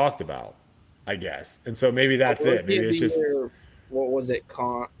something that's talked about, I guess. And so maybe that's it. Maybe it's just what was it?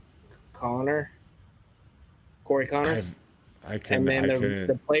 Corey Connors? I couldn't. And then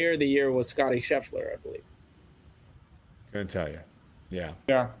the Player of the Year was Scotty Scheffler, I believe. Couldn't tell you. Yeah.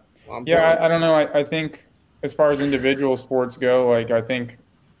 Yeah. I don't know. I think as far as individual sports go, like I think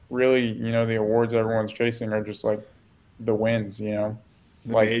really, the awards everyone's chasing are just like the wins, The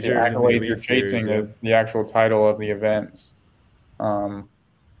like the accolades you're chasing is the actual title of the events.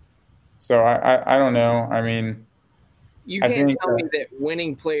 So I don't know. I mean, you can't tell me that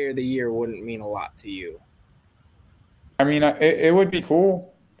winning Player of the Year wouldn't mean a lot to you. I mean, it would be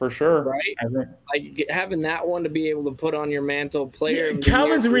cool for sure, right? Like having that one to be able to put on your mantle, Player of the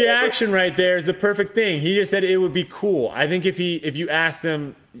Calvin's reaction right there is the perfect thing. He just said it would be cool. I think if you asked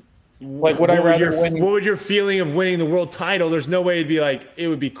him, like, what would your feeling of winning the world title? There's no way it'd be like it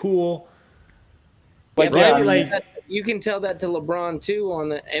would be cool. Like, yeah, right? You can tell that to LeBron too on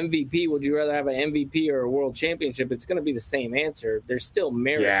the MVP. Would you rather have an MVP or a world championship? It's going to be the same answer. There's still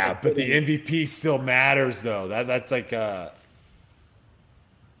merit. Yeah, but the MVP still matters though. That's like the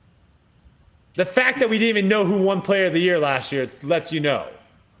fact that we didn't even know who won Player of the Year last year lets you know.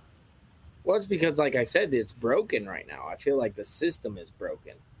 Well, it's because, like I said, it's broken right now. I feel like the system is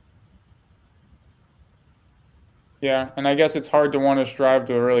broken. Yeah, and I guess it's hard to want to strive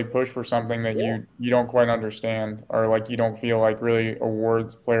to really push for something that you don't quite understand, or like you don't feel like really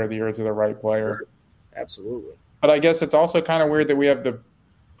awards player of the year to the right player. Sure. Absolutely. But I guess it's also kind of weird that we have the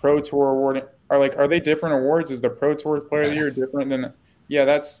Pro Tour award. Are they different awards? Is the Pro Tour player of the year different than? Yeah,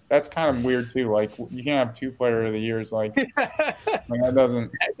 that's kind of weird too. Like you can't have 2 player of the years. Like that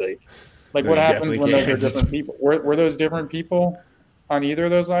doesn't. Exactly. Like what happens when those are different people? Were those different people on either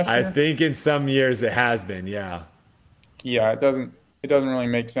of those last year? I think in some years it has been. Yeah. Yeah, it doesn't really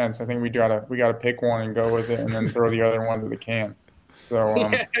make sense. I think we gotta pick one and go with it, and then throw the other one to the can. So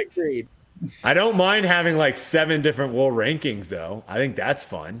agreed. I don't mind having like 7 different world rankings though. I think that's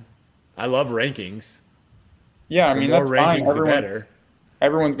fun. I love rankings. Yeah, I mean the more that's fine. rankings, the better.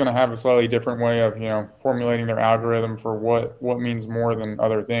 Everyone's going to have a slightly different way of formulating their algorithm for what means more than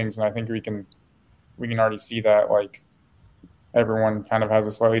other things, and I think we can already see that like. Everyone kind of has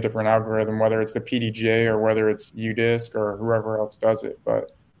a slightly different algorithm, whether it's the PDGA or whether it's UDisc or whoever else does it.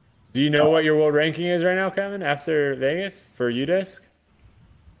 But do you know what your world ranking is right now, Kevin, after Vegas for UDisc?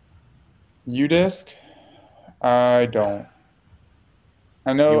 UDisc? I don't.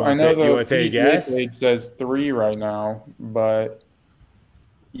 I know You want to take a guess? Page says 3 right now, but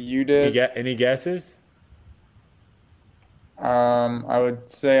UDisc. Any guesses? I would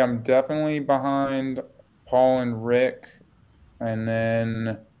say I'm definitely behind Paul and Rick. And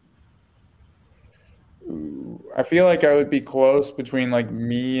then I feel like I would be close between like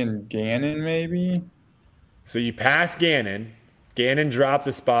me and Gannon maybe. So you passed Gannon. Gannon dropped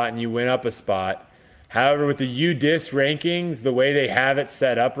a spot and you went up a spot. However, with the UDisc rankings, the way they have it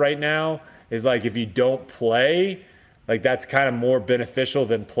set up right now is like if you don't play, like that's kind of more beneficial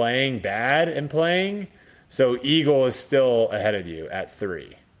than playing bad and playing. So Eagle is still ahead of you at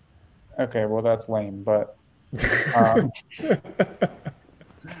 3. Okay, well that's lame, but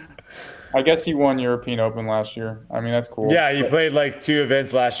I guess he won European Open last year. I mean, that's cool. Yeah, he played like 2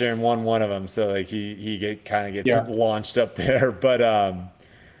 events last year and won one of them. So like he kind of gets launched up there. But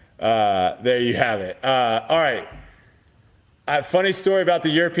there you have it. All right. Funny story about the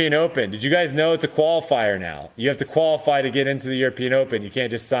European Open. Did you guys know it's a qualifier now? You have to qualify to get into the European Open. You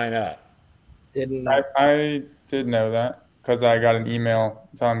can't just sign up. Didn't know. I did know that. Because I got an email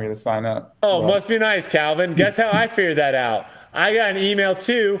telling me to sign up. Oh, must be nice, Calvin. Guess how I figured that out? I got an email,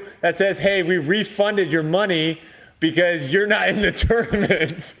 too, that says, hey, we refunded your money because you're not in the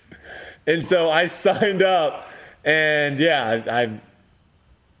tournament. And so I signed up. And, I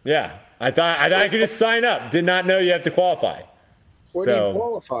thought I could just sign up. Did not know you have to qualify. Where do you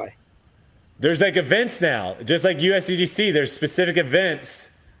qualify? There's, like, events now. Just like USDGC, there's specific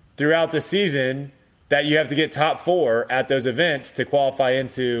events throughout the season that you have to get top 4 at those events to qualify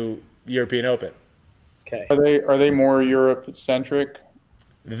into the European Open. Okay. Are they more Europe centric?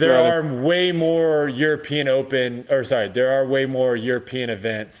 There are way more European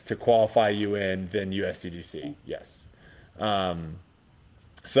events to qualify you in than USDGC. Yes. So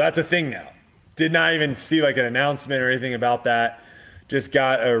that's a thing now. Did not even see like an announcement or anything about that. Just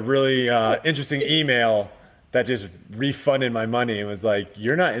got a really interesting email that just refunded my money and was like,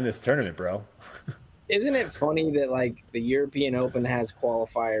 you're not in this tournament, bro. Isn't it funny that like the European Open has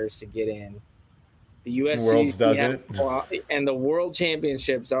qualifiers to get in? The Worlds doesn't, and the World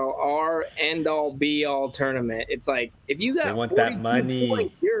Championships are our end all be all tournament. It's like if you got they want that money,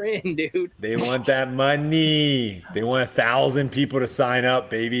 points, you're in, dude. They want that money. They want 1,000 people to sign up,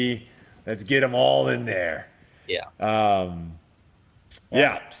 baby. Let's get them all in there. Yeah.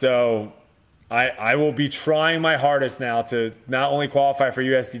 So I will be trying my hardest now to not only qualify for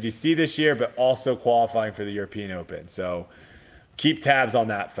USDGC this year, but also qualifying for the European Open. So keep tabs on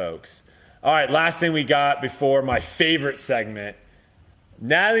that, folks. All right, last thing we got before my favorite segment.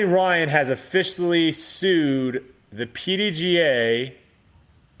 Natalie Ryan has officially sued the PDGA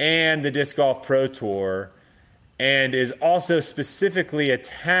and the Disc Golf Pro Tour and is also specifically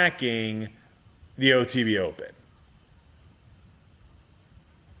attacking the OTB Open.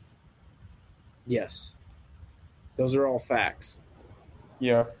 Yes. Those are all facts.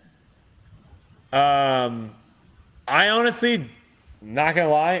 Yeah. I honestly, not going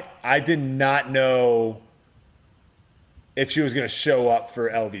to lie, I did not know if she was going to show up for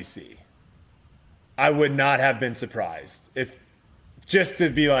LVC. I would not have been surprised if just to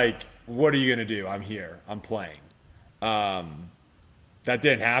be like, what are you going to do? I'm here. I'm playing. That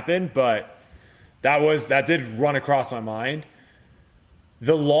didn't happen, but that did run across my mind.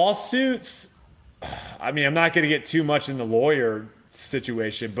 The lawsuits, I mean, I'm not going to get too much in the lawyer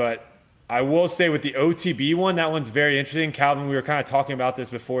situation, but I will say with the OTB one, that one's very interesting. Calvin, we were kind of talking about this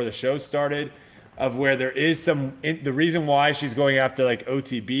before the show started, of where there is the reason why she's going after like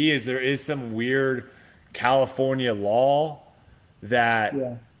OTB is there is some weird California law that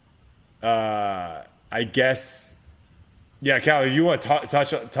I guess. Yeah, Cal, if you want to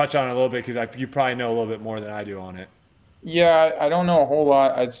touch on it a little bit, because you probably know a little bit more than I do on it. Yeah, I don't know a whole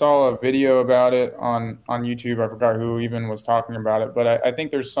lot. I saw a video about it on YouTube. I forgot who even was talking about it, but I think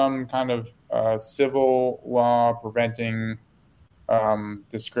there's some kind of civil law preventing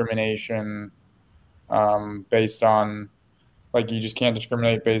discrimination based on, like, you just can't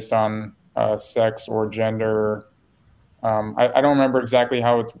discriminate based on sex or gender. I don't remember exactly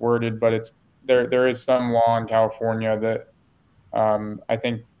how it's worded, but it's there is some law in California that I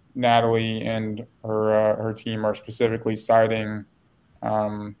think Natalie and her team are specifically citing,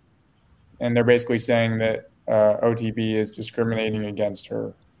 and they're basically saying that OTB is discriminating against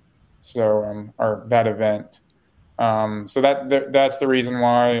her. So or that event. So that's the reason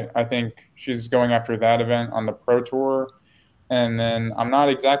why I think she's going after that event on the Pro Tour. And then I'm not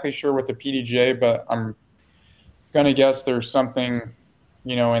exactly sure with the PDGA, but I'm gonna guess there's something,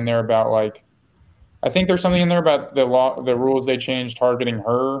 in there about, like, I think there's something in there about the rules they changed targeting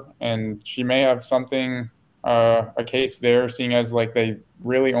her, and she may have something, a case there, seeing as, like, they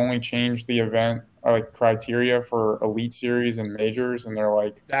really only changed the event criteria for Elite Series and majors, and they're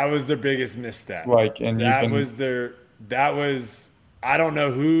like, that was their biggest misstep. That was I don't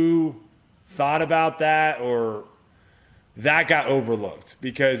know who thought about that, or that got overlooked,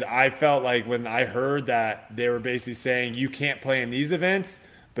 because I felt like when I heard that they were basically saying you can't play in these events,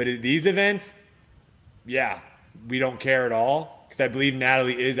 but at these events, yeah, we don't care at all, because I believe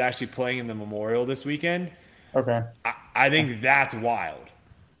Natalie is actually playing in the Memorial this weekend. Okay. I think that's wild.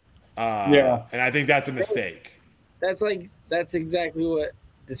 Yeah. And I think that's a mistake. That's exactly what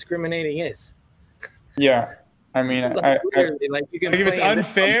discriminating is. Yeah. I mean, if it's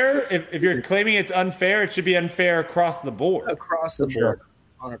unfair, if you're claiming it's unfair, it should be unfair across the board. Across the board,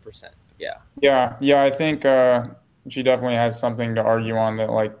 100%. Yeah. Yeah. I think she definitely has something to argue on,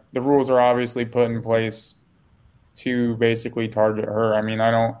 that, like, the rules are obviously put in place to basically target her.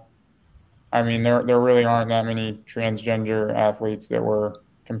 There really aren't that many transgender athletes that were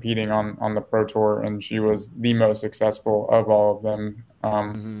competing on the Pro Tour, and she was the most successful of all of them.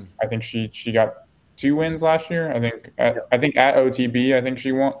 I think she got 2 wins last year. I think at OTB, I think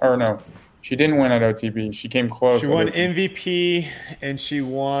she won, or no, she didn't win at OTB. She came close. She won MVP, and she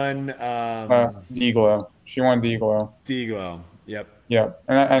won D-Glow. She won D-Glow. D-Glow. Yep. Yeah,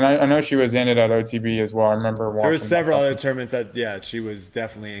 and I know she was in it at OTB as well. I remember watching. There were several other tournaments that, she was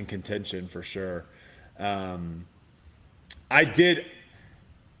definitely in contention for sure.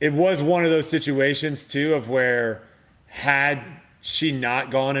 It was one of those situations too, of where, had she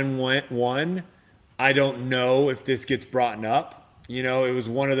not gone and won, I don't know if this gets brought up. It was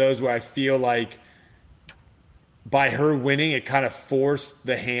one of those where I feel like by her winning, it kind of forced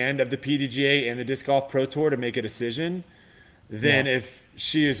the hand of the PDGA and the Disc Golf Pro Tour to make a decision. Then if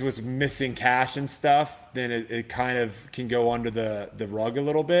she was missing cash and stuff, then it kind of can go under the rug a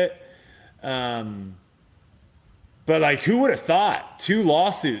little bit. But, like, who would have thought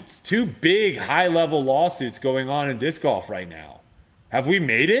 2 big high-level lawsuits going on in disc golf right now? Have we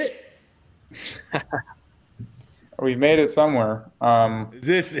made it? We made it somewhere.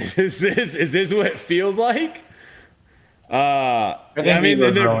 Is this what it feels like? I think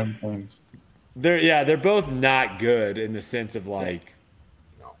they're growing things. They're both not good in the sense of, like,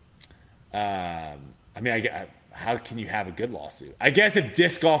 how can you have a good lawsuit? I guess if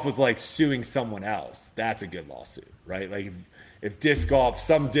disc golf was, like, suing someone else, that's a good lawsuit, right? Like, if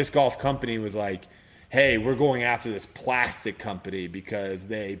some disc golf company was like, hey, we're going after this plastic company because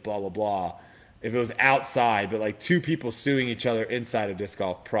they blah, blah, blah. If it was outside, but, like, 2 people suing each other inside of disc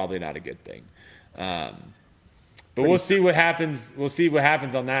golf, probably not a good thing. But we'll see what happens. We'll see what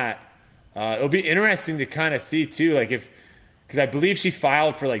happens on that. It'll be interesting to kind of see too, like, because I believe she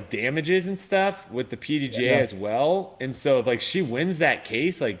filed for, like, damages and stuff with the PDGA as well. And so if, like, she wins that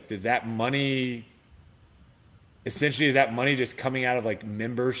case, like, is that money just coming out of, like,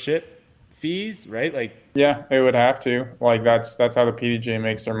 membership fees, right? Like, yeah, it would have to. Like, that's how the PDGA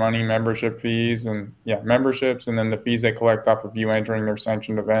makes their money: membership fees, and memberships, and then the fees they collect off of you entering their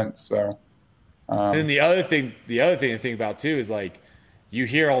sanctioned events. So, and the other thing to think about too is, like, you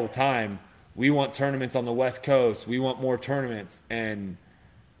hear all the time, we want tournaments on the West Coast. We want more tournaments. And,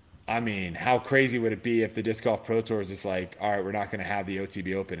 I mean, how crazy would it be if the Disc Golf Pro Tour is just like, all right, we're not going to have the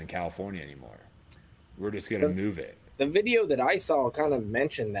OTB Open in California anymore. We're just going to move it. The video that I saw kind of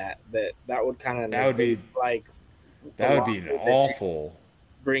mentioned that would kind of... That would be like... That would be awful.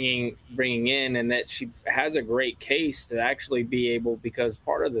 Bringing in, and that she has a great case to actually be able... Because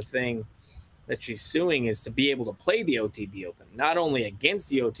part of the thing that she's suing is to be able to play the OTB Open, not only against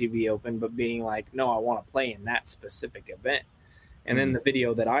the OTB Open, but being like, no, I want to play in that specific event. And then the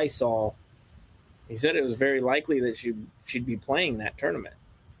video that I saw, he said it was very likely that she'd be playing that tournament.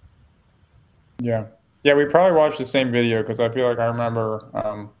 Yeah. Yeah, we probably watched the same video because I feel like I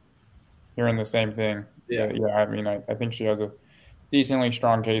remember hearing the same thing. Yeah. I mean, I think she has a decently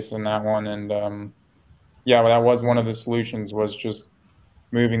strong case in that one. And, well, that was one of the solutions, was just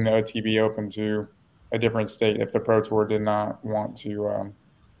moving the OTB Open to a different state if the Pro Tour did not want to,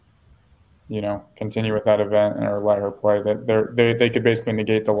 continue with that event or let her play. That they could basically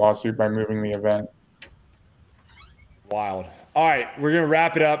negate the lawsuit by moving the event. Wild. All right, we're going to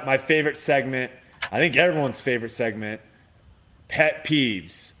wrap it up. My favorite segment, I think everyone's favorite segment, pet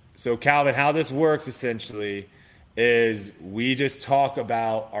peeves. So, Calvin, how this works essentially is we just talk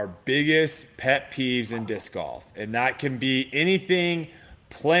about our biggest pet peeves in disc golf. And that can be anything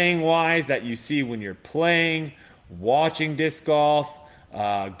playing-wise that you see when you're playing, watching disc golf,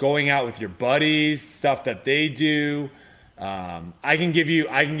 going out with your buddies, stuff that they do. I can give you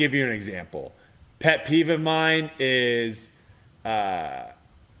an example. Pet peeve of mine is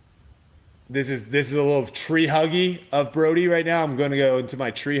this is a little tree huggy of Brody right now. I'm going to go into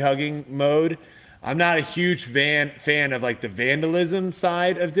my tree hugging mode. I'm not a huge fan of like the vandalism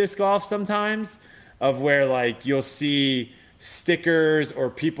side of disc golf sometimes, of where like you'll see stickers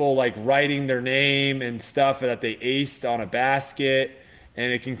or people like writing their name and stuff that they aced on a basket,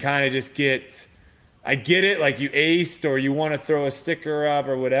 and it can kind of just get, I get it, like you aced or you want to throw a sticker up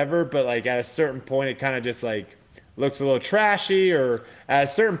or whatever, but like at a certain point it kind of just like looks a little trashy, or at a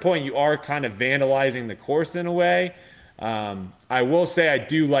certain point you are kind of vandalizing the course in a way. I will say I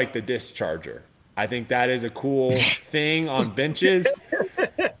do like the disc charger. I think that is a cool thing on benches.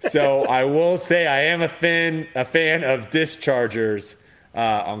 So I will say I am a fan of disc chargers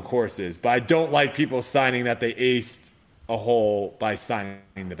on courses, but I don't like people signing that they aced a hole by signing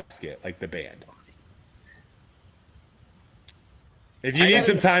the basket, like the band. If you need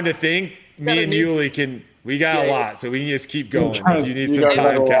some time to think, me and Yuli we got a lot, so we can just keep going. If you need some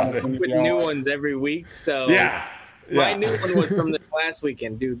time, Calvin. With new ones every week, so yeah. My new one was from this last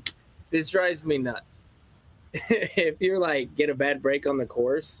weekend, dude. This drives me nuts. If you're like, get a bad break on the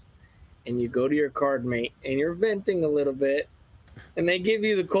course and you go to your card mate and you're venting a little bit and they give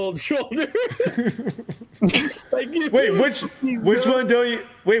you the cold shoulder.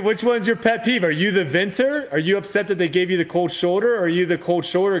 Which one's your pet peeve? Are you the venter? Are you upset that they gave you the cold shoulder? Or are you the cold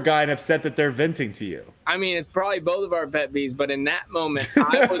shoulder guy and upset that they're venting to you? I mean, it's probably both of our pet peeves, but in that moment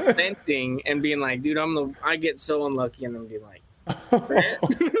I was venting and being like, dude, I get so unlucky, and then be like,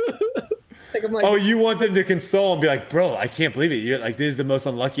 you want them to console and be like, bro, I can't believe it. You're like, this is the most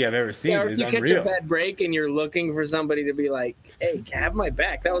unlucky I've ever seen. Yeah, it's you unreal. Catch a bad break and you're looking for somebody to be like, hey, have my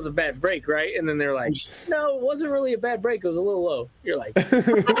back. That was a bad break, right? And then they're like, no, it wasn't really a bad break. It was a little low. You're like,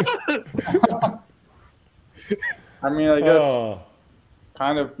 I mean, I guess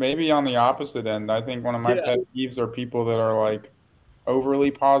kind of maybe on the opposite end. I think one of my pet peeves are people that are like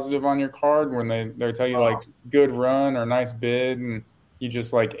overly positive on your card when they tell you like good run or nice bid, and you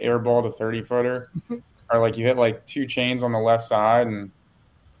just like airball the 30-footer, or like you hit like two chains on the left side. And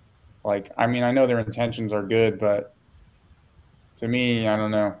like, I mean, I know their intentions are good, but to me, I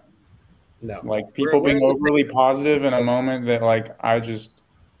don't know. No. Like people being overly positive in a moment that like I just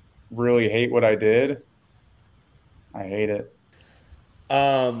really hate what I did. I hate it.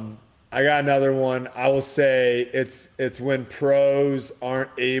 I got another one. I will say it's when pros aren't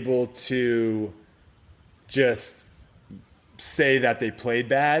able to just say that they played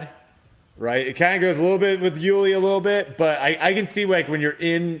bad, right? It kind of goes a little bit with Yuli a little bit, but I can see like when you're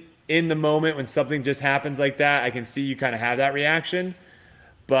in the moment, when something just happens like that, I can see you kind of have that reaction.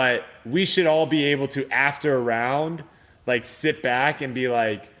 But we should all be able to, after a round, like sit back and be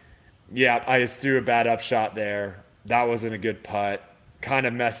like, yeah, I just threw a bad upshot there. That wasn't a good putt. Kind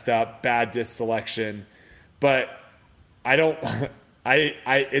of messed up, bad disc selection. But I don't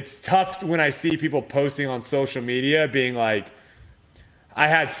it's tough when I see people posting on social media being like, I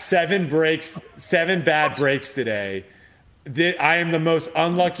had 7 bad breaks today. I am the most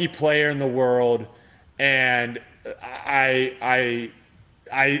unlucky player in the world, and I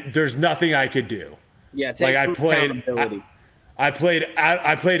there's nothing I could do. Yeah, take some accountability. I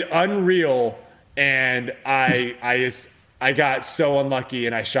played unreal, and I got so unlucky,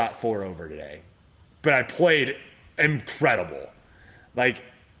 and I shot 4 over today. But I played incredible. Like,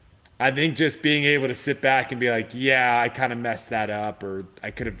 I think just being able to sit back and be like, yeah, I kind of messed that up, or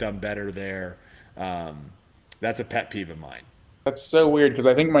I could have done better there. That's a pet peeve of mine. That's so weird, because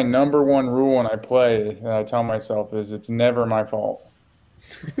I think my number one rule when I play, and I tell myself, is it's never my fault.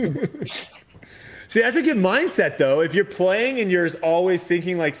 See, that's a good mindset, though. If you're playing and you're always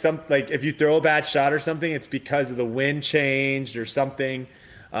thinking like if you throw a bad shot or something, it's because of the wind changed or something.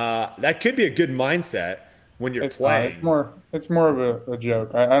 That could be a good mindset when you're playing. It's more of a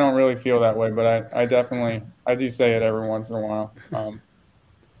joke. I don't really feel that way, but I definitely do say it every once in a while.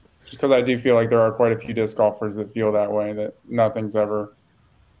 Just because I do feel like there are quite a few disc golfers that feel that way, that nothing's ever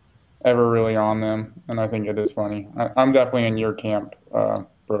really on them, and I think it is funny. I'm definitely in your camp,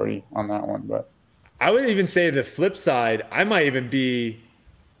 Brody, on that one. But I would even say the flip side, I'm on the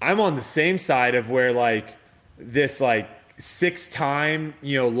same side of where like this like 6-time,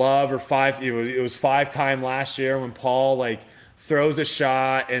 love or five, it was 5-time last year when Paul like throws a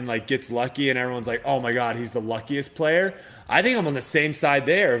shot and like gets lucky and everyone's like, oh my God, he's the luckiest player. I think I'm on the same side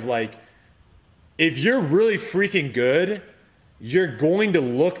there of like, if you're really freaking good, you're going to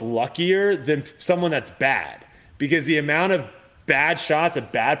look luckier than someone that's bad, because the amount of bad shots a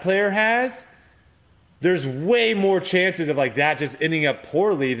bad player has, there's way more chances of like that just ending up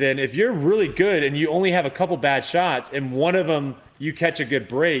poorly than if you're really good and you only have a couple bad shots and one of them you catch a good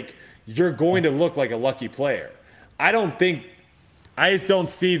break, you're going to look like a lucky player. I just don't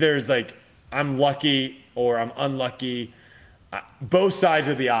see there's like, I'm lucky or I'm unlucky. Both sides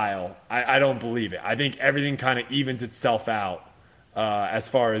of the aisle, I don't believe it. I think everything kind of evens itself out as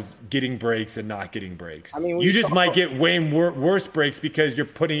far as getting breaks and not getting breaks. I mean, you just might get way worse breaks because you're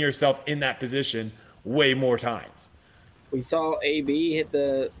putting yourself in that position way more times. We saw AB hit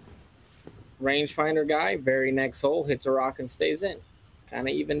the rangefinder guy, very next hole, hits a rock and stays in. Kind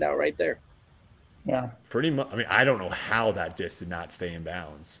of evened out right there. Yeah. Pretty much. I mean, I don't know how that disc did not stay in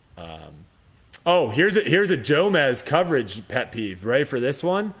bounds. Here's a Jomez coverage pet peeve. Ready for this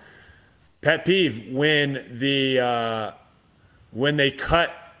one? Pet peeve when they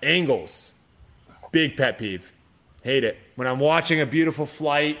cut angles. Big pet peeve. Hate it. When I'm watching a beautiful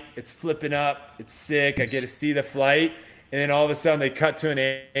flight, it's flipping up, it's sick, I get to see the flight, and then all of a sudden they cut to an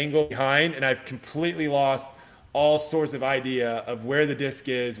angle behind, and I've completely lost all sorts of idea of where the disc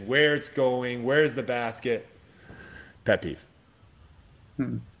is, where it's going, where's the basket. Pet peeve.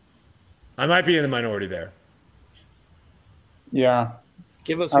 I might be in the minority there. Yeah.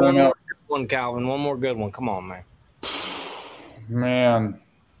 Give us one more good one, Calvin. One more good one. Come on, man. Man.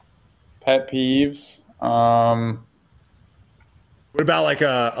 Pet peeves. What about like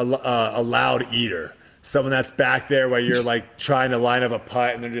a loud eater? Someone that's back there while you're like trying to line up a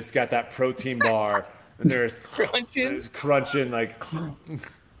putt and they're just got that protein bar and they're just crunching like.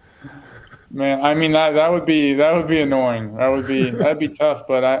 Man, I mean that would be annoying. That'd be tough.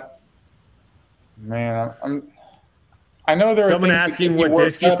 But I know there are someone asking what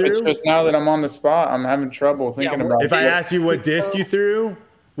disc you threw. It's just now that I'm on the spot, I'm having trouble thinking about it. If I asked you what disc you threw,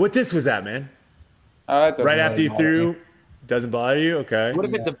 what disc was that, man? Right after you threw, doesn't bother you? Okay. What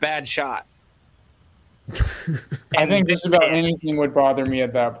if it's a bad shot? I think just about anything would bother me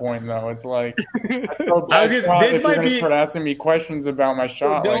at that point, though. It's like this might be start asking me questions about my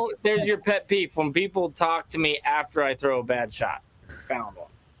shot. There's your pet peeve when people talk to me after I throw a bad shot. Found one.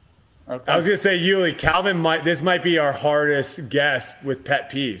 Okay. I was gonna say, Yuli, Calvin this might be our hardest guest with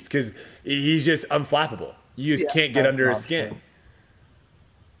pet peeves because he's just unflappable. You just can't get under his skin. True.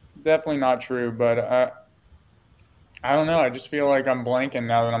 Definitely not true, but I don't know. I just feel like I'm blanking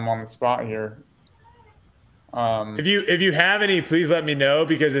now that I'm on the spot here. If you have any, please let me know,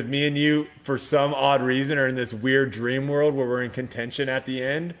 because if me and you, for some odd reason, are in this weird dream world where we're in contention at the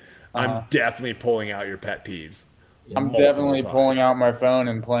end, I'm definitely pulling out your pet peeves. I'm definitely pulling out my phone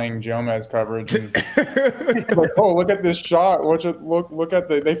and playing Jomez coverage. And like, oh, look at this shot. Look at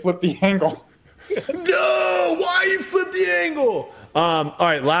they flipped the angle. No, why you flip the angle? All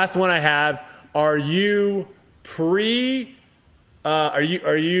right, last one I have. Are you are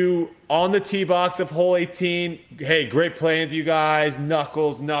you on the tee box of hole 18? Hey, great playing with you guys.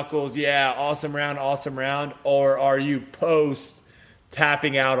 Knuckles. Yeah, awesome round. Or are you post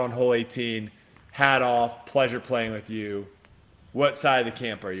tapping out on hole 18? Hat off, pleasure playing with you. What side of the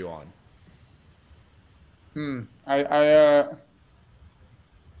camp are you on? I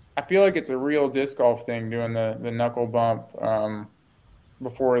feel like it's a real disc golf thing doing the knuckle bump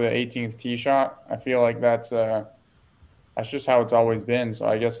before the 18th tee shot. I feel like that's just how it's always been. So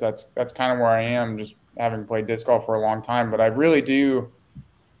I guess that's kind of where I am, just having played disc golf for a long time. But I do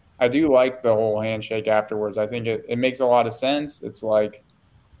like the whole handshake afterwards. I think it makes a lot of sense. It's like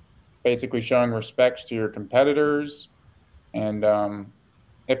basically showing respect to your competitors, and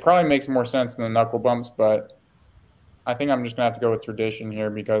it probably makes more sense than the knuckle bumps, but I think I'm just gonna have to go with tradition here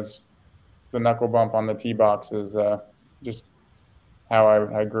because the knuckle bump on the tee box is just how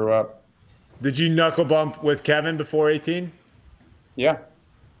I grew up. Did you knuckle bump with Kevin before 18? Yeah.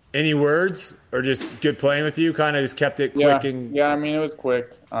 Any words or just good playing with you? Kind of just kept it quick and I mean, it was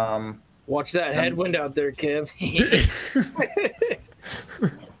quick. Watch that headwind out there, Kev.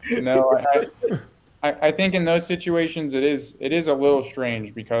 No, I think in those situations it is a little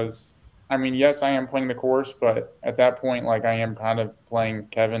strange because I mean, yes, I am playing the course, but at that point, like I am kind of playing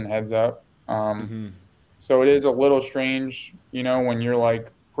Kevin heads up. So it is a little strange, you know, when you're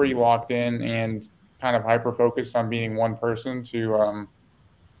like pretty locked in and kind of hyper focused on being one person to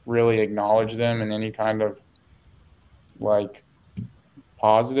really acknowledge them in any kind of like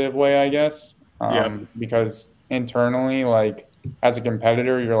positive way, I guess. Because internally, like as a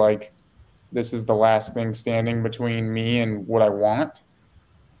competitor, you're like, this is the last thing standing between me and what I want.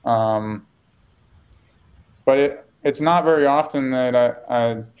 But it's not very often that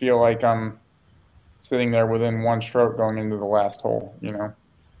I feel like I'm sitting there within one stroke going into the last hole, you know?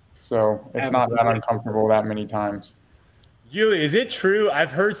 So it's not that uncomfortable that many times. Yuli, is it true?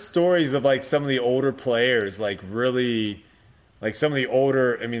 I've heard stories of like some of the older players, like really, like some of the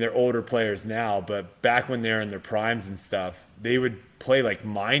older, I mean, they're older players now, but back when they're in their primes and stuff, they would play like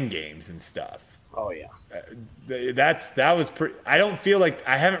mind games and stuff. Oh yeah. That was pretty, I don't feel like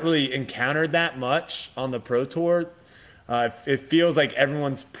I haven't really encountered that much on the Pro Tour. It feels like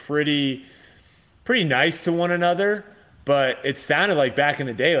everyone's pretty nice to one another, but it sounded like back in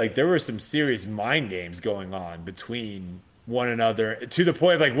the day, like there were some serious mind games going on between one another to the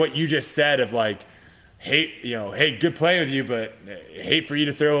point of like what you just said of like, hey, good playing with you, but hate for you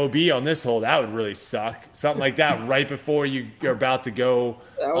to throw OB on this hole. That would really suck. Something like that right before you're about to go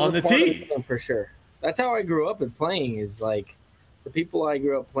on the tee. For sure. That's how I grew up with playing is like the people I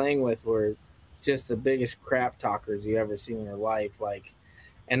grew up playing with were just the biggest crap talkers you ever seen in your life. Like,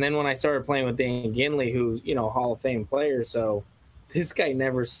 and then when I started playing with Dan Ginley, who's, you know, Hall of Fame player, so this guy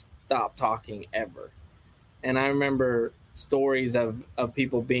never stopped talking ever. And I remember stories of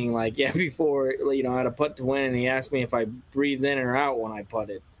people being like, yeah, before, you know, I had a putt to win, and he asked me if I breathed in or out when I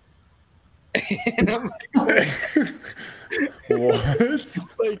putted. And I'm like, what?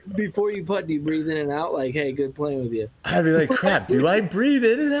 Like, before you putt, do you breathe in and out? Like, hey, good playing with you. I'd be like, crap, do I breathe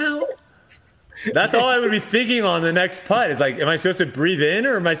in and out? That's all I would be thinking on the next putt. Is like, am I supposed to breathe in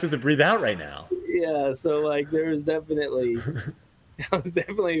or am I supposed to breathe out right now? Yeah, so like that was definitely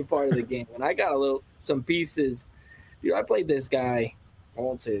a part of the game. And I got some pieces. Dude, I played this guy, I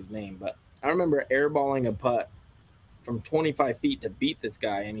won't say his name, but I remember airballing a putt from 25 feet to beat this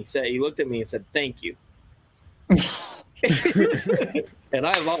guy, and he looked at me and said, "Thank you." And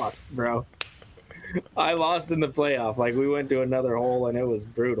I lost, bro. I lost in the playoff. Like, we went to another hole and it was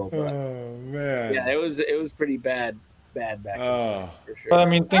brutal. But, oh man. Yeah, it was pretty bad back then, for sure. But I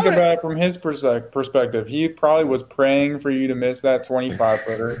mean, think about it from his perspective. He probably was praying for you to miss that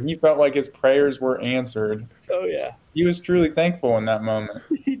 25-footer. He felt like his prayers were answered. Oh yeah. He was truly thankful in that moment.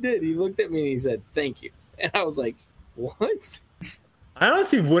 He did. He looked at me and he said, "Thank you." And I was like, "What?" I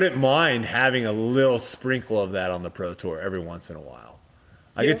honestly wouldn't mind having a little sprinkle of that on the Pro Tour every once in a while.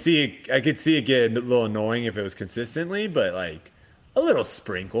 I could see it get a little annoying if it was consistently, but like a little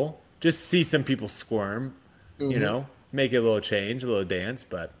sprinkle, just see some people squirm, you know, make it a little change, a little dance.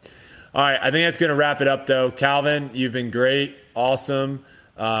 But all right, I think that's going to wrap it up though. Calvin, you've been great. Awesome.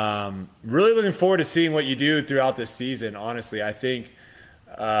 Really looking forward to seeing what you do throughout this season. Honestly, I think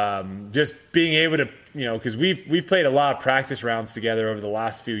just being able to, you know, because we've played a lot of practice rounds together over the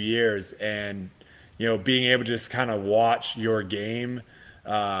last few years, and you know, being able to just kind of watch your game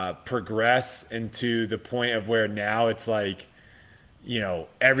progress into the point of where now it's like, you know,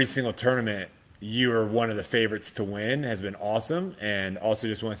 every single tournament you are one of the favorites to win has been awesome. And also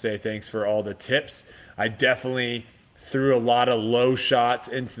just want to say thanks for all the tips. I definitely threw a lot of low shots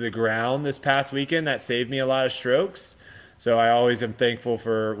into the ground this past weekend that saved me a lot of strokes. So I always am thankful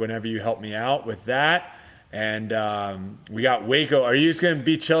for whenever you help me out with that. And we got Waco. Are you just going to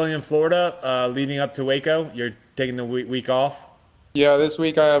be chilling in Florida leading up to Waco? You're taking the week off? Yeah, this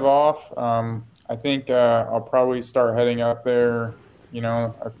week I have off. I think I'll probably start heading up there, you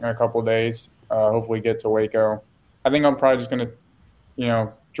know, in a couple of days, hopefully get to Waco. I think I'm probably just going to, you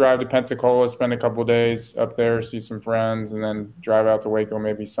know, drive to Pensacola, spend a couple of days up there, see some friends, and then drive out to Waco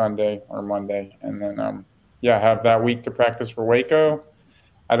maybe Sunday or Monday. And then, have that week to practice for Waco.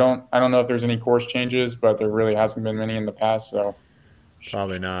 I don't know if there's any course changes, but there really hasn't been many in the past, so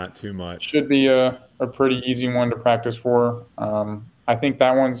probably not too much. Should be a pretty easy one to practice for. I think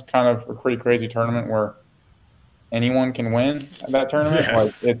that one's kind of a pretty crazy tournament where anyone can win that tournament.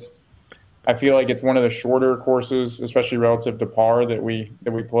 Yes. Like I feel like it's one of the shorter courses, especially relative to par that we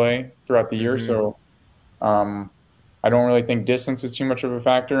play throughout the year. So I don't really think distance is too much of a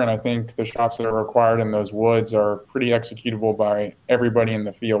factor, and I think the shots that are required in those woods are pretty executable by everybody in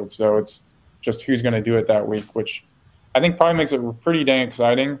the field. So it's just who's going to do it that week, which I think probably makes it pretty dang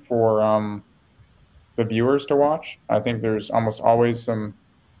exciting for the viewers to watch. I think there's almost always some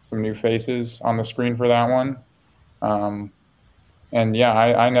new faces on the screen for that one. And yeah,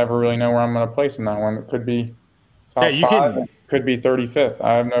 I never really know where I'm going to place in that one. It could be top five, it could be 35th.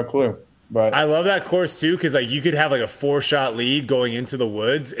 I have no clue. But I love that course too, because like you could have like a 4-shot lead going into the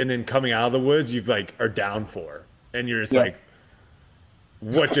woods, and then coming out of the woods, you've like are down 4, and you're just like,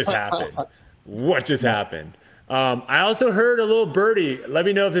 what just happened? What just happened? I also heard a little birdie. Let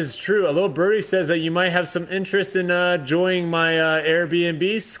me know if this is true. A little birdie says that you might have some interest in joining my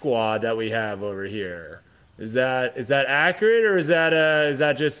Airbnb squad that we have over here. Is that accurate, or is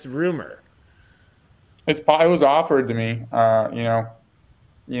that just rumor? It was offered to me.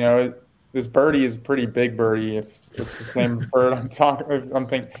 This birdie is a pretty big birdie if it's the same bird I'm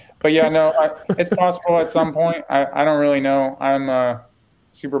thinking. But yeah, no, it's possible at some point. I don't really know. I'm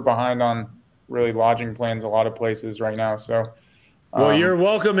super behind on really lodging plans a lot of places right now. So, well, you're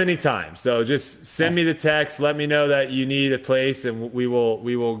welcome anytime. So just send me the text. Let me know that you need a place, and we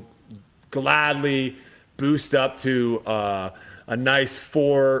will gladly boost up to a nice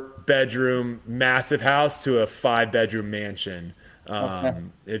 4-bedroom massive house to a 5-bedroom mansion.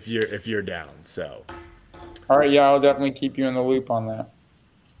 If you're down. So all right, yeah, I'll definitely keep you in the loop on that.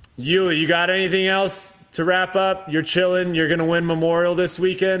 You got anything else to wrap up? You're chilling, you're gonna win Memorial this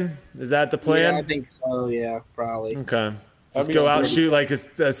weekend, is that the plan? Yeah, I think so. Yeah, probably. Okay, just go out, shoot like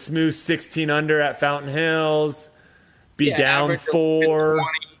a smooth 16 under at Fountain Hills, be down 4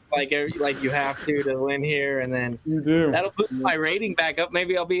 like you have to win here, and then you do. That'll boost my rating back up.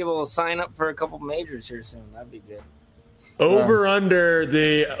 Maybe I'll be able to sign up for a couple majors here soon. That'd be good. Over under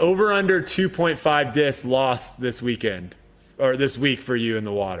 2.5 disc lost this weekend or this week for you in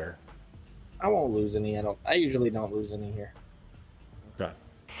the water. I won't lose any. I usually don't lose any here. Okay.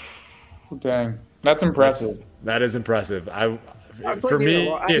 Dang, that's impressive. That is impressive. For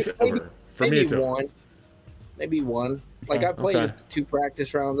me, it's over. For me, it's over. Maybe one. Like I played 2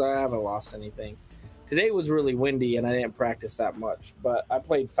 practice rounds. I haven't lost anything. Today was really windy and I didn't practice that much. But I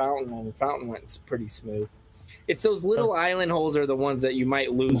played Fountain, and Fountain went pretty smooth. It's those little island holes are the ones that you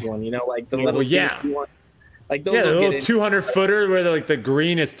might lose one, like the little one. Like those the little 200-footer where the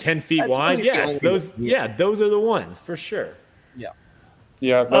green is 10 feet wide. Yes, those are the ones for sure.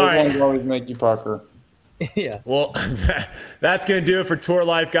 Yeah, those ones always make you pucker. Yeah. Well, that's going to do it for Tour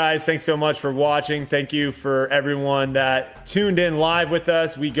Life, guys. Thanks so much for watching. Thank you for everyone that tuned in live with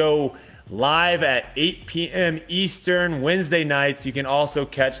us. We go live at 8 p.m. Eastern Wednesday nights. You can also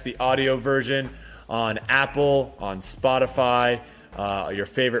catch the audio version on Apple, on Spotify, your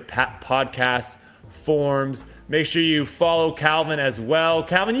favorite podcast forms. Make sure you follow Calvin as well.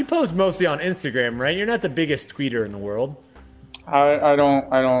 Calvin, you post mostly on Instagram, right? You're not the biggest tweeter in the world. I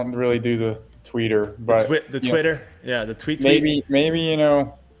don't really do the tweeter, but the Twitter, the tweet. Maybe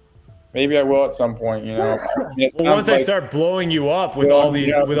maybe I will at some point. Well, once I start blowing you up with all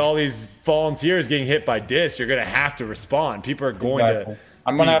these volunteers getting hit by discs, you're gonna have to respond. People are going to.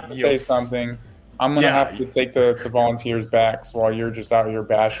 I'm gonna have to say something. I'm going to have to take the volunteers' backs while you're just out here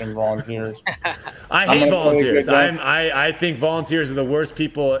bashing volunteers. I hate volunteers. I think volunteers are the worst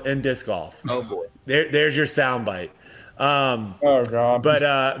people in disc golf. Oh, boy. There's your soundbite. Oh, God.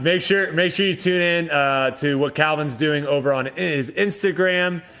 But make sure you tune in to what Calvin's doing over on his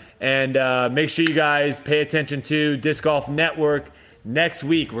Instagram. And make sure you guys pay attention to Disc Golf Network. Next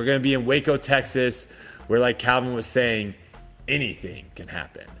week, we're going to be in Waco, Texas, where, like Calvin was saying, anything can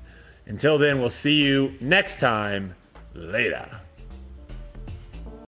happen. Until then, we'll see you next time. Later.